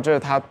点，然后这是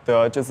他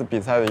得这次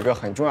比赛的一个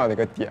很重要的一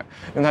个点，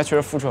因为他确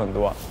实付出很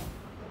多。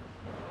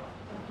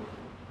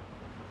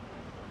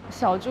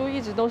小猪一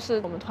直都是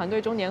我们团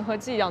队中粘合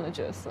剂一样的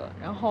角色，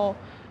然后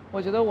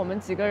我觉得我们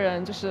几个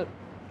人就是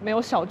没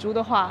有小猪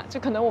的话，就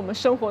可能我们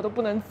生活都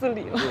不能自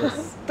理了。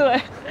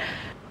对。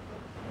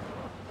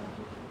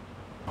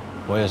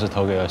我也是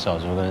投给了小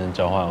猪跟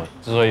交换。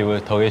之所以我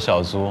投给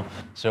小猪，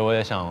其实我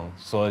也想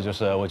说的就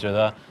是，我觉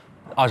得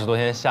20多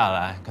天下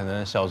来，可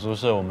能小猪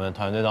是我们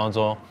团队当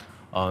中，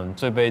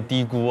最被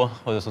低估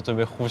或者说最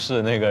被忽视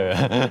的那个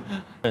人。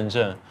认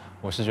证，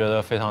我是觉得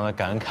非常的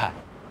感慨。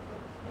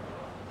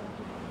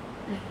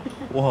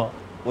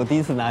我第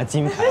一次拿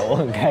金牌，我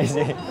很开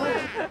心。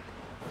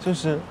就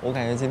是我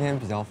感觉今天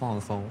比较放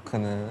松，可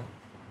能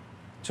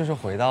就是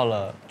回到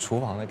了厨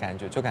房的感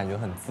觉，就感觉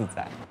很自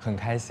在，很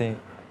开心。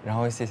然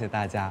后谢谢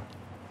大家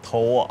投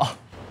我。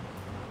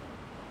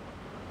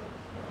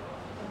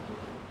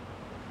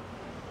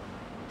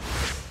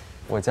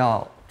我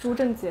叫朱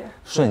正杰，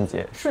顺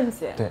杰，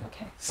对，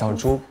 OK， 小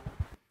猪。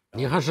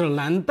你还是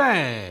蓝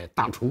带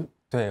大厨。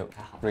对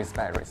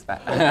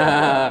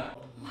 ，respect。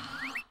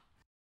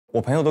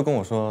我朋友都跟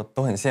我说，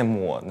都很羡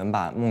慕我能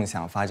把梦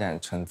想发展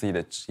成自己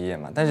的职业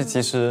嘛。但是其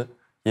实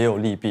也有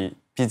利弊，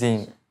毕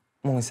竟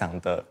梦想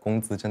的工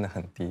资真的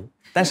很低。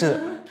但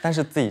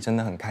是自己真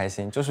的很开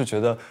心，就是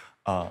觉得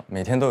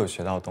每天都有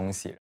学到东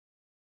西。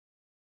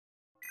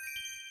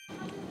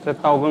这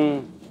刀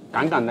工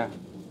杠杠的，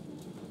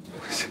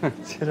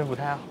切得不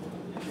太好。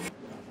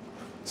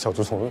小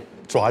猪从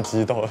抓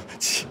鸡到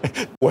切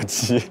剁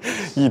鸡，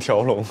一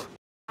条龙。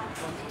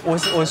我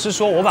是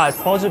说，我把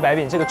包治百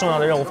饼这个重要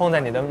的任务放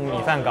在你的米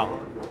饭岗，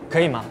可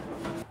以吗？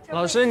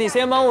老师，你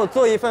先帮我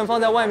做一份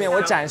放在外面，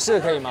我展示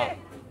可以吗？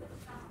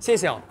谢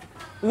谢哦。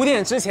5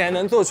点之前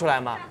能做出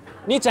来吗？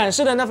你展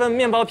示的那份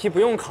面包皮不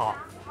用烤，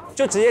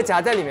就直接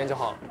夹在里面就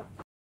好了。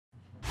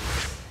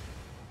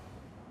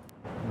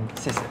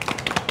谢谢。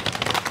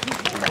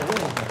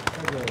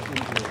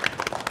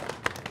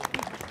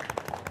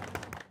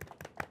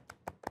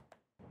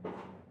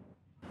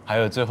还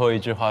有最后一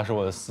句话是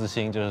我的私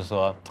心，就是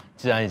说，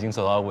既然已经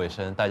走到尾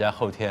声，大家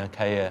后天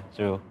开业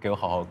就给我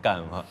好好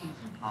干嘛。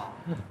好。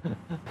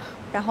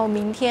然后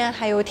明天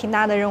还有挺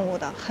大的任务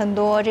的，很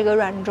多这个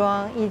软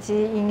装以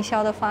及营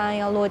销的方案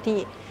要落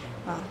地，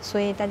所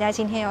以大家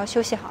今天要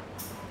休息好。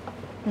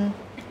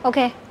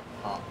OK，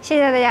 好，谢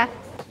谢大家。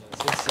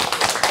谢谢。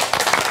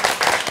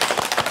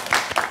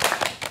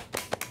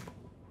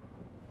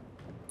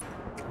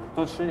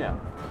多吃点。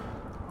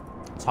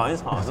尝一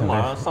尝，这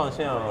马上上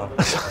线了，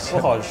不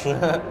好吃，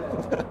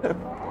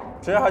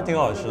其实还挺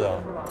好吃的。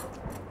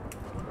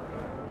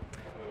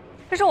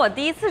这是我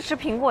第一次吃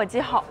苹果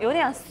鸡，有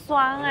点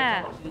酸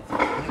哎。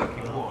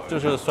就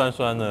是酸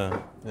酸的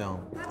这样，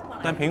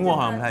但苹果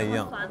好像不太一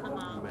样。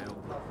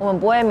我们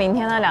不会明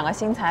天的2个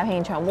新产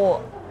品全部，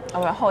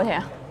不是后天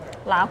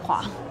拉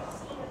垮。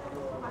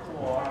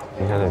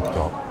明天得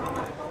挑。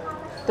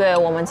对，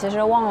我们其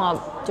实忘了，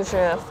就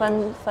是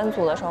分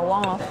组的时候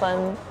忘了分。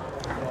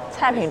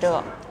菜品这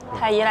个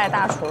太依赖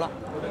大厨了。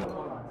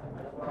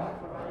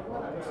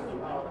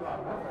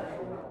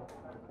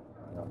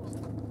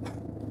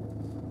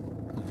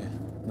OK，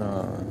 那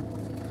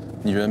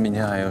你觉得明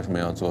天还有什么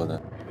要做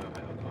的？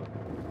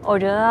我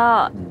觉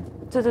得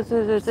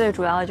最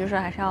主要的就是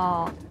还是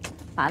要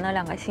把那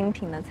2个新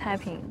品的菜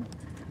品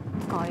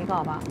搞一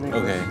搞吧。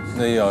OK，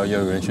 那要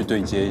有人去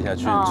对接一下，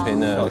去催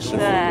那个师傅。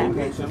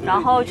对，然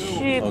后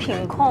去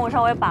品控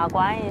稍微把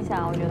关一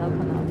下，我觉得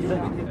可能需要。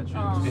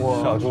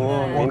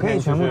我可以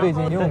全部对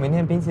接，因为我明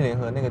天冰淇淋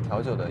和那个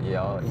调酒的也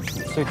要一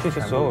起，所以就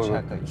是所有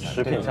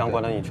食品相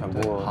关的你全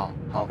部好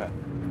OK。